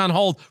sitting on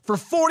hold for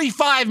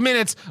 45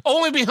 minutes,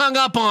 only be hung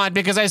up on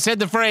because I said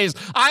the phrase,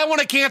 I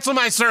want to cancel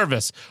my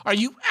service. Are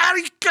you out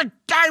of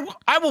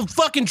I will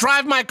fucking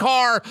drive my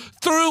car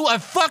through a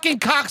fucking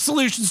Cox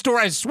Solution store,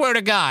 I swear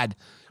to God.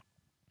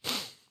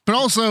 But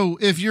also,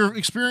 if you're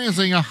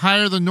experiencing a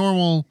higher than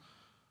normal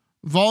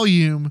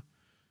volume,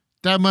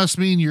 that must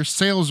mean your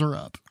sales are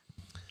up.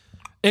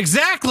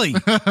 Exactly.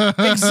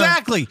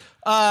 Exactly.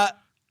 What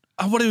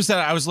was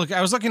that? I was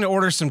looking to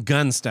order some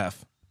gun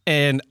stuff,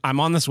 and I'm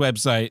on this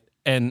website,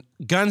 and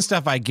gun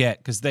stuff I get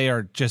because they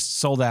are just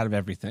sold out of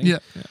everything. Yeah.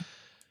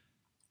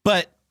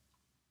 But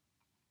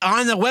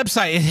on the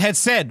website, it had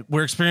said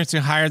we're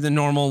experiencing higher than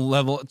normal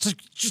level.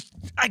 Just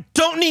I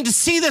don't need to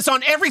see this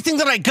on everything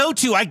that I go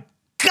to. I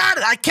got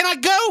it. Can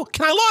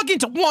I log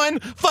into one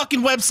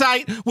fucking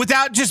website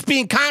without just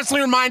being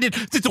constantly reminded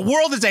that the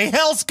world is a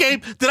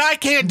hellscape that I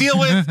can't deal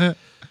with?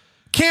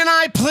 Can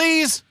I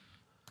please?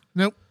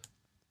 Nope.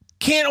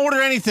 Can't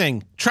order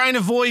anything. Try and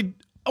avoid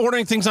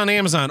ordering things on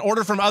Amazon.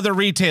 Order from other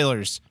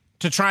retailers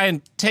to try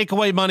and take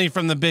away money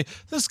from the big.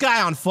 This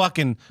guy on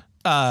fucking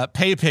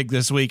PayPig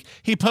this week,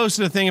 he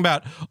posted a thing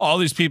about all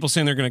these people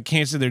saying they're going to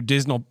cancel their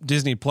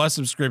Disney Plus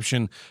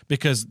subscription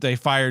because they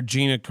fired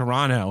Gina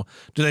Carano.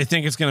 Do they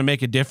think it's going to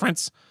make a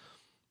difference?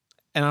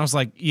 And I was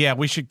like, yeah,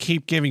 we should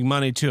keep giving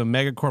money to a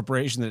mega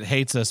corporation that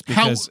hates us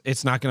because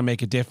it's not going to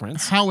make a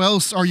difference. How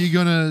else are you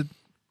going to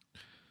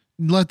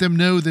let them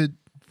know that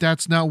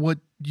that's not what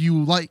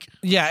you like?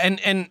 Yeah,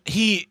 and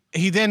he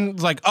then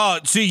was like, oh,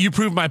 see, you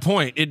proved my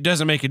point. It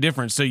doesn't make a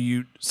difference. So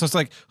it's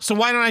like, so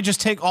why don't I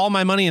just take all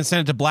my money and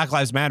send it to Black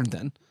Lives Matter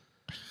then?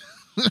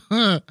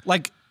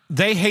 Like,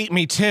 they hate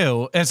me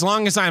too, as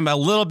long as I'm a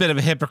little bit of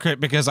a hypocrite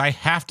because I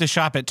have to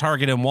shop at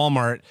Target and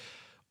Walmart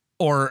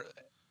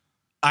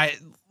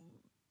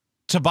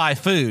to buy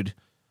food.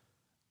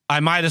 I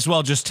might as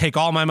well just take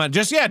all my money.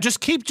 Just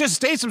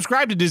stay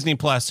subscribed to Disney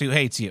Plus, who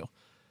hates you.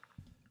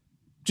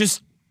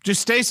 Just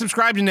stay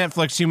subscribed to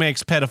Netflix, who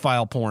makes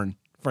pedophile porn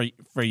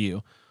for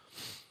you.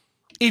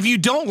 If you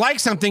don't like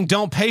something,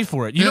 don't pay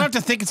for it. You don't have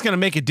to think it's going to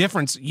make a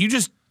difference. You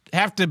just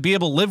have to be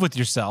able to live with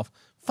yourself.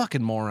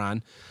 Fucking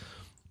moron.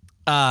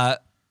 Every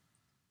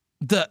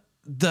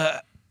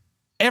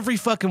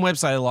fucking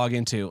website I log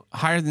into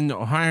higher than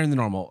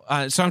normal.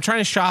 So I'm trying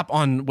to shop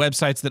on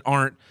websites that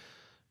aren't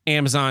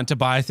Amazon to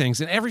buy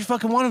things, and every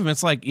fucking one of them,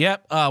 it's like,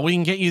 yep, we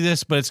can get you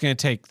this, but it's going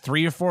to take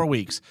 3 or 4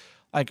 weeks.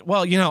 Like,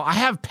 well, I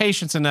have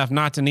patience enough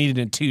not to need it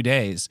in 2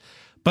 days,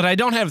 but I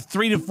don't have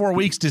 3 to 4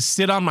 weeks to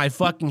sit on my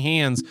fucking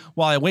hands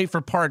while I wait for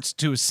parts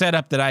to set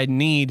up that I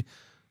need,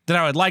 that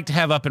I would like to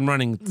have up and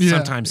running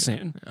sometime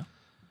soon. Yeah.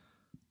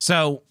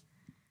 So,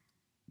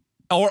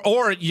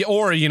 or you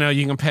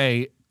can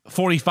pay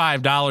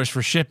 $45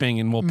 for shipping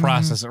and we'll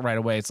process it right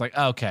away. It's like,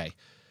 okay,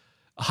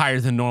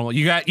 higher than normal.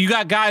 You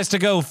got guys to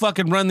go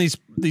fucking run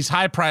these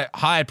high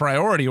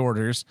priority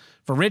orders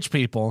for rich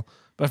people.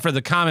 But for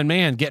the common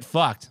man, get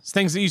fucked. It's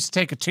things that used to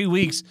take 2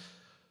 weeks,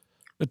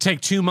 would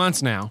take 2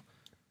 months now.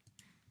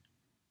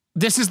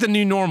 This is the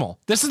new normal.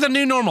 This is the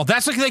new normal.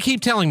 That's what they keep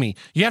telling me.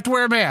 You have to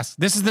wear a mask.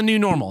 This is the new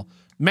normal.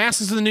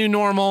 Masks is the new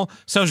normal.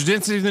 Social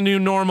distancing is the new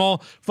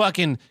normal.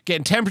 Fucking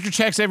getting temperature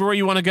checks everywhere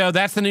you want to go.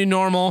 That's the new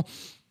normal.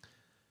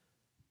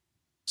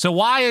 So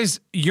why is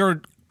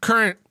your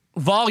current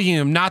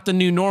volume not the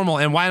new normal?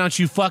 And why don't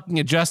you fucking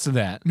adjust to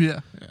that?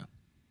 Yeah.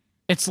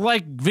 It's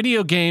like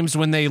video games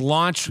when they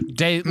launch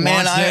day.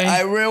 Man,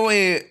 I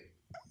really.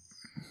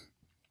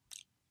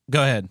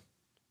 Go ahead.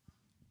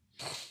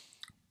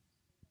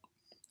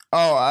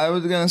 Oh, I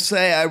was gonna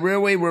say I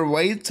really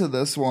relate to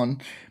this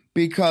one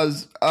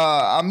because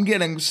I'm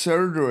getting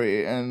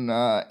surgery in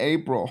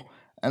April,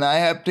 and I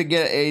have to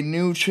get a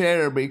new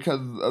chair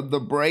because of the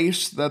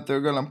brace that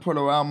they're gonna put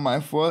around my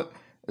foot.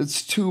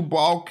 It's too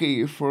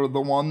bulky for the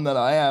one that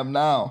I have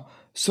now.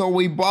 So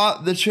we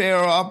bought the chair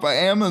off of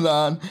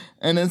Amazon,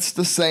 and it's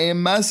the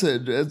same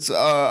message. It's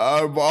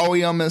our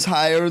volume is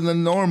higher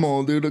than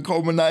normal due to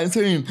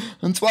COVID-19.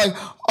 And it's like,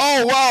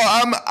 oh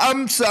wow,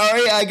 I'm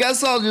sorry. I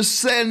guess I'll just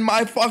sit in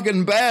my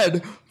fucking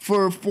bed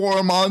for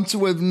 4 months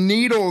with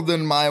needles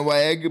in my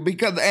leg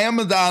because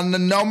Amazon, the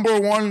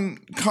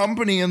 #1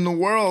 company in the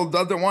world,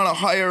 doesn't want to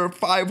hire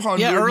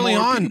 500 early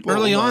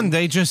people. on,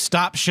 they just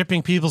stopped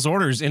shipping people's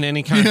orders in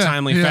any kind of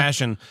timely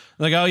fashion.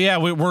 Like, oh yeah,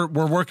 we're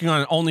working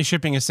on only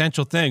shipping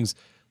essential things.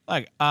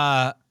 Like,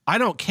 I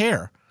don't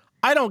care.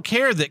 I don't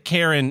care that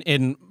Karen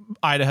in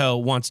Idaho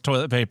wants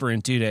toilet paper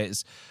in 2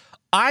 days.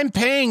 I'm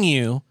paying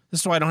you.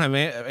 This is why I don't have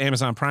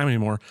Amazon Prime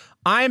anymore.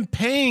 I'm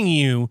paying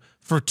you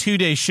for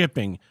 2-day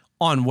shipping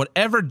on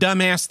whatever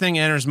dumbass thing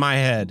enters my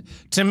head.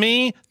 To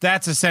me,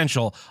 that's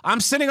essential. I'm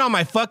sitting on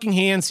my fucking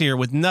hands here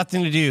with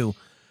nothing to do.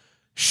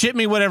 Ship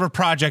me whatever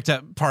project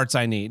parts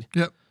I need.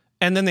 Yep.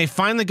 And then they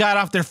finally got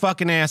off their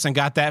fucking ass and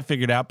got that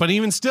figured out. But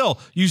even still,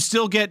 you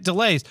still get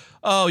delays.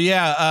 Oh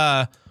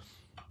yeah,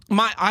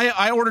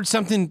 I ordered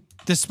something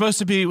that's supposed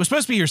to be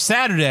here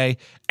Saturday,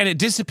 and it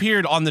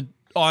disappeared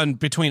on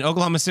between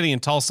Oklahoma City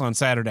and Tulsa on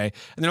Saturday.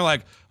 And they're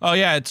like, oh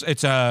yeah,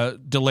 it's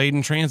delayed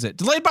in transit.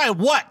 Delayed by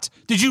what?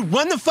 Did you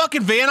run the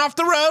fucking van off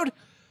the road?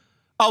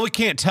 Oh, we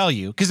can't tell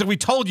you. Because if we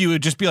told you,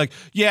 it'd just be like,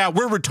 yeah,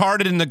 we're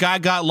retarded and the guy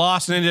got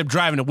lost and ended up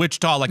driving to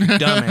Wichita like a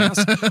dumbass.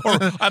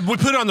 Or we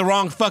put it on the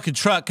wrong fucking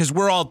truck because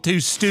we're all too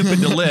stupid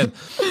to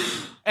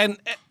live. And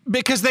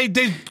because they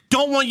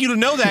don't want you to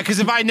know that, because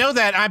if I know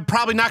that, I'm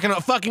probably not going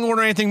to fucking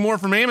order anything more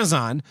from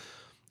Amazon.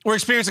 We're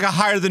experiencing a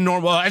higher than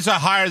normal. It's a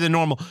higher than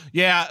normal.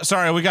 Yeah,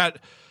 sorry, we got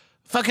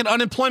fucking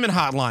unemployment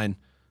hotline.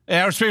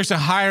 Yeah, we're experiencing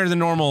a higher than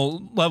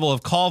normal level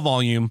of call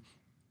volume.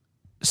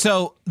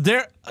 So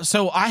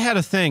I had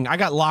a thing. I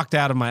got locked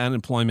out of my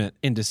unemployment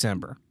in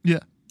December. Yeah.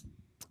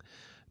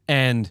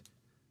 And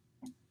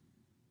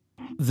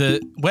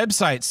the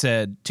website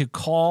said to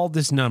call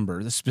this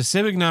number, the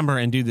specific number,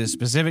 and do this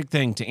specific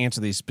thing to answer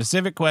these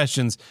specific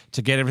questions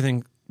to get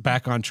everything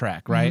back on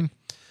track, right?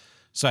 Mm-hmm.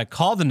 So I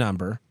called the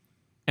number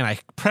and I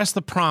press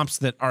the prompts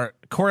that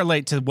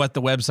correlate to what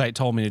the website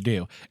told me to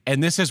do.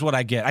 And this is what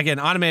I get. I get an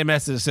automated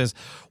message that says,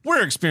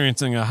 we're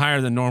experiencing a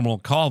higher than normal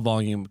call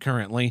volume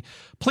currently.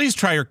 Please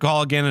try your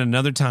call again at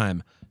another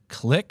time.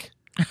 Click.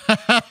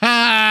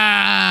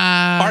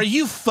 Are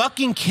you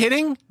fucking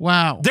kidding?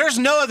 Wow. There's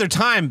no other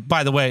time,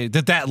 by the way,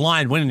 that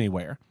line went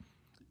anywhere.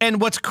 And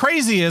what's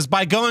crazy is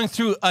by going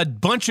through a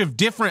bunch of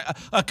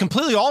a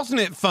completely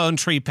alternate phone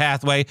tree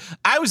pathway,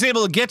 I was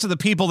able to get to the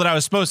people that I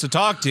was supposed to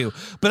talk to,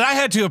 but I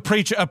had to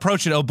approach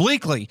it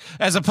obliquely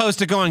as opposed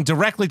to going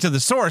directly to the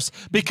source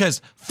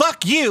because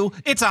fuck you,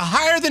 it's a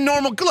higher than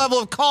normal level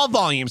of call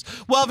volumes.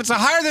 Well, if it's a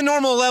higher than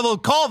normal level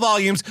of call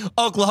volumes,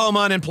 Oklahoma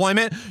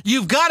unemployment,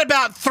 you've got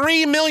about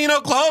 3 million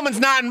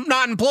Oklahomans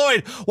not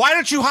employed. Why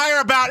don't you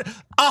hire about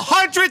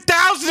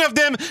 100,000 of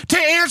them to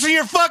answer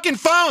your fucking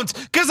phones?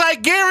 Because I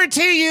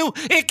guarantee you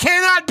it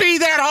cannot be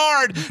that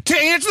hard to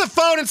answer the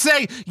phone and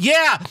say,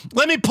 yeah,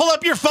 let me pull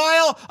up your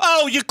file.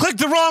 Oh, you clicked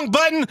the wrong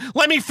button.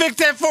 Let me fix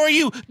that for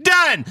you.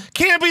 Done.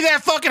 Can't be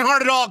that fucking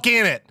hard at all,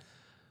 can it?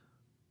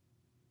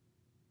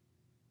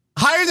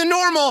 Higher than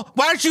normal.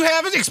 Why don't you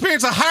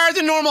experience a higher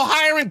than normal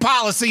hiring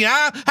policy,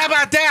 huh? How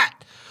about that?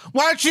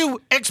 Why don't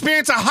you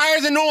experience a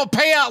higher than normal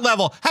payout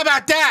level? How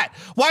about that?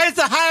 Why is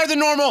the higher than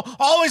normal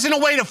always in a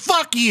way to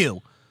fuck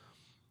you?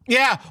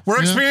 Yeah, we're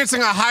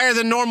experiencing a higher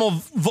than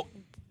normal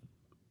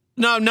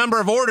number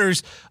of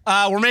orders.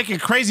 We're making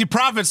crazy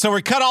profits, so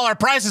we cut all our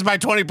prices by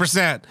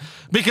 20%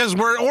 because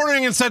we're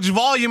ordering in such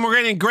volume. We're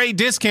getting great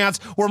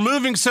discounts. We're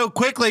moving so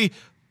quickly.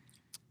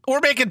 We're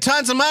making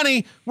tons of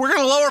money. We're going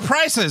to lower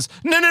prices.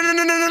 No.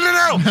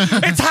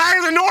 It's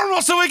higher than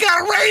normal, so we got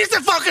to raise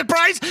the fucking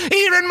price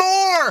even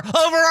more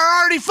over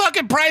our already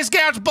fucking price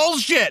gouge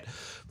bullshit.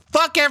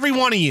 Fuck every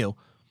one of you.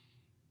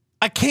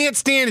 I can't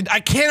stand it.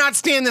 I cannot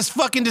stand this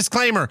fucking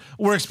disclaimer.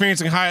 We're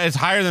experiencing it's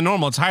higher than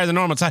normal. It's higher than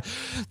normal. It's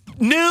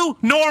new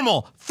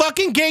normal.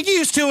 Fucking get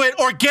used to it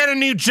or get a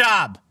new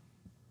job.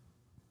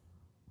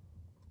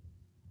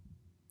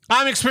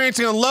 I'm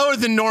experiencing a lower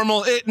than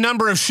normal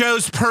number of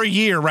shows per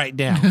year right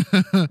now.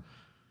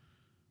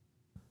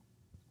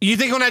 You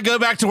think when I go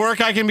back to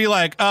work, I can be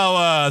like,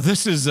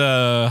 this is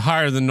a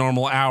higher than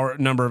normal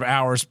number of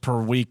hours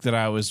per week that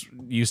I was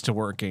used to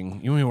working.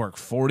 You only work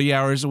 40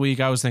 hours a week.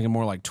 I was thinking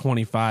more like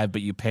 25,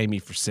 but you pay me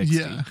for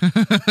 60.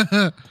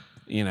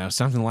 Yeah.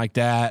 Something like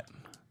that.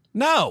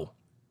 No.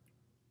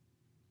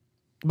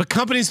 But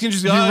companies can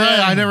just go, you're right.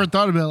 I never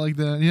thought about it like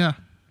that. Yeah.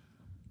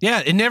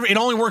 Yeah, it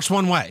only works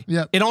one way.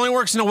 Yep. It only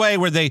works in a way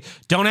where they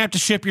don't have to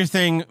ship your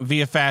thing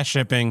via fast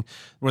shipping,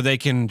 where they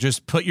can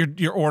just put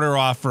your order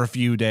off for a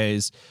few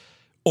days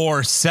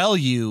or sell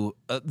you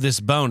this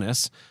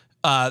bonus.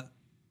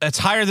 It's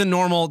higher than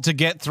normal to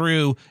get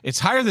through. It's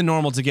higher than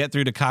normal to get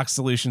through to Cox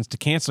Solutions to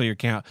cancel your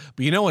account.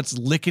 But you know what's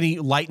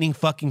lightning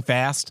fucking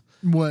fast?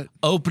 What?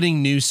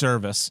 Opening new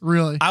service.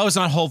 Really? I was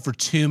on hold for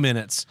 2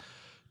 minutes.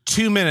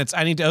 2 minutes.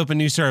 I need to open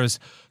new service.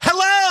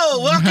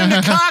 Hello, welcome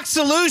to Cox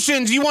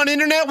Solutions. You want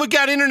internet? We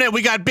got internet.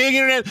 We got big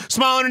internet,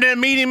 small internet,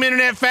 medium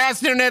internet,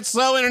 fast internet,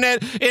 slow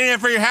internet, internet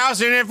for your house,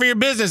 internet for your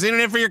business,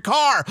 internet for your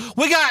car.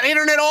 We got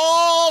internet,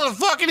 all the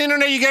fucking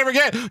internet you can ever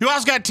get. You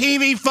also got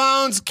TV,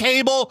 phones,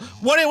 cable.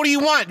 What do you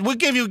want? We'll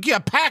give you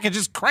a package.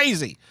 It's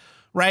crazy,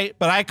 right?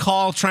 But I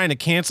call trying to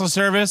cancel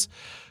service.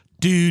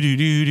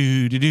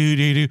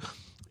 Do.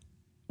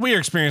 We are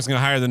experiencing a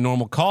higher than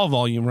normal call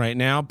volume right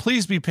now.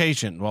 Please be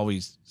patient while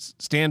we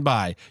stand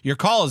by. Your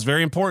call is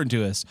very important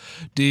to us.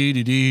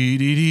 Did you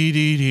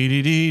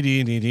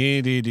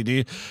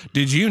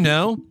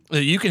know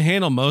that you can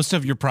handle most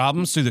of your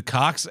problems through the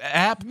Cox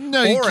app?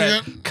 No, you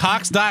can't. At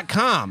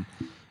Cox.com.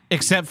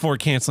 Except for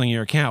canceling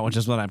your account, which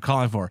is what I'm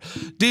calling for.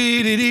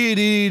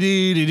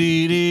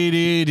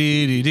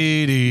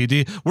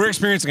 We're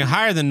experiencing a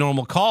higher than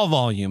normal call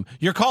volume.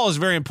 Your call is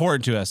very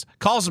important to us.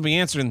 Calls will be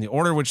answered in the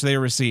order which they are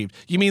received.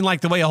 You mean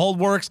like the way a hold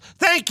works?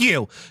 Thank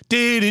you.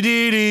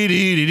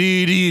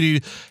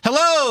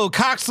 Hello,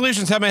 Cox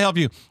Solutions. How may I help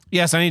you?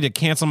 Yes, I need to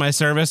cancel my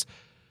service.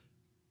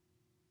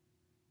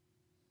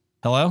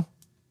 Hello?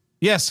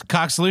 Yes,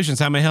 Cox Solutions.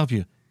 How may I help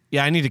you?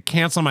 Yeah, I need to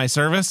cancel my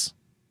service.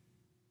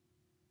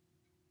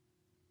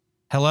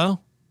 Hello?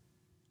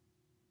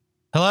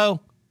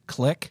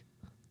 Click.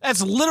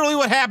 That's literally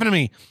what happened to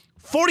me.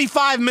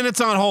 45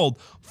 minutes on hold.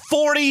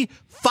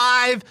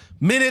 45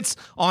 minutes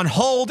on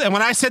hold. And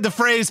when I said the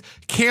phrase,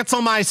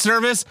 cancel my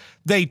service,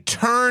 they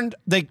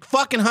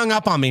fucking hung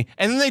up on me.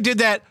 And then they did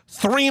that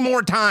 3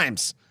 more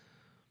times.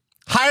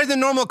 Higher than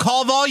normal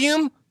call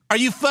volume? Are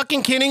you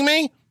fucking kidding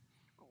me?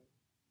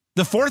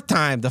 The fourth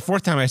time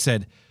I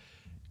said,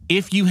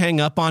 if you hang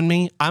up on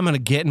me, I'm going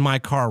to get in my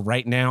car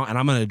right now and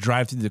I'm going to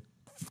drive to the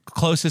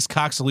closest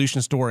Cox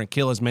Solution store and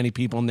kill as many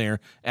people in there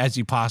as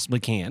you possibly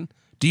can.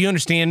 Do you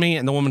understand me?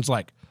 And the woman's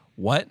like,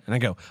 what? And I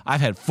go,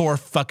 I've had 4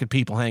 fucking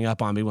people hang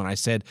up on me when I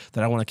said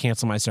that I want to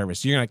cancel my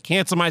service. You're going to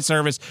cancel my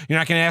service. You're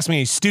not going to ask me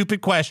any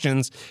stupid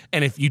questions.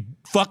 And if you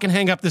fucking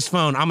hang up this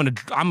phone, I'm going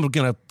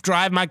to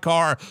drive my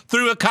car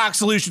through a Cox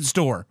Solution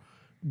store.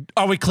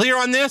 Are we clear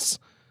on this?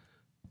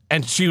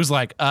 And she was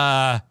like,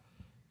 yeah,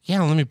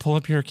 let me pull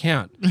up your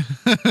account.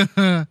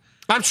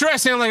 I'm sure I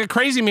sound like a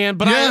crazy man,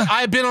 but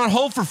I've been on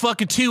hold for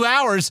fucking 2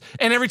 hours.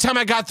 And every time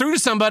I got through to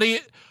somebody,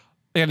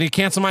 they had to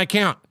cancel my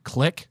account.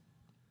 Click.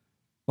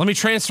 Let me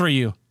transfer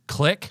you.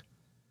 Click.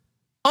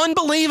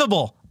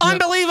 Unbelievable. Yep.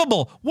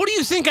 Unbelievable. What do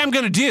you think I'm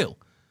going to do?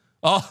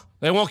 Oh,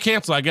 they won't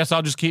cancel. I guess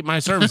I'll just keep my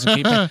service and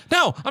keep it.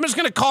 No, I'm just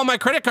going to call my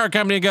credit card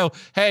company and go,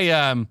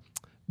 hey,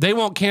 they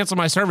won't cancel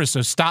my service,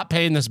 so stop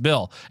paying this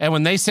bill. And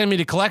when they send me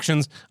to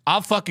collections,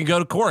 I'll fucking go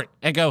to court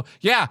and go,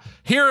 yeah,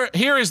 here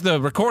is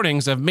the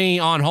recordings of me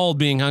on hold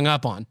being hung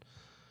up on.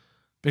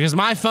 Because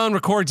my phone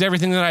records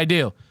everything that I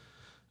do.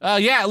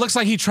 Yeah, it looks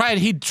like he tried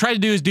to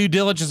do his due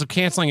diligence of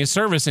canceling his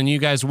service, and you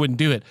guys wouldn't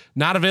do it.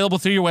 Not available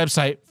through your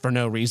website for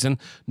no reason.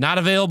 Not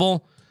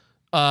available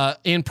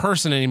in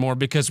person anymore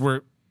because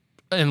we're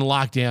in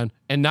lockdown,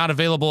 and not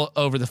available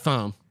over the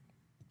phone.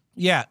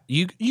 Yeah,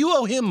 you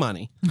owe him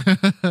money.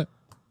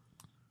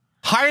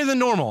 Higher than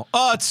normal.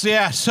 Oh,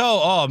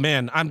 oh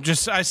man,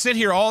 I sit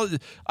here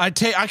I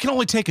can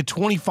only take a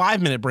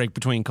 25-minute break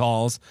between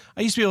calls.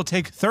 I used to be able to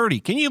take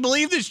 30. Can you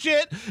believe this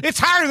shit? It's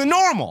higher than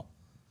normal.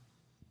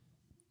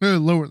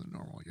 Lower than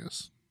normal, I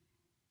guess.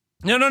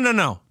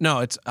 No.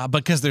 It's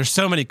because there's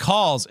so many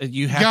calls.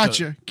 You have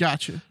Gotcha.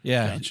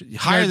 Yeah. Gotcha.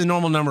 Higher than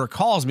normal number of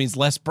calls means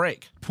less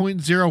break.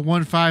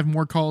 0.015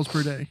 more calls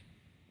per day.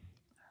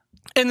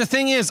 And the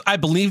thing is, I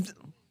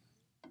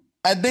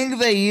think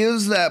they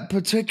use that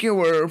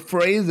particular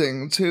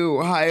phrasing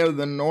too, higher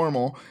than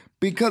normal,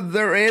 because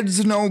there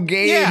is no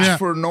gauge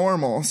for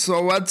normal.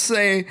 So let's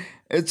say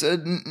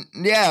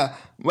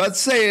let's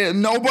say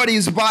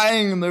nobody's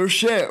buying their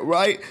shit,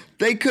 right?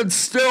 They could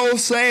still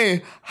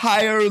say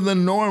higher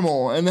than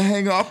normal and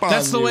hang up on you.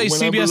 That's the way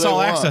CBS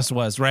All Access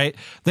was, right?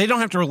 They don't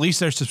have to release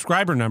their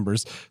subscriber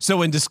numbers. So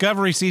when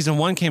Discovery Season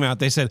 1 came out,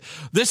 they said,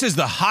 this is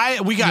the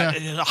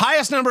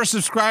highest number of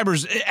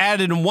subscribers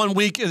added in 1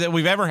 week that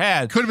we've ever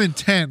had. Could have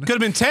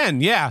been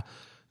 10. Yeah.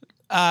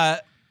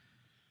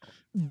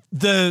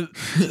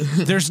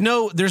 There's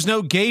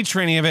no gauge for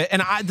any of it.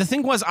 And the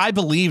thing was, I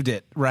believed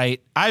it, right?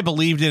 I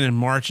believed it in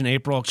March and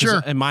April.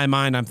 Sure. In my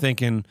mind, I'm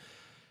thinking,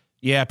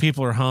 yeah,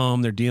 people are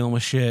home. They're dealing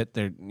with shit.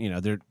 They're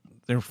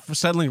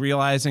suddenly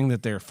realizing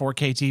that their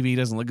 4K TV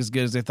doesn't look as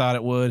good as they thought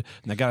it would.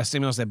 And they got a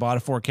stimulus. They bought a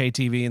 4K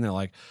TV and they're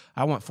like,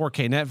 I want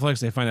 4K Netflix.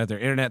 They find out their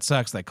internet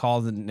sucks. They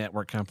call the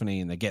network company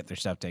and they get their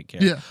stuff taken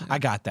care of. Yeah. I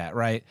got that,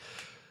 right?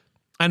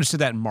 I understood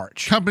that in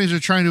March. Companies are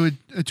trying to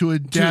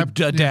adapt.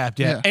 To adapt,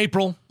 yeah.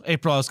 April, I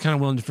was kind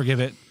of willing to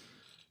forgive it.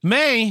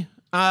 May,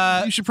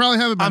 you should probably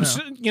have it by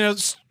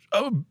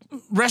now.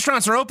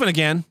 Restaurants are open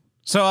again.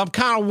 So I'm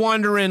kind of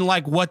wondering,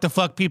 like, what the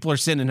fuck people are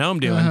sitting at home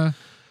doing. Uh-huh.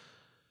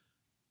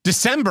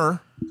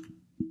 December,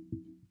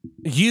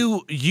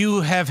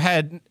 you have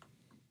had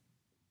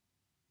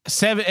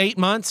 7, 8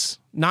 months,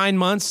 9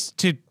 months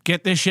to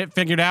get this shit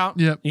figured out.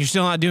 Yep. You're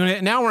still not doing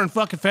it. Now we're in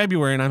fucking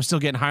February, and I'm still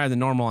getting higher than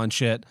normal on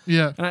shit.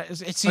 Yeah. And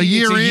it's a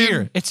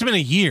year. It's been a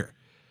year.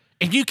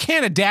 If you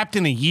can't adapt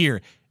in a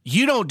year,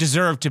 you don't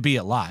deserve to be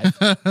alive.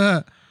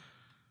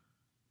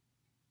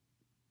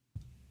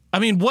 I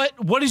mean,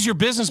 what is your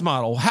business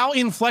model? How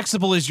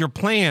inflexible is your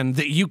plan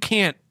that you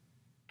can't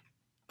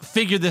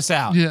figure this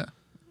out? Yeah.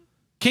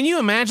 Can you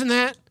imagine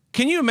that?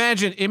 Can you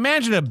imagine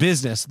a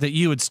business that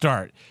you would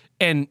start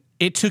and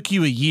it took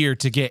you a year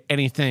to get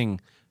anything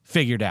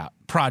figured out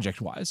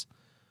project-wise?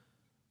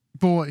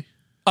 Boy.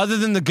 Other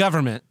than the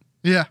government.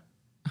 Yeah.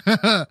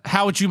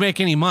 How would you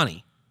make any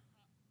money?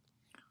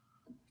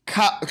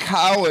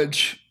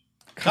 Colleges,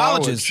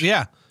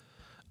 yeah.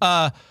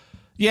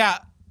 Yeah.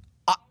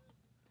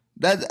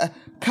 That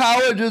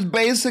college is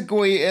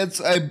basically, it's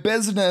a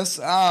business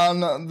on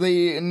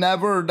the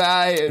never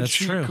die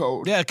cheat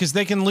code. Yeah, because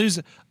they can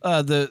lose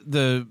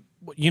the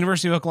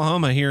University of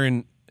Oklahoma here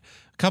in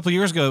a couple of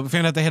years ago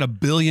found out they had $1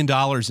 billion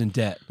in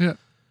debt. Yeah.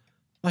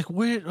 Like,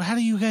 how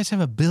do you guys have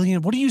 $1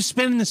 billion? What are you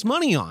spending this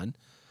money on?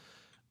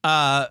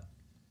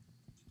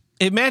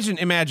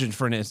 Imagine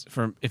for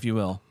if you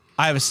will,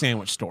 I have a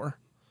sandwich store.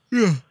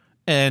 Yeah.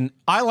 And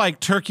I like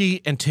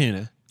turkey and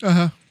tuna.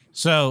 Uh-huh.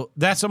 So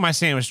that's what my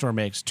sandwich store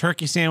makes,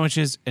 turkey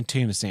sandwiches and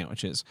tuna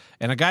sandwiches.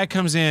 And a guy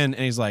comes in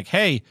and he's like,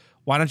 hey,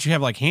 why don't you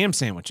have like ham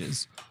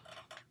sandwiches?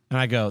 And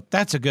I go,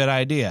 that's a good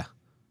idea.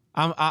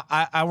 We're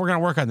going to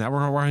work on that. We're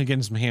going to work on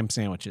getting some ham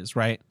sandwiches,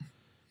 right?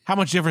 How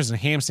much difference is a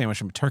ham sandwich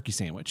from a turkey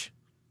sandwich?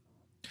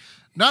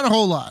 Not a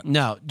whole lot.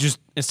 No, just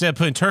instead of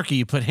putting turkey,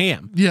 you put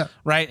ham. Yeah.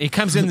 Right? He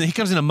comes in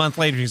a month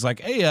later. He's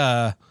like,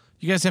 hey,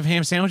 you guys have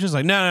ham sandwiches?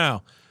 Like,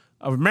 no.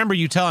 I remember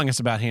you telling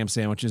us about ham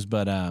sandwiches,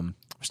 but we're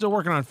still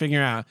working on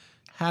figuring out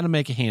how to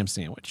make a ham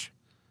sandwich.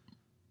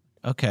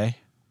 Okay.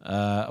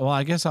 Well,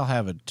 I guess I'll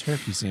have a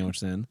turkey sandwich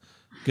then.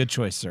 Good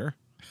choice, sir.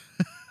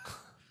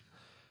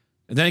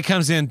 And then he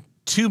comes in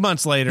 2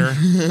 months later,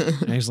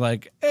 and he's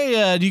like,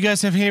 hey, do you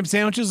guys have ham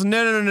sandwiches?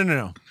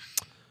 No.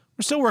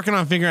 We're still working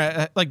on figuring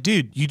out, like,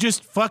 dude, you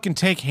just fucking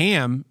take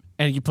ham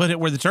and you put it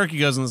where the turkey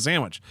goes in the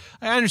sandwich.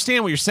 I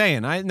understand what you're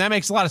saying. That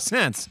makes a lot of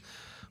sense.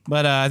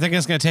 But I think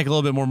it's going to take a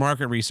little bit more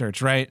market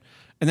research, right?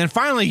 And then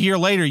finally, a year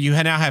later, you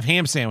now have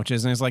ham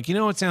sandwiches. And it's like, you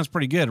know what sounds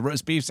pretty good? A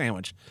roast beef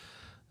sandwich.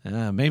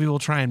 Maybe we'll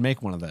try and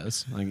make one of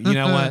those. Like, you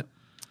know what?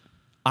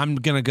 I'm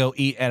going to go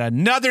eat at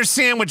another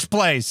sandwich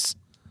place.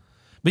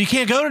 But you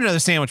can't go to another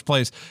sandwich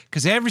place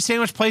because every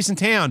sandwich place in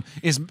town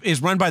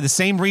is run by the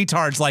same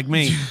retards like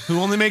me who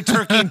only make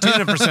turkey and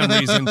tuna for some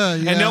reason. Yeah.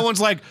 And no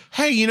one's like,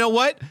 hey, you know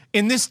what?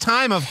 In this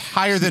time of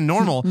higher than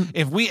normal,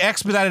 if we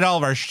expedited all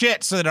of our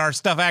shit so that our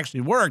stuff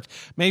actually worked,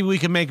 maybe we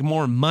could make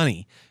more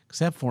money.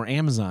 Except for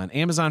Amazon.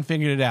 Amazon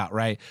figured it out,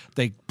 right?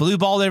 They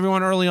blue-balled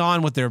everyone early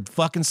on with their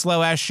fucking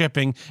slow-ass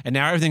shipping, and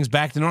now everything's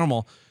back to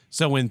normal.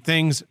 So when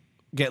things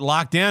get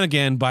locked down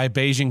again by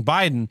Beijing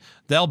Biden,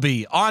 they'll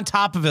be on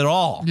top of it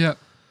all. Yep.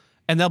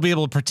 And they'll be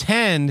able to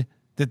pretend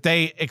that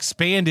they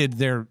expanded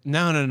their...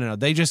 No.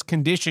 They just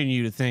condition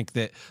you to think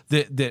that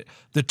the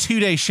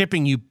 2-day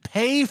shipping you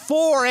pay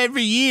for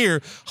every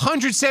year,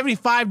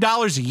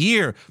 $175 a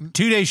year,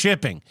 2-day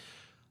shipping,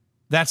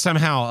 that's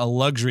somehow a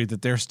luxury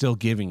that they're still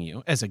giving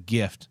you as a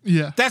gift.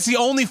 Yeah. That's the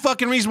only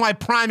fucking reason why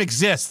Prime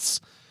exists.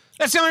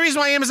 That's the only reason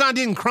why Amazon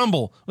didn't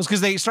crumble, was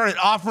because they started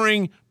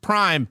offering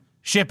Prime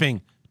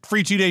shipping,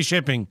 free 2-day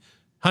shipping,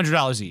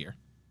 $100 a year.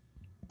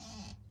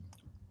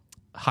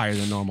 Higher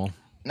than normal.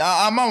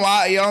 Now, I'm a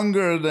lot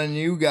younger than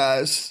you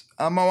guys.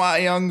 So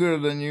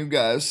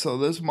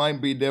this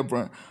might be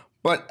different.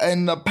 But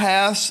in the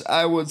past,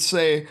 I would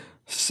say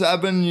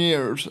 7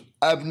 years,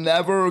 I've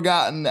never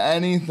gotten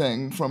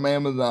anything from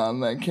Amazon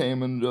that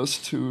came in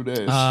just 2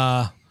 days.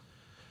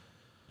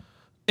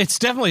 It's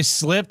definitely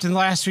slipped in the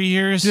last few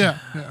years. Yeah.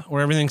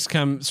 Where everything's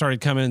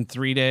started coming in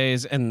 3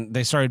 days, and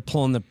they started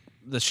pulling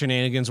the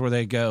shenanigans where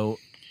they go.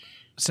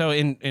 So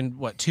in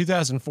what,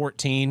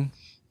 2014...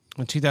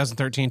 In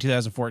 2013,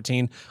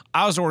 2014,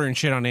 I was ordering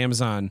shit on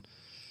Amazon,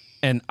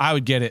 and I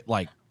would get it,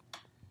 like,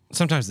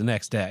 sometimes the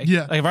next day.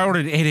 Yeah. Like, if I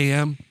ordered at 8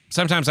 a.m.,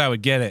 sometimes I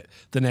would get it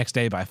the next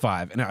day by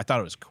 5, and I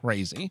thought it was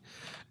crazy.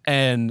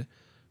 And,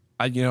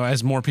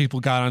 as more people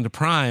got onto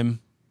Prime,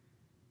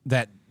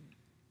 that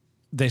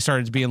they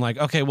started being like,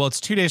 okay, well,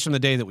 it's 2 days from the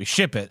day that we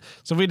ship it,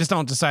 so if we just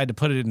don't decide to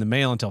put it in the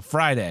mail until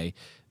Friday,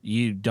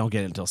 you don't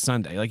get it until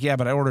Sunday. Like, yeah,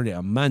 but I ordered it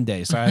on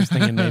Monday, so I was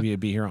thinking maybe it'd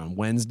be here on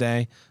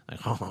Wednesday. Like,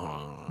 it's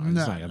not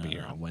going to be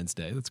here on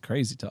Wednesday. That's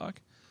crazy talk.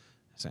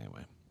 So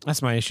anyway,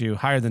 that's my issue.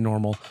 Higher than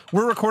normal.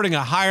 We're recording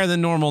a higher than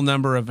normal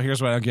number of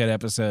Here's What I Don't Get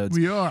episodes.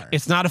 We are.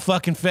 It's not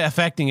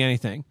affecting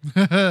anything.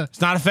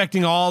 It's not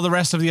affecting all the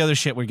rest of the other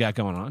shit we got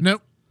going on.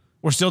 Nope.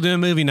 We're still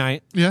doing movie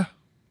night. Yeah.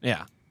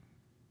 Yeah.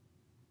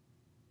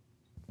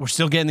 We're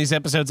still getting these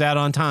episodes out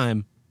on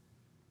time.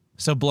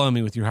 So blow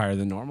me with your higher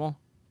than normal.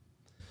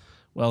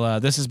 Well,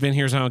 this has been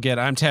Here's What I Don't Get.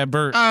 I'm Tab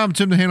Burt. I'm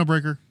Tim the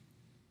Handlebreaker.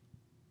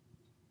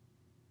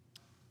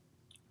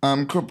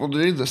 I'm Crippled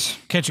Jesus.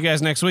 Catch you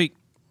guys next week.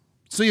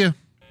 See ya.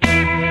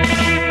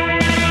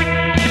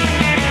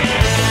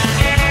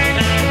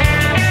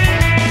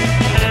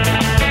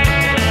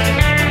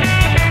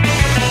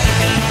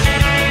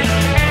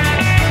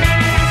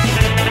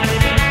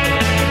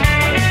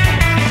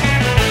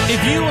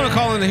 If you want to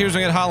call in the Here's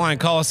What I Get hotline,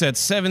 call us at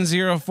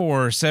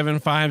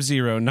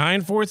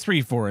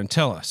 704-750-9434 and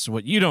tell us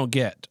what you don't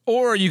get.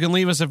 Or you can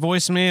leave us a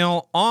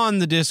voicemail on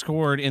the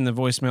Discord in the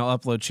voicemail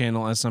upload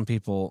channel, as some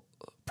people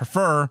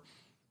prefer.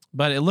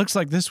 But it looks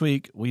like this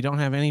week we don't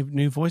have any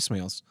new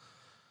voicemails.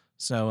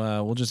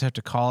 So we'll just have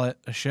to call it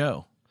a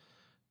show.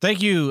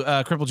 Thank you,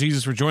 Crippled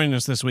Jesus, for joining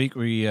us this week.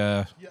 We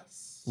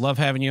love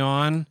having you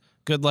on.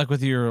 Good luck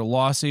with your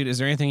lawsuit. Is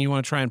there anything you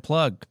want to try and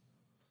plug?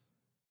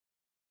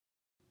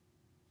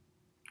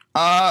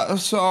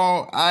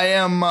 So I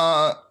am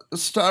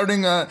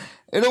starting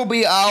it'll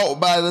be out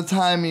by the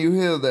time you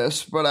hear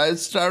this, but I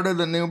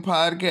started a new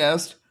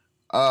podcast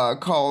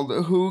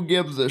called Who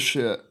Gives a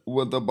Shit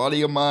with a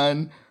buddy of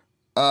mine,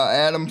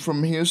 Adam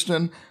from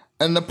Houston.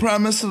 And the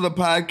premise of the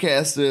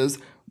podcast is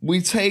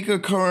we take a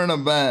current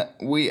event,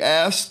 we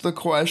ask the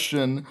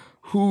question,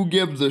 who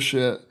gives a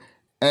shit?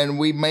 And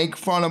we make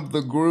fun of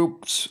the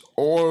groups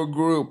or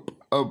group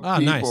of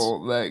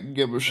people that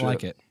give a shit. I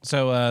like it.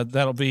 So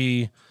that'll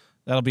be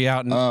out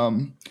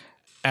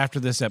after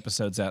this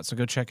episode's out, so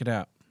go check it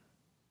out.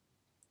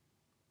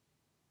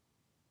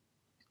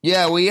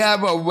 Yeah, we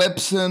have a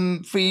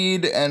Whipson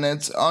feed, and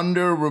it's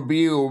under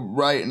review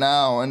right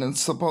now, and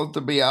it's supposed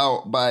to be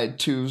out by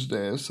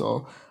Tuesday.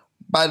 So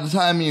by the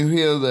time you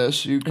hear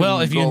this, you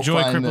can if you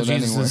enjoy find Crippled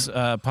Jesus'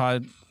 anywhere.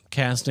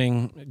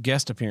 podcasting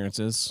guest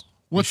appearances,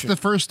 what's the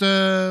first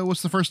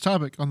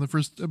topic on the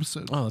first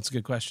episode? Oh, that's a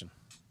good question.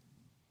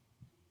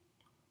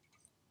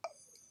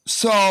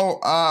 So,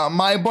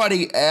 my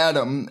buddy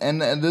Adam,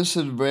 and this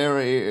is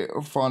very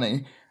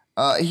funny,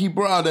 he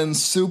brought in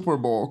Super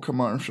Bowl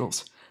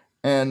commercials,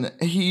 and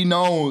he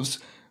knows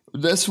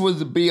this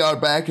would be our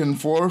back and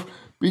forth,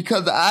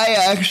 because I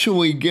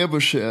actually give a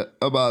shit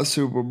about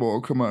Super Bowl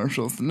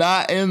commercials.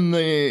 Not in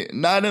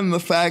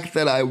the fact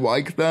that I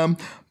like them,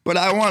 but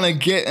I want to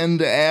get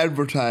into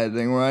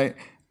advertising, right?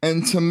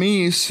 And to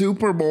me,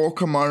 Super Bowl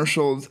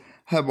commercials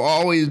have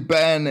always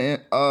been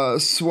a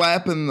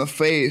slap in the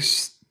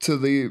face to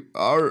the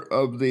art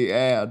of the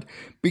ad.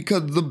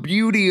 Because the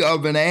beauty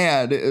of an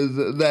ad is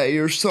that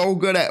you're so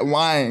good at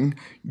lying,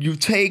 you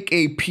take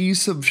a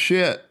piece of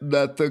shit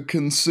that the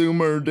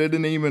consumer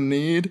didn't even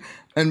need,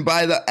 and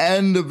by the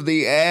end of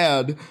the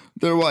ad,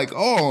 they're like,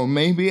 oh,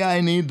 maybe I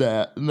need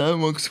that. And that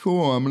looks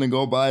cool. I'm going to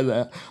go buy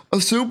that.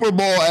 A Super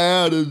Bowl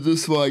ad is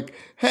just like,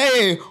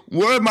 hey,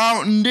 we're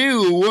Mountain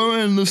Dew. We're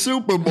in the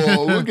Super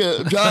Bowl. Look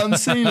at John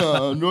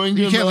Cena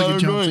drinking our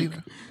drink.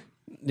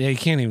 Yeah, you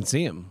can't even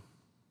see him.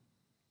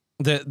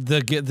 The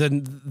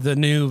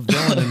new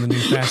villain in the new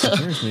Fast and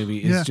Furious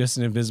movie is just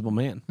an invisible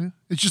man. Yeah.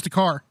 It's just a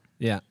car.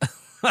 Yeah.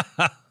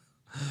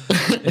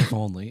 If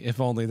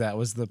only that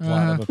was the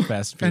plot of a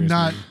Fast and Furious and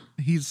not movie.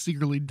 He's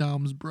secretly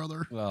Dom's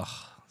brother. Ugh,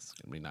 it's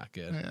gonna be not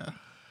good.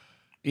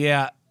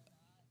 Yeah.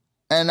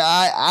 And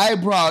I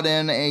brought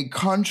in a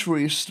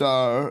country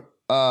star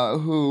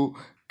who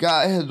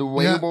got his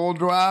label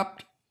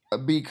dropped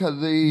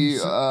because he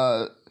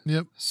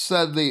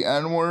said the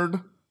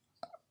N-word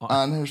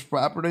on his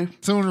property.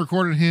 Someone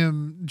recorded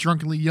him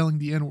drunkenly yelling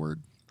the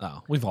N-word.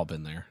 Oh, we've all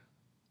been there.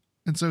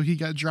 And so he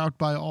got dropped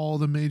by all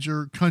the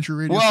major country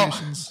radio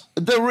stations.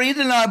 The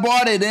reason I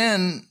brought it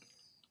in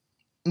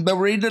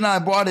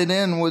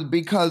was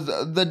because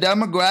the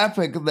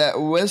demographic that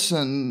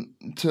listen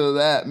to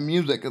that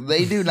music,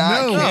 they do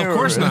not care of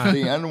course if not.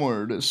 the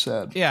N-word is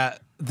said. Yeah,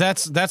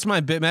 that's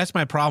my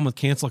problem with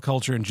cancel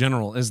culture in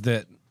general, is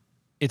that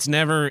it's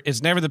never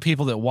the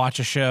people that watch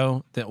a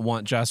show that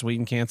want Joss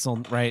Whedon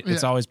canceled, right? Yeah.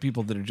 It's always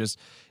people that are just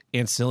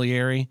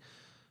ancillary,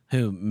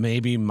 who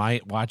maybe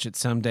might watch it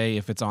someday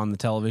if it's on the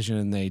television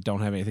and they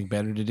don't have anything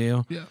better to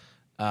do.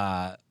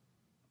 Yeah.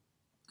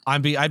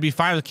 I'd be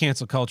fine with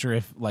cancel culture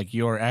if, like,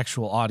 your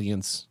actual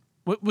audience,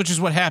 which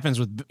is what happens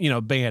with,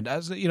 band.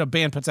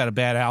 Band puts out a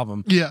bad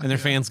album, and their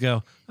fans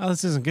go, "Oh,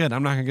 this isn't good.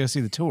 I'm not going to go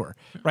see the tour."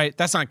 Right?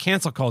 That's not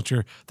cancel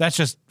culture. That's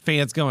just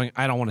fans going,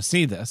 "I don't want to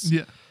see this."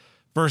 Yeah.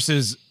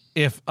 Versus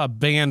if a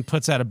band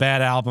puts out a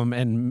bad album,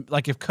 and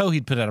like if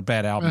Coheed put out a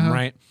bad album,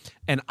 right?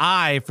 And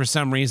I, for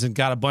some reason,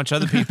 got a bunch of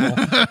other people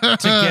to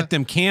get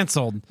them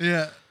canceled.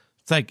 Yeah.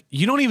 It's like,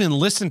 you don't even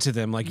listen to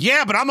them. Like,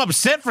 yeah, but I'm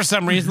upset for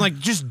some reason. Like,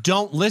 just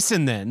don't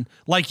listen then.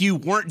 Like you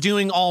weren't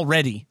doing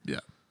already.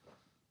 Yeah.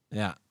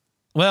 Yeah.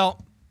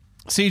 Well,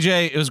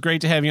 CJ, it was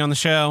great to have you on the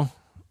show.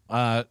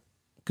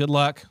 Good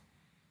luck.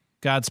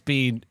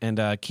 Godspeed.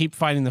 And keep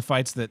fighting the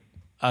fights that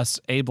us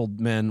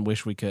abled men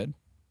wish we could.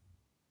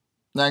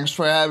 Thanks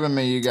for having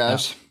me, you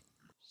guys.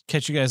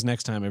 Catch you guys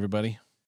next time, everybody.